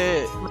 send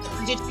it. The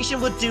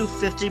presentation would do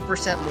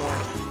 50% more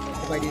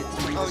if I did.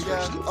 Oh,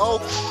 yeah. Oh.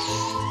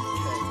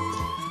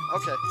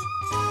 Okay.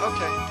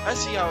 Okay. I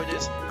see how it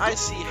is. I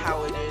see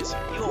how it is.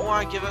 You don't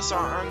want to give us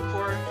our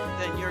encore?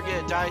 Then you're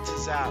gonna die to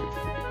Zap.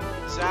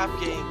 Zap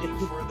Gaming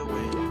for the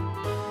win.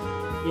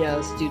 Yeah,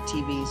 let's do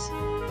TVs.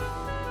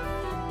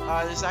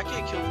 Does that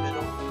get killed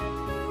middle?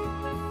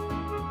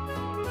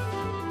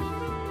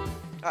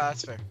 Ah,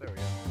 that's fair. There we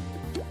go.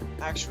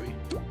 Actually.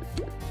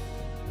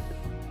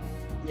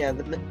 Yeah,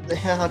 the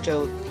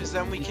Hancho. Because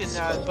then we can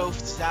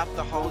both zap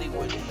the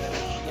Hollywood, and then we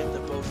can give the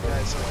both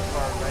guys on the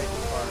far right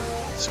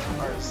of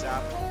our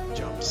zap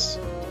jumps.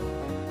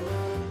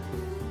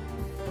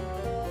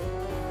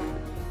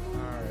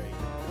 Alright.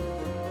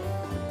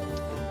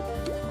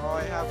 All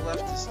I have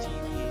left is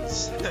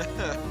TVs.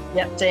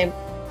 Yep, same.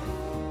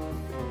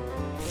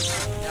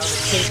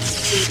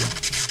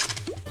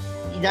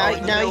 Now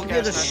the Now you middle can do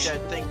guy's the not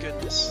dead, thank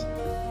goodness.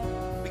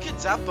 We could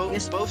zap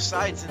both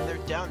sides and they're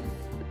done.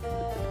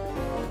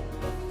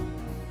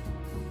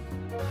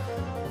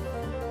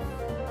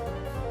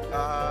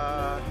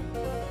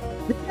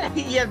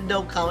 You have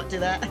no comment to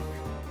that.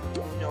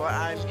 You know what,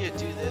 I'm gonna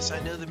do this. I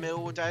know the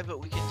middle will die, but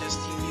we can just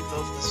TV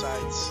both the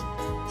sides.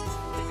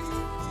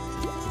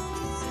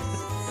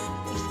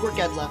 There's 4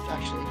 guys left,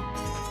 actually.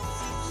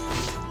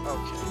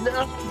 Okay.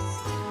 No.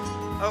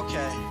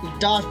 Okay. You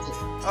dodged it.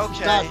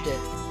 Okay. Dodged it.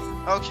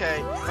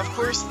 Okay. Of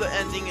course the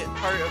ending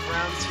part of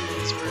round 2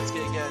 is where it's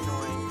gonna get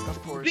annoying.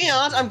 Of course. To be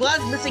honest, I'm glad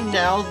it's missing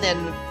now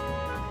than...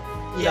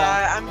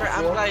 Yeah, I'm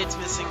glad it's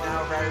missing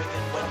now rather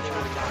than when they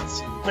were not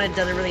soon. When it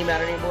doesn't really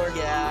matter anymore.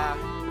 Yeah.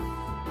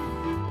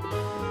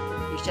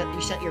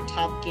 You set your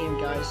top game,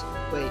 guys.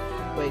 Wait,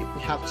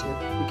 we have to.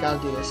 We gotta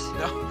do this.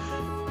 No.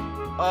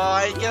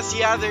 I guess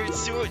yeah. They're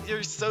soon.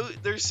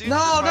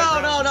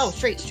 No.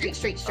 Straight.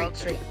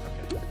 Okay.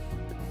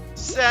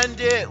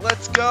 Send it.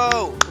 Let's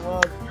go. Come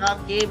on,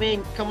 top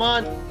gaming. Come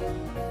on.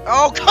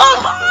 Oh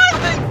come on!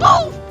 They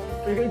both.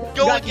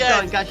 Go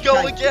again.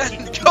 Go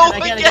again. Go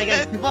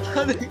again. Come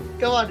on.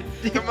 Come on.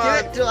 Come on.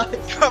 Give it to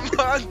us. Come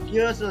on.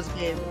 Give us this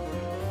game.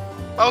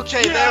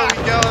 Okay, there we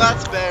go.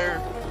 That's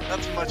better.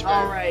 That's much better.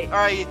 All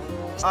right.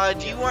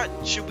 Do you want?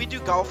 Should we do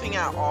golfing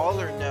at all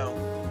or no?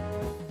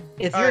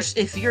 If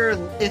you're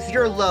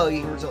low,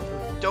 you can result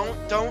from.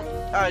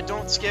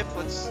 Don't skip.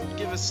 Let's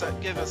give us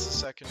a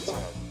second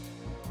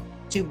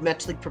to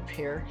mentally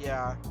prepare.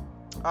 Yeah.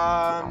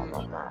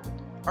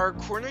 Our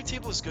corner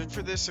table is good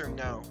for this or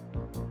no?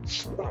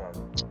 He's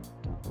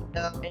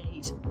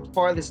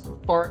farthest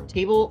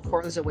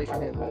away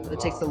from him. It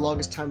takes the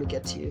longest time to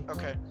get to you.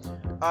 Okay.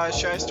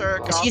 Should I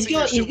start golfing?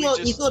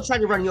 He's gonna try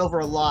to run you over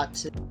a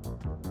lot.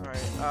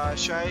 Alright.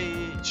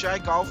 Should I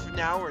golf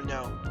now or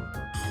no?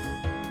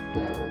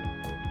 Ooh.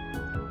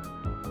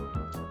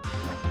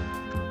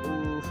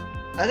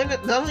 I think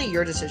that's only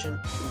your decision.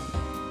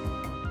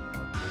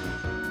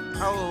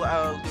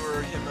 I'll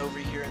lure him over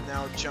here and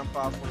now jump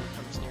off when he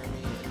comes near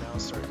me, and now I'll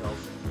start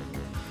golfing.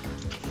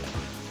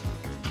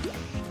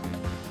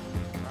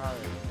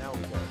 Alright, now we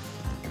golf.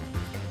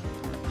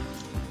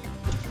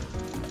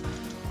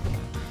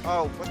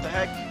 Oh, what the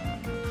heck?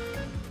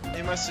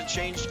 They must have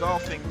changed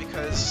golfing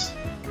because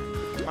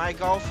my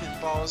golfing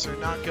balls are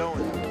not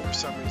going for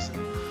some reason.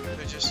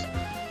 They're just...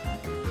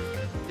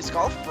 Is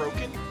golf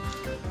broken?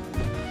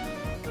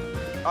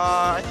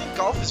 I think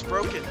golf is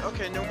broken.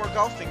 Okay, no more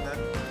golfing then.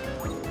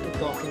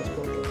 Golfing is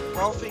broken.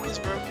 Golfing is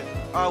broken.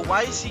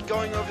 Why is he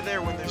going over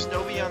there when there's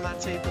nobody on that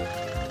table?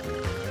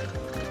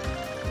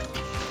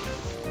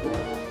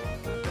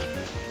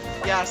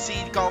 Yeah,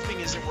 see, golfing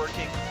isn't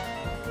working.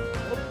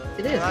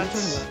 It is. What are you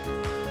talking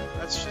about?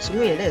 That's just. What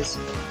do you mean it is?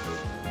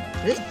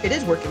 It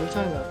is working. What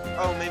are you talking about?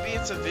 Oh, maybe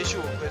it's a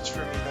visual glitch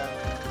for me then.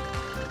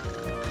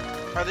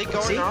 Are they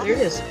going off? There it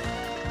is.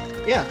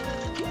 Yeah.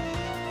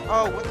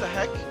 Oh, what the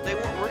heck? They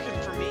weren't working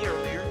for me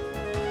earlier.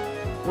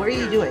 What are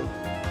you doing? I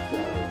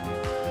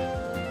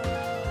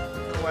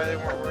don't know why they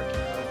weren't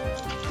working.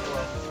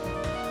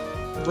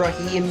 Well. Bruh,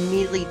 he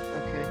immediately.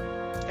 Okay.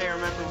 Hey,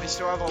 remember, we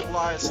still have a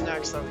lot of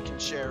snacks that we can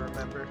share,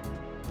 remember?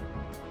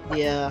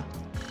 Yeah.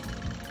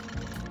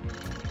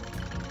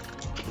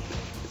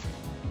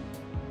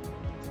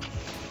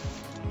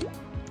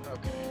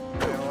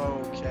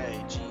 Okay,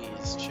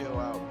 jeez, chill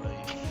out, buddy.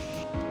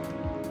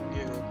 I'm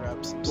gonna go grab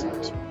some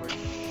snacks real quick. Be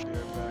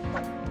right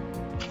back.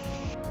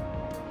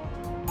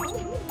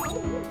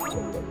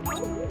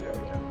 There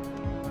we go.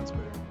 That's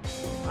better.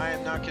 I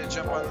am not gonna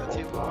jump on the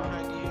table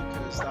behind you,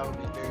 because that would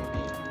be very mean.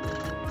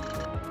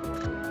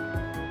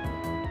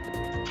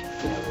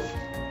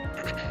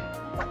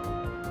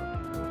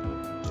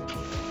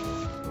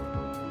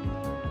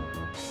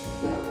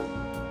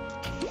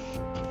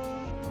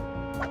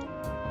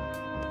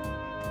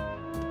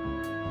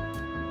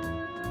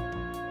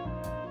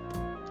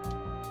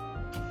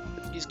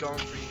 Going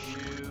for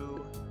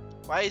you.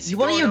 Why is he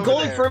What are you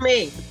going for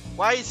me?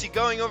 Why is he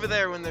going over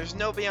there when there's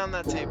nobody on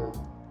that table?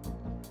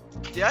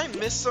 Did I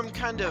miss some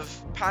kind of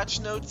patch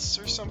notes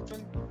or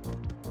something?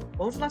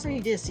 When was the last time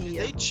you did a CEO?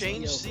 Did they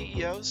change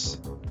CEOs?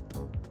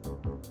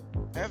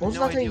 I have When was the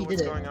no last time idea you what's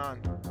did it? going on.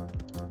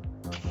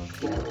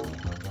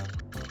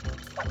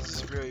 This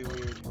is really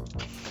weird.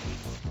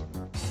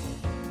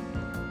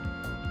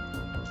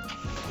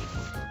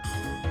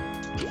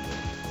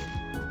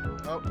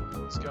 Oh,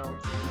 he's going.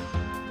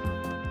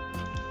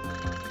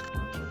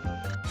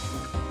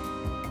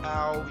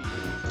 Owie.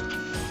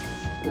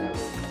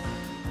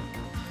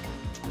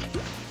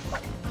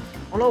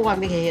 I don't know why I'm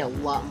making it a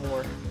lot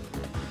more.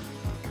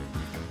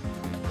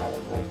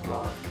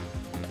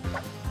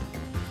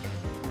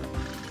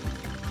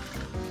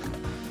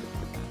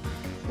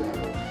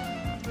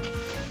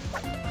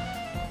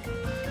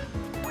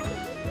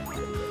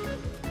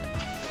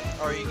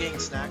 Oh, are you getting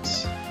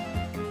snacks?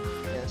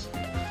 Yes.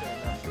 Fair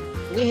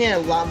enough. We had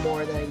a lot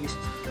more than I used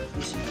to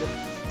do.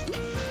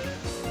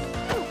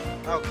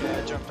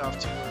 Okay, I jumped off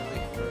too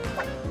early.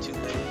 Too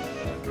late.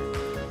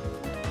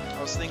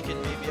 I was thinking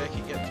maybe I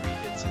could get 3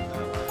 hits in that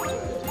line, but I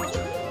didn't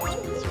jump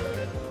off with 3.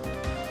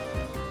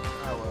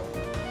 Oh well.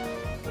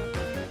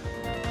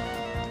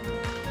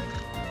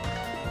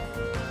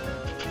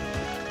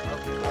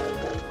 Okay.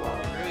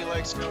 Really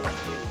likes going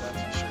for you,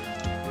 that's for sure.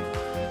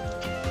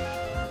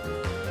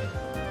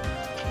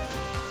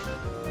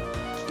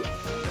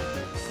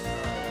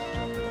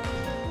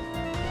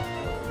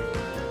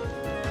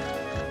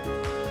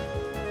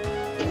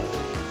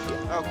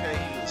 Okay,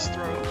 he's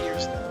throwing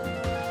gears now.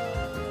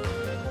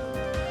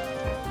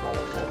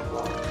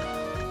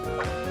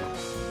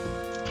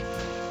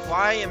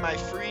 Why am I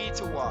free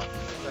to walk?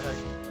 What the heck?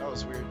 That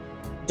was weird.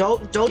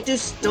 Don't do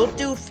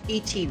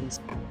 18s.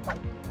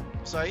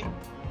 Sorry?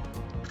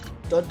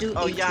 Don't do 18s.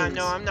 Oh yeah,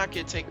 no, I'm not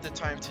gonna take the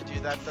time to do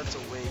that. That's a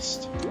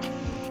waste.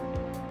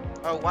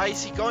 Oh, why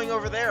is he going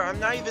over there? I'm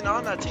not even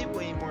on that table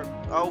anymore.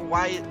 Oh,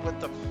 why? What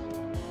the?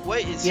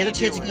 What is he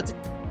doing?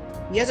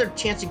 He has a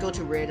chance to go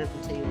to random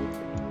table.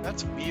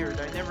 That's weird.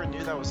 I never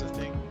knew that was a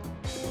thing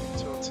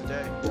until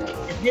today.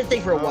 It's been a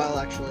thing for a while,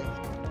 actually.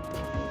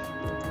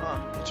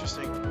 Huh,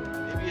 interesting.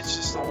 Maybe it's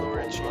just a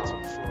lower chance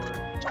before.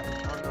 I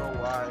don't know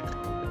why. I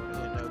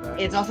didn't know that.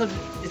 It's also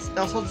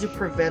to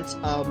prevent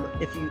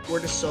if you were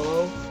to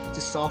solo to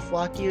soft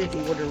lock you if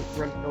you were to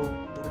run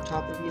over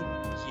top of you.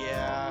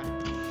 Yeah.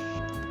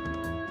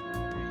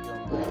 Where you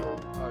going, buddy?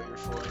 Oh, you're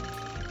falling.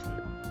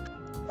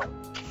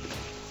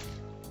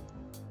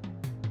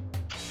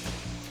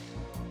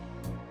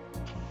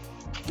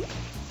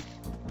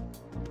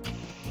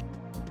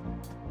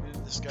 Move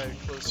this guy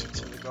closer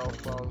to the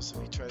golf balls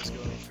if he tries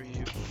going for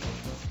you.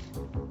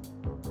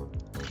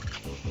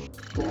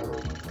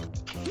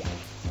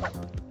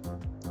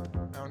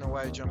 I don't know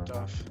why I jumped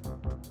off.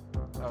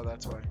 Oh,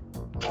 that's why.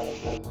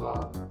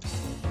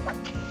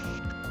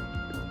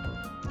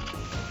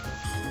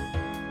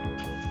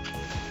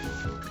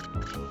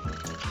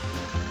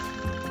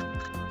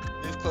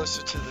 Move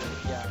closer to the,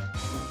 yeah.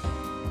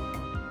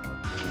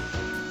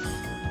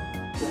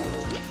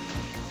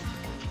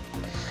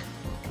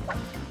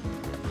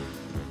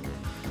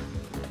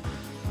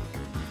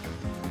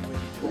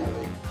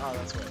 Oh,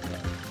 that's why.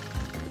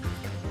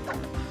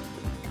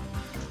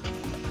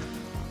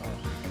 Oh,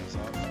 he's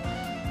off.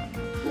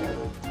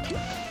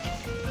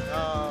 No.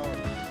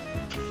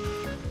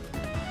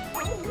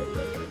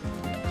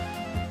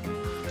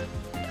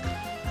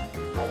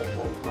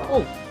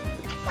 Oh!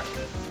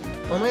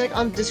 Why am I like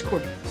on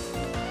Discord?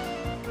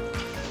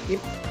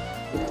 Yep.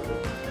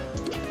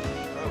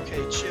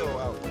 Okay, chill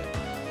out.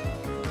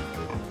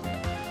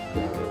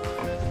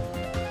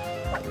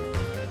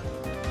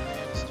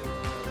 Man's doing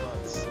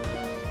robots.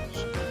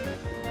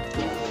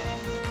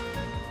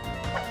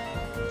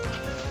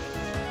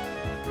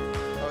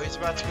 Oh, he's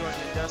about to go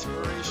into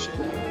desperation.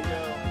 Here we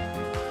go.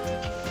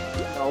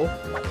 No.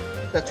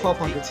 That's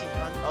 1200.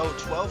 1800. Oh,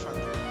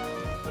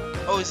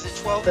 1200. Oh, is it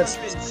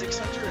 1200 and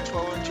 600 or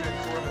 1200 and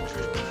 400?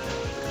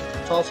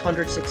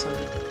 1200,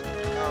 600.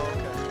 Oh,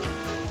 okay.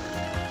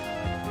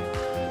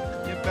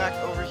 Get back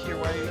over here.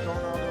 Why are you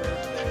going all the way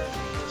over there?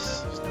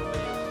 There's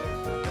nobody over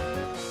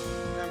there.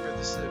 Remember,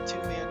 this is a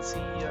 2-man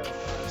CEO, not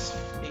a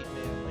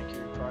 8-man like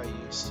you're probably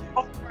used to.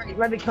 Alright,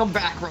 let me come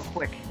back real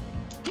quick.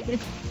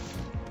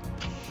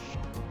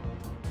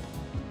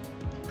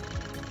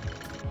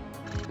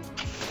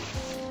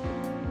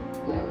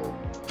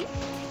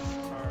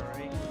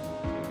 Alright,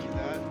 thank you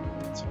that.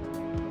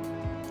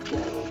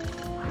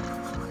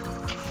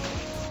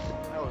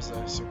 That was a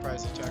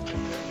surprise attack right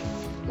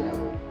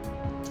there.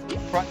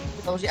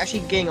 I was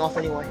actually getting off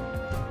anyway.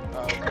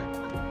 Oh, okay.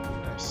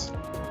 Nice.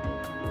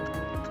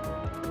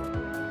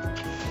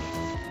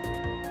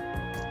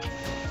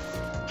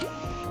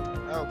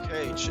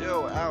 Okay,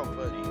 chill out,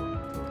 buddy.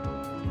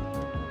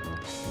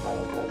 Oh.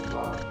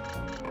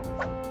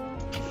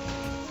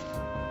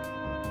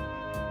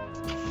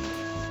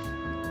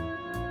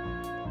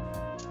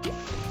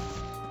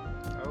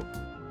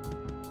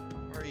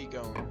 Where are you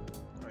going?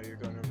 Oh, you're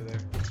going over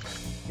there. That's fine.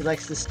 He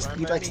likes this. Why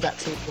He am I likes me? that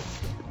table.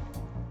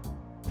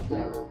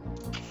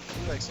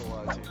 He likes a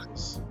lot of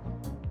tables.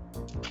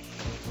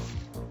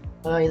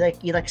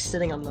 He likes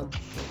sitting on them.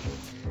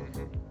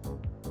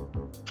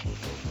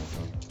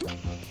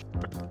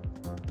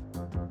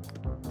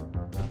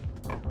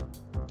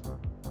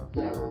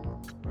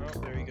 Oh,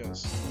 there he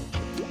goes.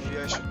 Maybe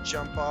I should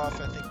jump off.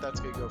 I think that's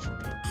gonna go for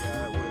me.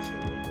 Yeah, it would have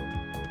hit me.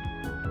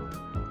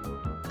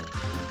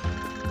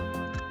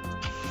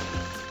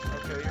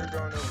 Okay, you're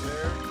going over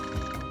there.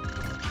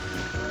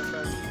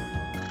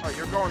 Oh,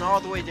 you're going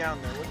all the way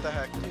down there. What the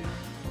heck, dude?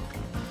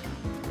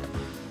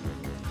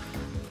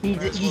 He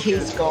Might as he well get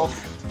hates it. golf.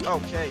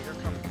 Okay, you're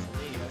coming for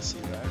me. I see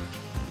that.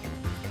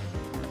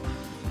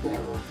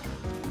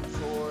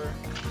 4.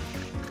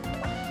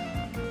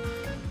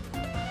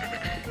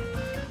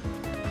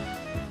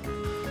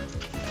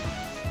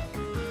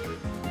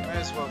 Might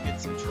as well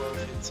get some 12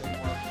 hits in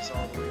while he's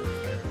all the way over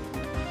there.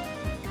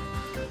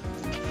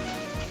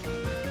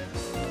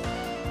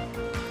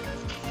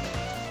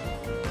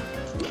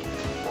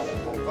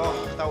 Oh,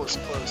 that was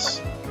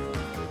close.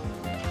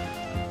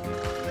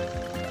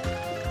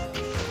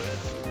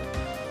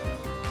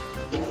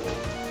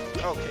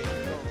 Okay,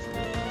 you're going for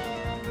me.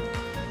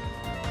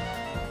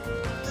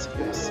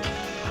 See.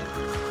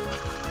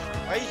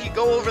 Why did he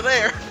go over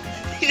there?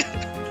 He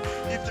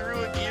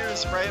threw a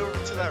gears right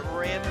over to that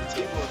random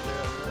table up there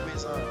that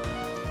nobody's on.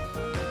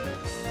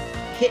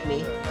 Hit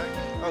me.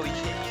 Oh, he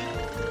hit you?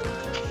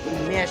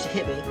 He managed to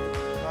hit me.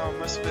 Oh, it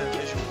must have been a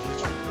visual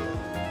glitch.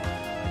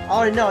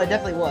 Oh no, it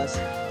definitely was.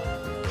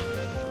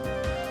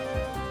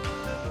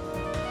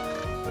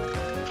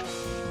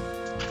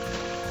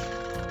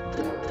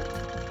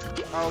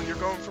 Oh, you're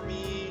going for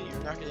me.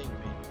 You're not getting me.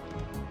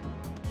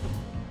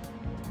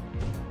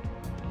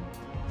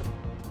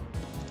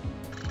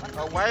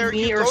 Oh, why are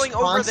you going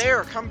over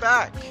there? Come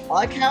back. I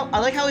like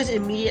how his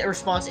immediate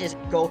response is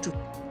go to.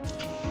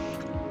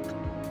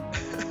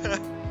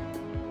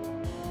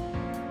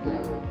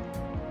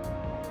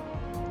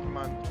 Come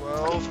on,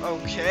 12.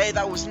 Okay,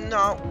 that was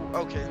not.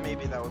 Okay,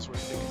 maybe that was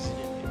worth it because he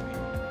didn't hit me.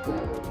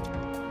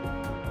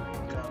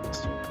 Get on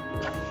this one.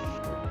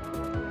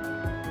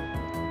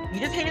 You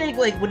just hit it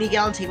like when you get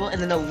on the table,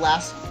 and then the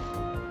last.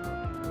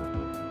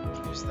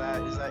 Who's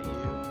that? Is that you?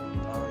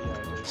 Oh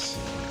yeah, it is.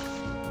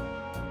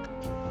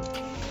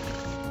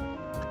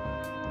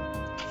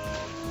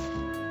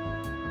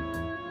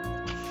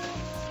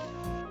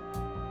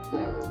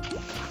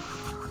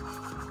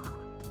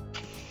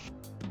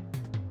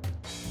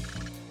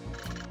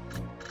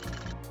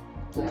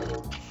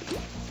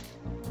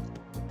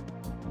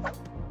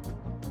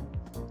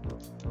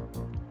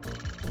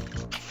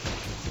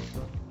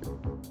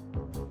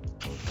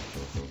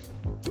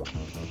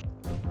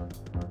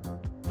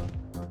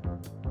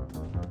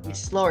 He's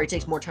slower. It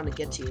takes more time to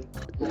get to you.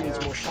 It needs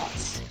Yeah. more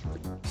shots.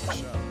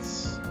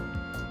 Shots.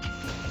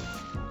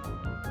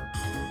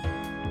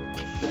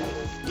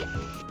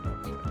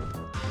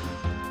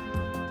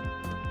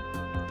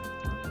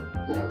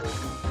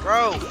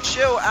 Bro,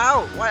 chill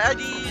out. Why I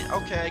need?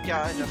 Okay, I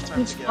got enough time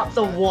He's to get up off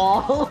the that.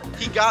 wall.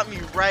 He got me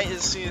right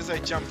as soon as I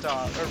jumped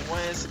off, or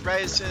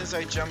right as soon as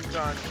I jumped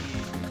on. He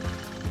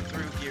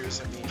threw gears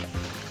at me. That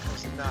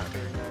was not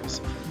very nice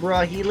of him.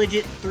 Bruh, he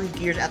legit threw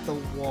gears at the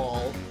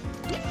wall.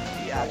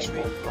 He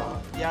actually,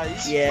 yeah,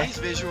 these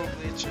visual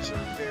glitches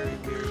are very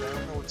weird. I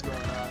don't know what's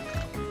going on.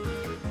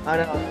 I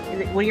know.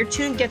 When your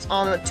tune gets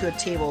onto a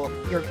table,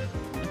 your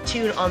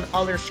tune on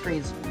other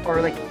screens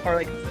are like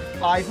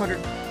 500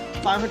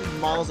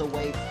 miles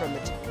away from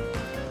it.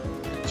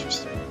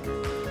 Interesting.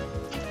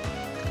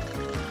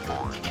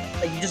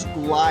 Like you just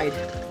glide.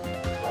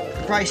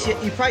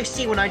 You probably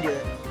see when I do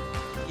it.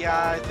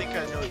 Yeah, I think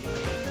I know what you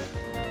mean.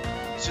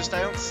 It's just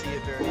I don't see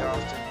it very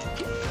often.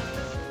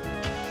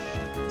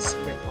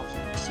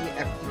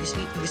 You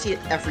can see it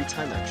every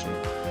time actually.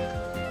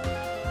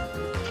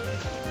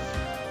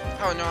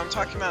 Oh no, I'm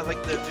talking about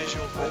like the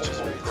visual glitches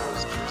where he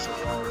throws gears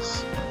at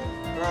walls.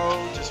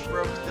 Bro just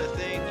broke the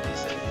thing.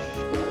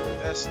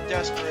 He's in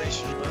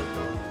desperation mode.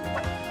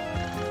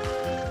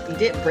 He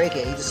didn't break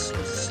it. He just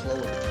was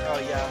slower. Oh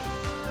yeah,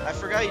 I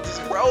forgot he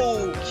doesn't.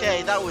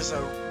 Okay, that was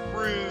a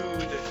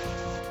rude,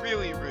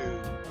 really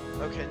rude.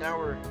 Okay, now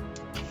we're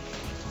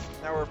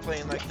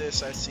playing like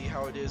this. I see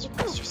how it is with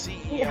Mr.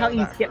 C. Yeah, how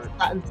you get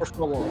flattened for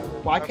so long.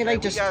 Why can't I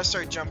just? We gotta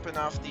start jumping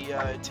off the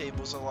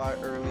tables a lot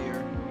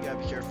earlier. We gotta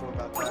be careful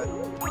about that.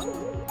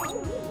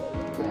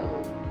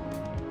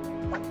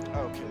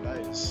 Okay, that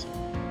is.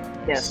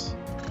 Yes.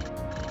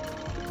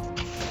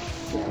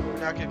 We're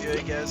not gonna be able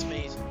to get as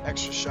many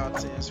extra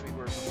shots in as we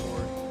were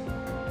before.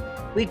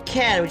 We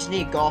can. We just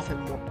need to golf him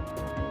more.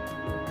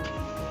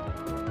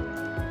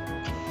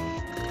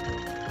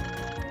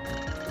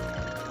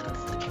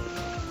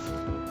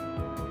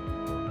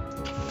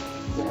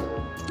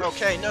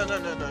 Okay, no. Man,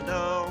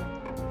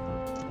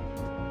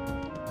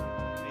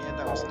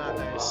 that was not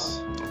nice.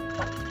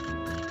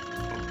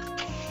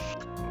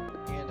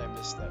 And I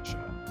missed that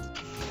shot.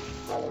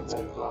 Let's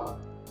go.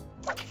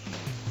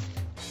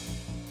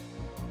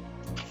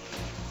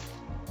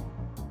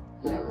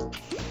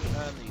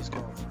 And he's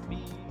going for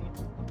me.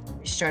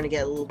 He's trying to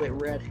get a little bit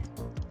red.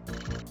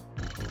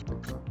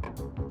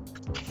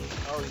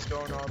 Oh, he's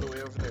going all the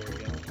way over there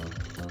again.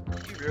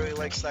 He really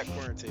likes that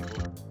corner table.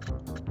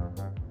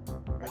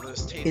 Or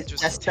those tables,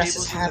 just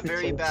tables in the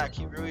very back.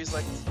 He really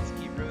likes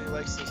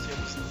those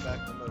tables in the back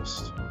the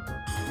most. Not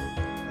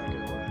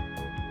gonna lie.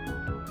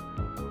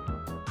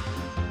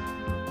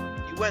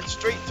 He went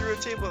straight through a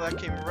table that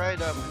came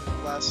right up in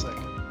the last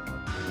second.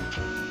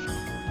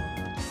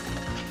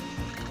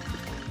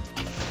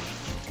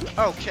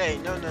 Okay,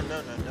 no.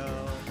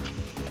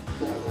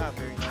 Not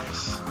very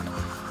nice.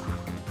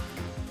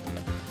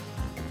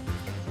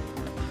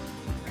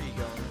 Where are you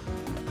going?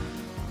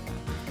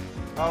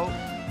 Oh,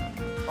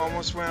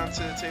 almost went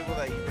onto the table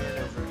that you ran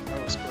over.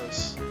 That was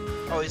close.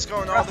 Oh, he's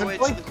going all the way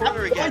to the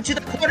corner again. Going to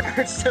the corner,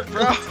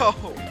 bro.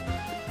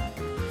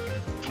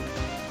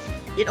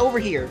 Get over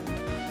here,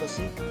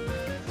 pussy.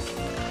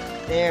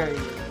 There you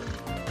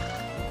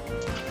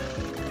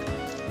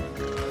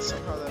go.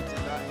 Somehow that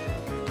did not hit.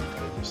 I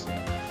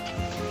understand.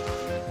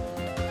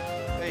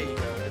 There you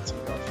go. Get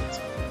some golf.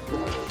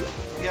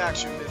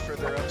 actually move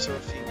further up, so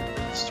if he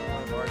moves to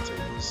one of our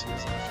tables, he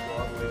doesn't have to go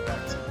all the way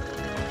back to the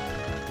corner.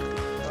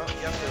 Oh,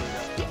 yep, there we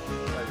go.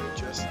 Right,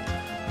 just in time.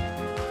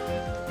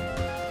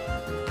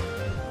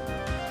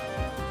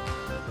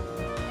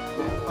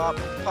 Pop,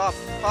 pop,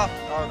 pop!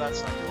 Oh,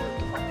 that's not gonna work.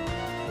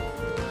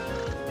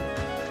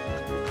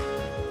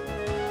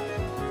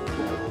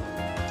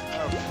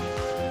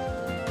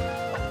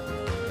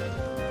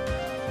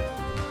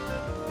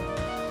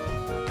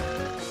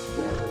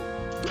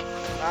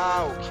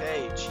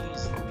 Okay,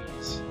 jeez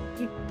Louise.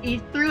 He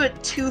threw it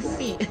 2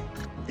 feet.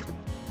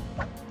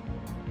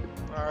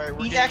 Alright,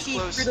 we're He getting actually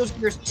close. threw those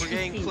gears 2 We're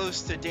getting feet.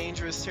 close to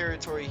dangerous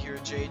territory here,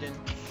 Jaden.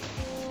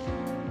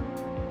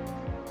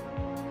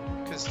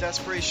 Because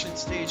Desperation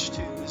Stage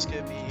 2 is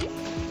gonna be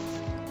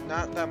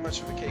not that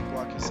much of a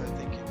cakewalk as I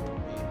think it will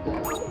be.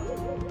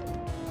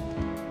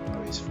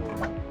 Oh, he's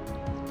 4.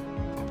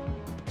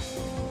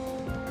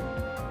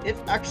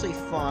 It's actually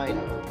fine.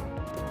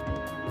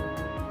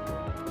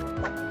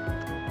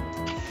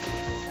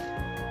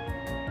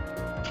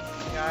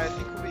 Yeah, I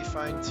think we'll be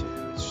fine too.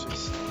 It's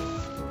just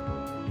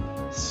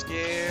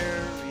scary.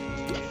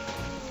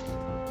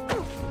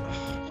 Oh,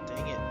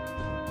 dang it. I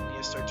need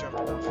to start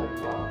jumping off right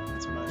now.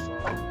 It's my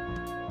fault.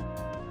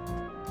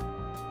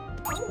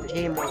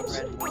 Game already.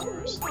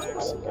 Next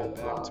and get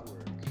back to work.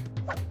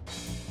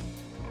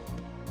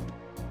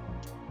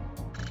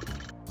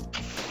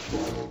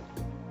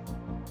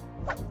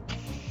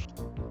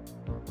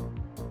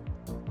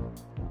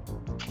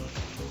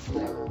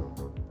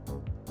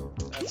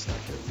 That's not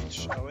gonna reach.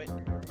 Oh wait,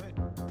 never mind.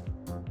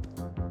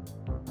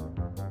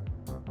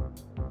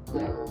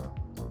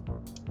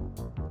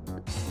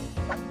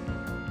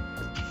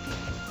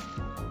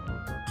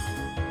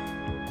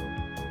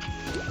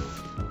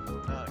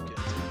 Not good.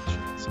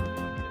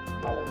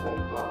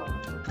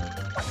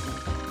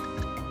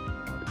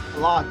 A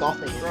lot of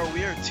golfing. Bro,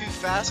 we are too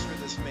fast for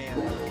this man.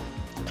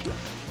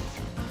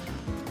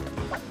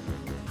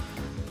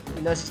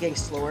 You notice he's getting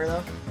slower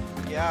though?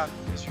 Yeah,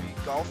 because you're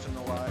golfing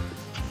a lot.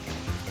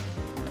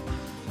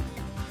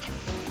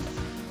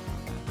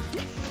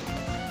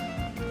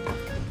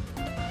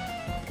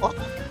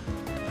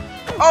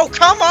 Oh,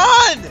 come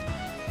on!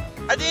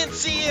 I didn't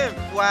see him!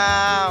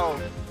 Wow.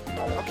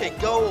 Okay,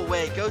 go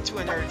away. Go to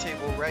another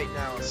table right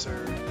now,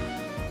 sir.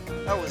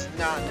 That was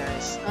not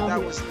nice. That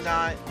was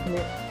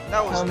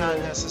not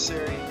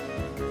necessary.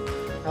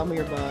 Tell me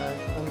your butt.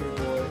 Tell me your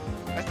boy.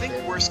 I think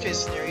worst case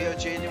scenario,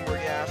 Jaden, we're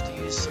gonna have to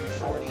use some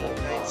 40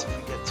 Unites if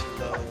we get too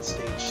low in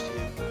stage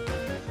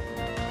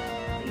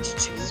 2.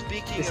 Stage 2.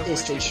 Speaking of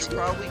which, we should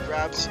probably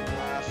grab some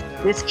laugh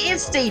now. This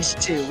is stage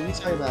 2. What are you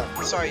talking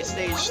about? Sorry,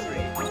 stage 3.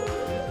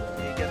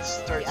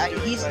 Starts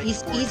doing he's like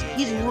 48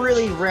 damage.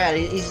 really red.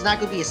 He's not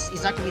gonna be.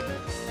 He's not gonna be.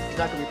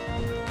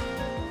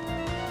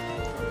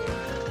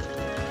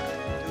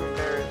 Doing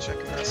better,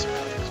 checking us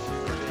around because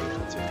we're getting on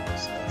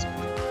tables, so that's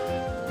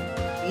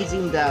good. He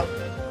zoomed out.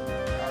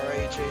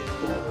 Alright,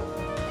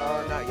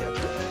 Jaden. Not yet.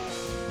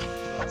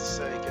 Let's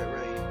say get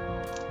ready.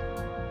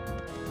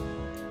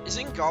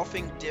 Isn't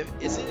golfing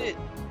isn't it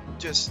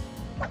just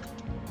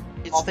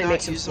it's Golfing not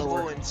makes him usable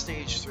slower. in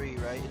stage 3,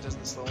 right? It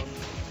doesn't slow him.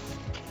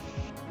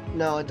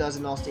 No, it does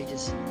in all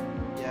stages.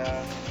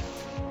 Yeah.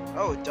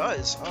 Oh, it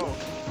does. Oh,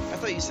 I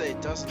thought you said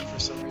it doesn't for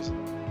some reason.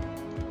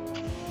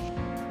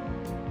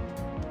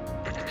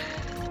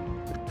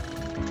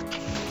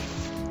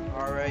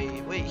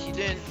 Alright, wait, he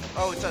didn't.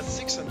 Oh, it's at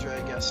 600,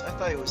 I guess. I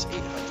thought it was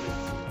 800.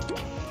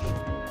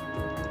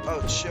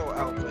 Oh, chill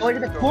out. It's going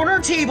to the corner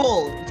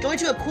table! It's going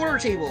to a corner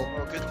table!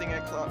 Oh, good thing I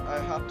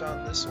hopped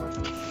on this one.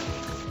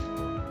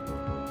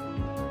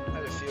 I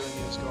had a feeling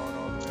he was going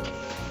all the way over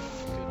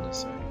there. Goodness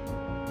sake.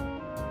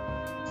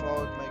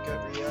 Followed my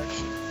gut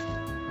reaction.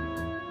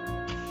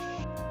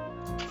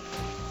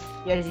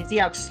 Yeah, did you see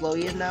how slow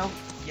he is now?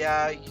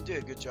 Yeah, you did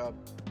a good job.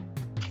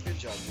 Good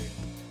job, dude.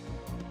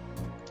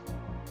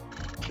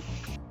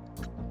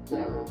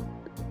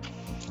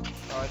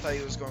 Oh, I thought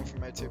he was going for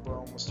my table. I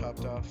almost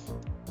hopped off.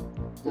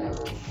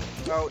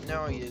 Oh,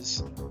 now he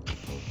is.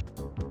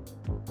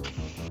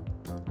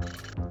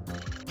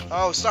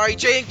 Oh, sorry,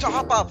 Jake, to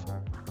hop up!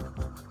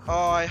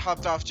 Oh, I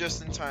hopped off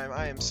just in time.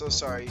 I am so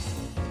sorry.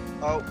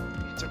 Oh,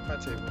 you took my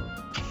table.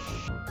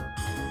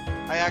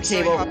 I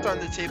accidentally hopped on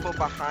the table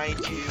behind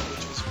you,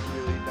 which was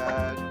really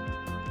bad.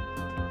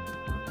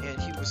 And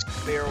he was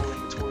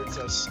barreling towards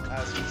us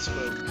as we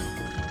spoke.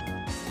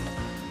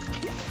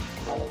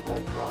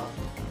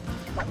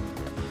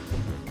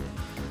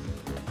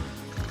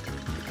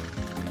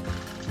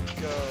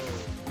 Go.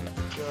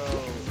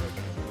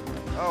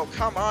 Oh,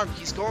 come on.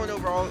 He's going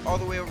over all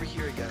the way over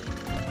here again.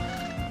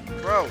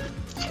 Bro,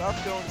 stop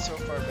going so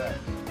far back.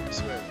 I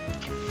swear.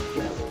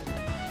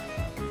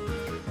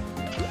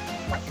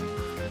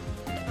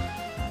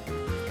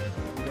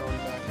 I'm going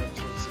back up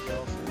towards the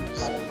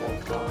golfers.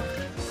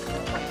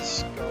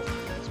 He's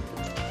golfing.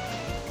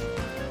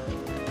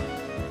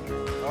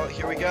 Oh,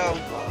 here we go.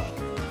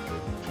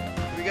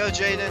 Here we go,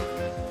 Jaden.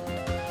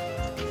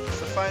 It's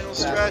the final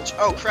stretch.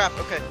 Oh, crap.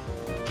 Okay.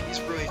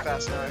 He's really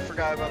fast now. I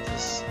forgot about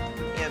this.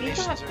 He's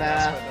Animations not are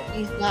fast. fast.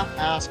 He's not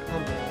fast.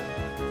 Come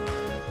on.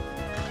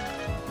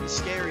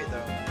 scary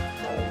though.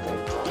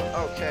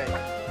 Okay.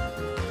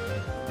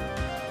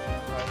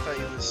 I thought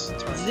he was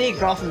turning. Just need to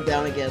golf him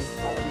down again.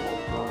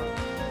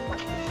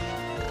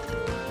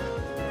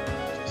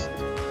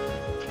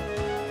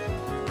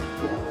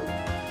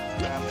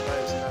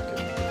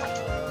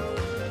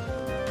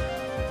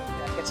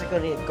 I guess I'm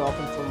gonna need to golf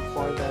him from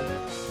far then.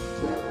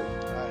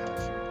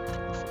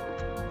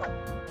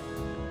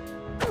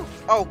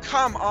 Oh,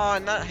 come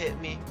on, that hit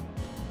me.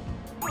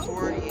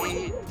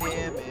 48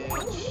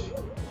 damage.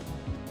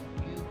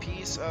 You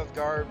piece of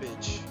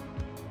garbage.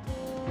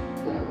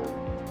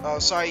 Oh,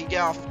 sorry,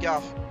 get off, get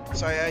off.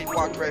 Sorry, I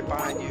walked right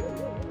behind you.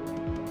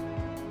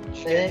 Did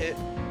you get hit?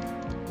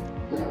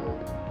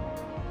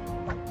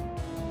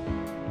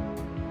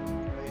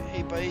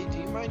 Hey, buddy, do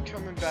you mind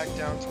coming back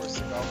down towards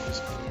the golfers,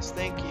 please?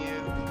 Thank you.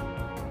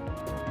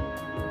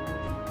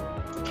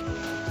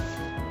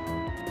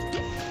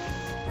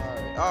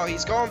 Alright. Oh,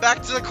 he's going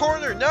back to the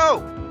corner!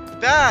 No!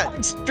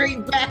 Bad!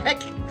 Straight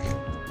back!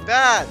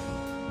 Bad!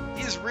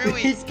 He's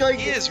really, he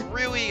is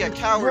really a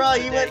coward Bro,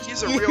 today.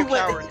 He's a real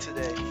coward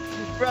today.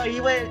 Bro, he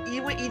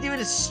did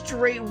a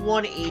straight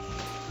 180.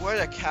 What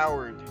a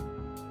coward.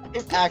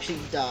 It actually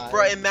died.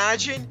 Bro,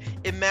 imagine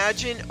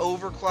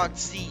overclocked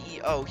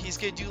CEO. He's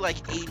gonna do like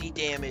 80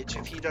 damage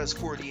if he does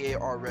 48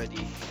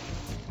 already.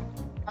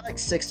 I like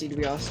 60 to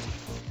be honest.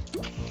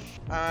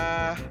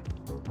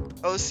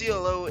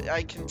 OCLO,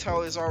 I can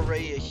tell, is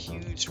already a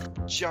huge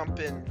jump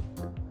in.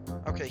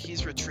 Okay,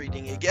 he's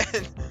retreating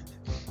again.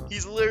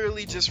 He's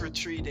literally just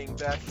retreating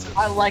back to...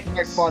 I like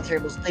their quad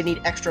tables. They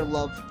need extra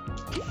love.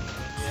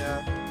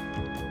 Yeah.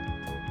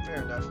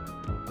 Fair enough.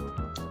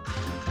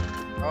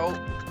 Oh,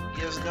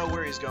 he doesn't know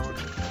where he's going.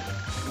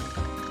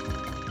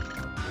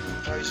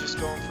 Oh, he's just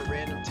going for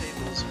random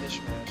tables,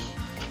 mishmash.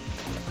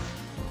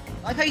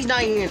 I like how he's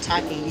not even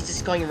attacking, he's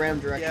just going in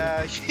random direction.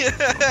 Yeah,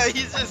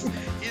 he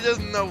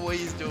doesn't know what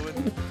he's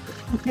doing.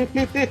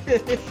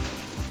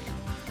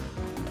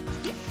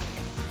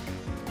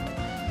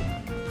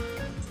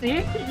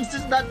 See? He's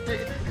just not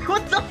doing.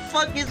 What the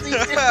fuck is he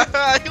doing?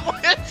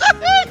 What the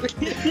heck?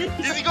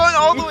 Is he going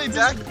all the way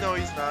back? No,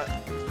 he's not.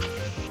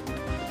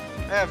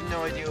 I have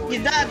no idea what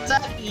he's not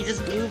attacking, he's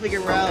just moving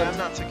around. Okay, I'm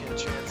not taking a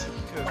chance. He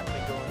could have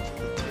been going from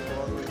the table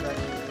all the way back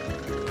here.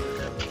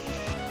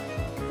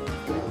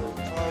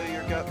 Follow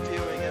your gut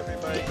feeling,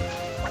 everybody.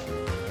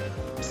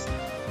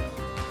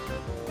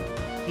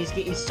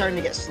 He's starting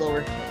to get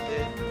slower.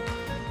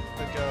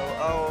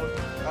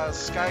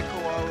 Sky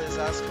Koala is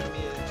asking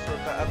me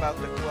about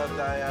the club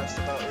that I asked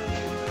about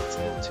earlier, but it's a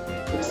little too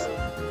late.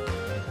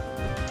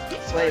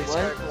 Wait, what?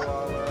 Sky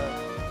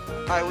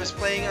Koala. I was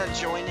planning on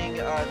joining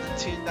the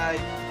tune that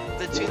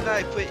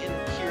I put in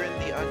here in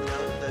the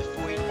unknown, the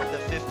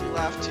 50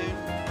 laugh tune.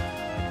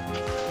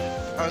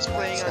 I was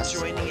planning on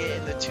joining it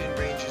in the Toon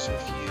Rangers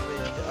with you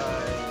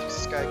and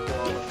Sky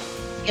Koala.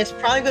 It's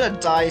probably gonna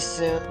die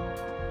soon.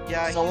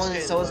 Yeah, he's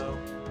getting low.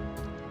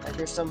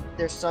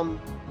 There's some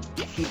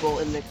people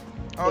in the.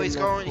 Oh, he's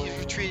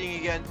retreating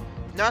again.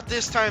 Not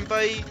this time,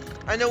 buddy.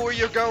 I know where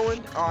you're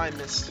going. Oh, I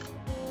missed.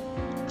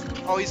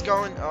 Oh, he's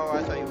going. Oh,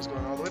 I thought he was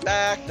going all the way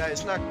back. That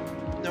is not.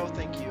 No,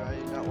 thank you. I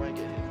did not want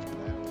to get hit from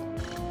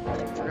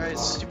that. I forgot his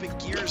stupid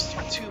gears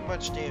do too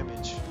much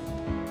damage. I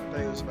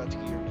thought he was about to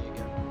gear me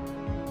again.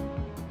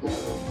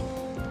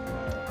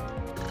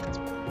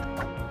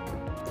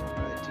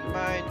 Alright, do you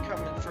mind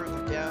coming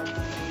further down,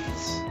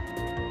 please?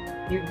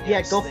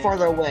 Yeah, go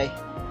farther away.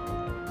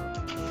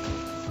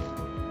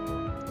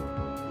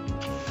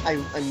 I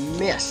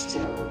missed.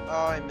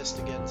 Oh, I missed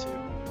again too.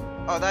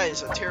 Oh, that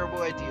is a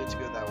terrible idea to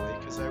go that way,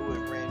 because I would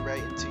have ran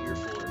right into your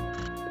fort.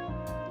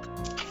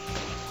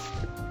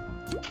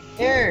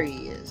 There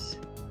he is.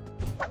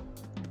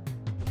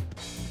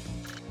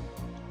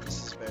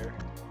 This is better.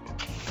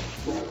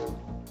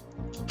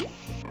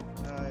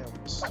 I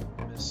almost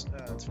missed.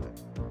 That's fine.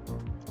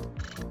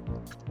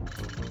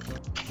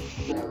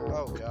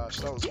 Oh gosh,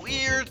 that was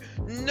weird.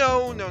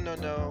 No, no, no,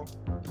 no.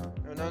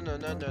 No, no,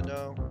 no, no,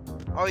 no.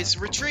 Oh, he's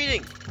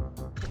retreating!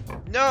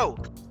 No!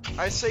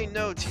 I say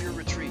no to your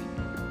retreat.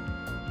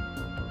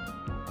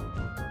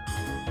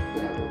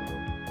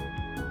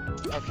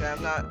 Okay,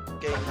 I'm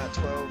not getting that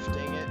 12,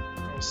 dang it.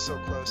 I was so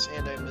close,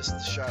 and I missed the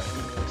shot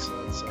anyway,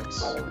 so that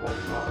sucks.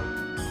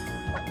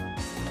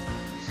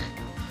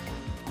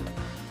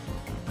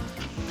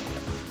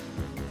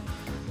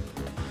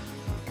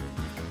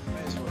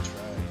 Might as well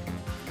try.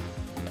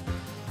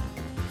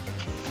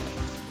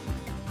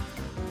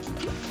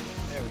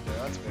 There we go,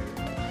 that's better.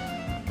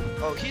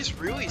 Oh, he's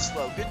really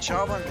slow. Good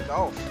job on the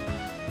golf.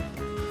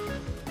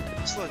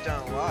 He slowed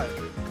down a lot.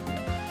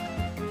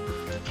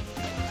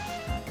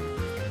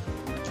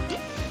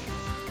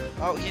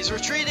 Oh, he's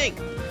retreating!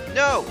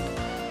 No!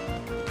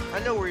 I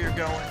know where you're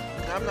going.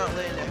 And I'm not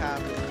letting it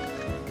happen.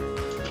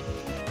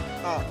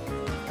 Oh,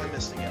 I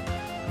missed again.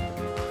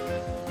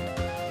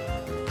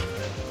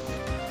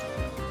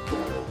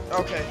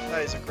 Okay,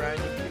 that is a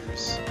grinding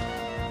gears.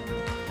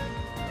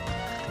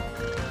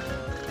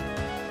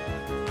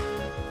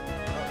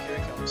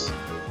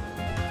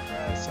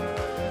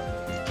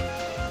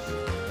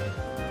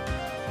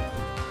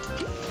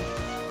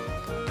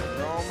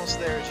 almost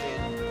there,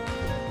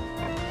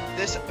 Jane.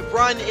 This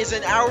run is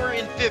an hour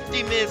and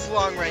 50 minutes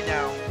long right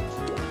now.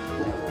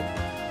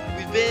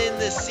 We've been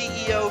the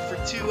CEO for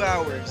 2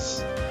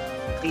 hours.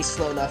 He's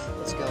slow enough.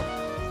 Let's go.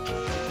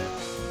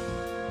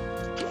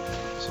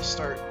 So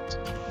start.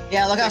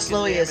 Yeah, look how taking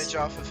slow he damage is.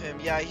 off of him.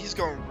 Yeah, he's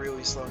going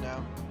really slow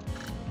now.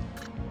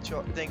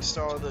 Thanks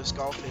to all those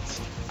golf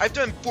hits. I've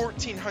done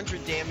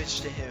 1,400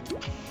 damage to him.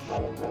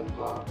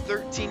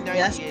 1398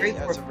 Yeah, that's great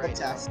for as a of quick right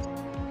now. test.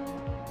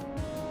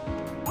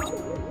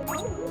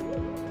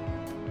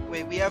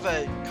 Wait, we have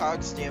a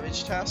Cogs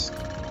damage task?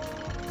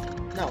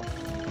 No.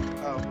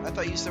 Oh, I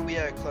thought you said we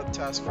had a club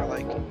task for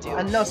like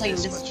dealing No, saying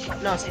this this.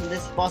 much. No, saying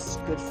this boss is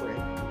good for it.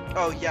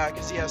 Oh yeah,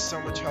 because he has so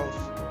much health.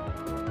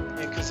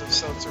 And because of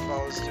Seltzer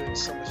Balls doing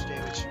so much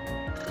damage.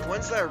 The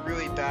ones that are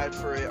really bad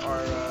for it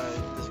are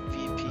the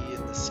VP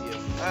and the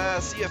CFO.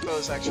 CFO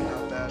is actually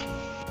not bad.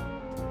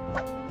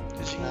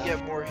 Because you can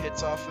get more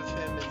hits off of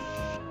him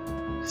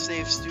and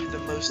saves do the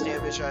most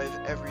damage out of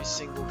every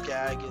single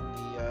gag in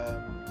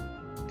the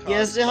He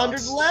has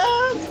 100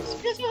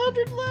 left! He has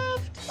 100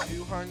 left!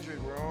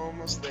 200, we're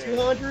almost there.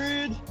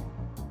 200!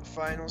 The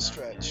final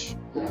stretch.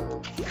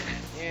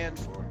 And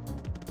 4.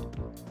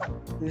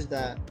 Who's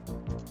that?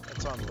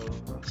 That's on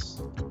both of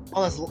us.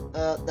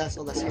 Oh, that's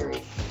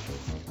scary.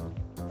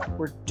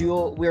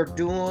 We're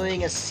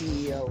doing a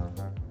CEO.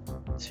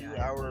 2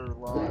 hour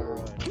long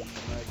run. Oh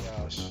my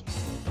gosh.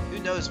 Who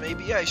knows,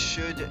 maybe I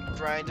should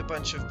grind a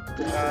bunch of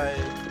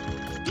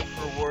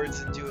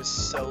rewards and do a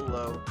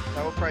solo.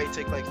 That will probably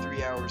take like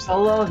 3 hours.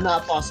 Solo is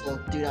not possible.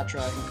 Do not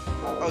try.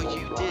 Oh,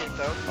 you did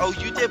though? Oh,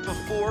 you did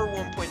before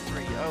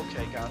 1.3.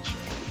 Okay, gotcha.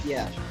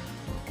 Yeah.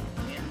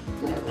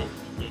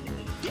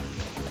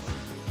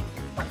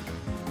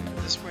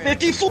 This way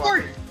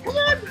 54! Come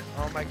on!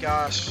 Oh my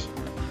gosh.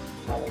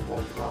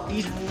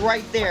 He's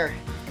right there.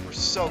 We're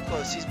so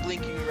close. He's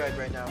blinking red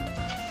right now.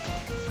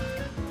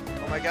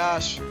 Oh my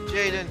gosh.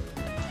 Jaden.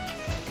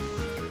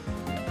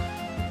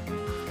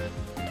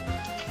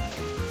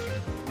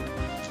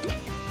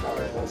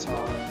 Alright, let's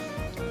hop off.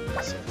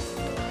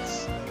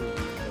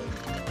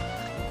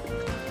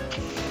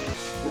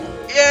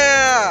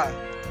 Yeah!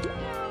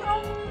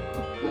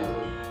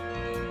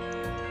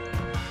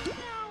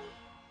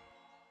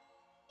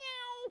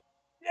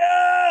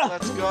 Yeah!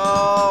 Let's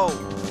go!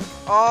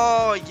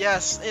 Oh,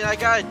 yes. And I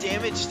got a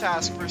damage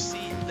task for C.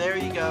 There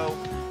you go.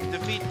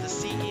 Defeat the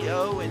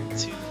CEO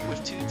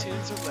with 2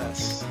 tunes or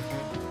less.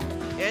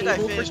 And I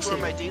finished one of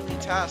my daily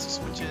tasks,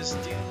 which is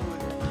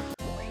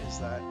what is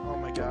that? Oh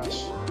my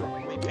gosh. How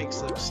many pink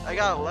slips? I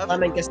got 11. I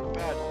mean, guess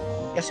Bad.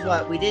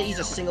 what? We didn't use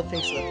a single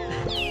pink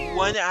slip.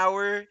 1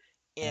 hour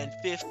and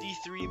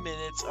 53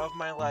 minutes of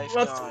my life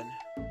gone.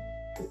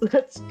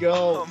 Let's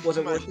go. Oh Was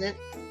it my- worth it?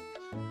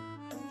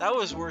 That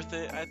was worth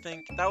it, I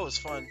think. That was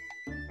fun.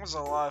 That was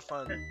a lot of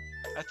fun.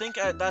 I think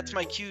that's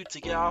my cue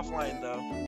to get offline, though.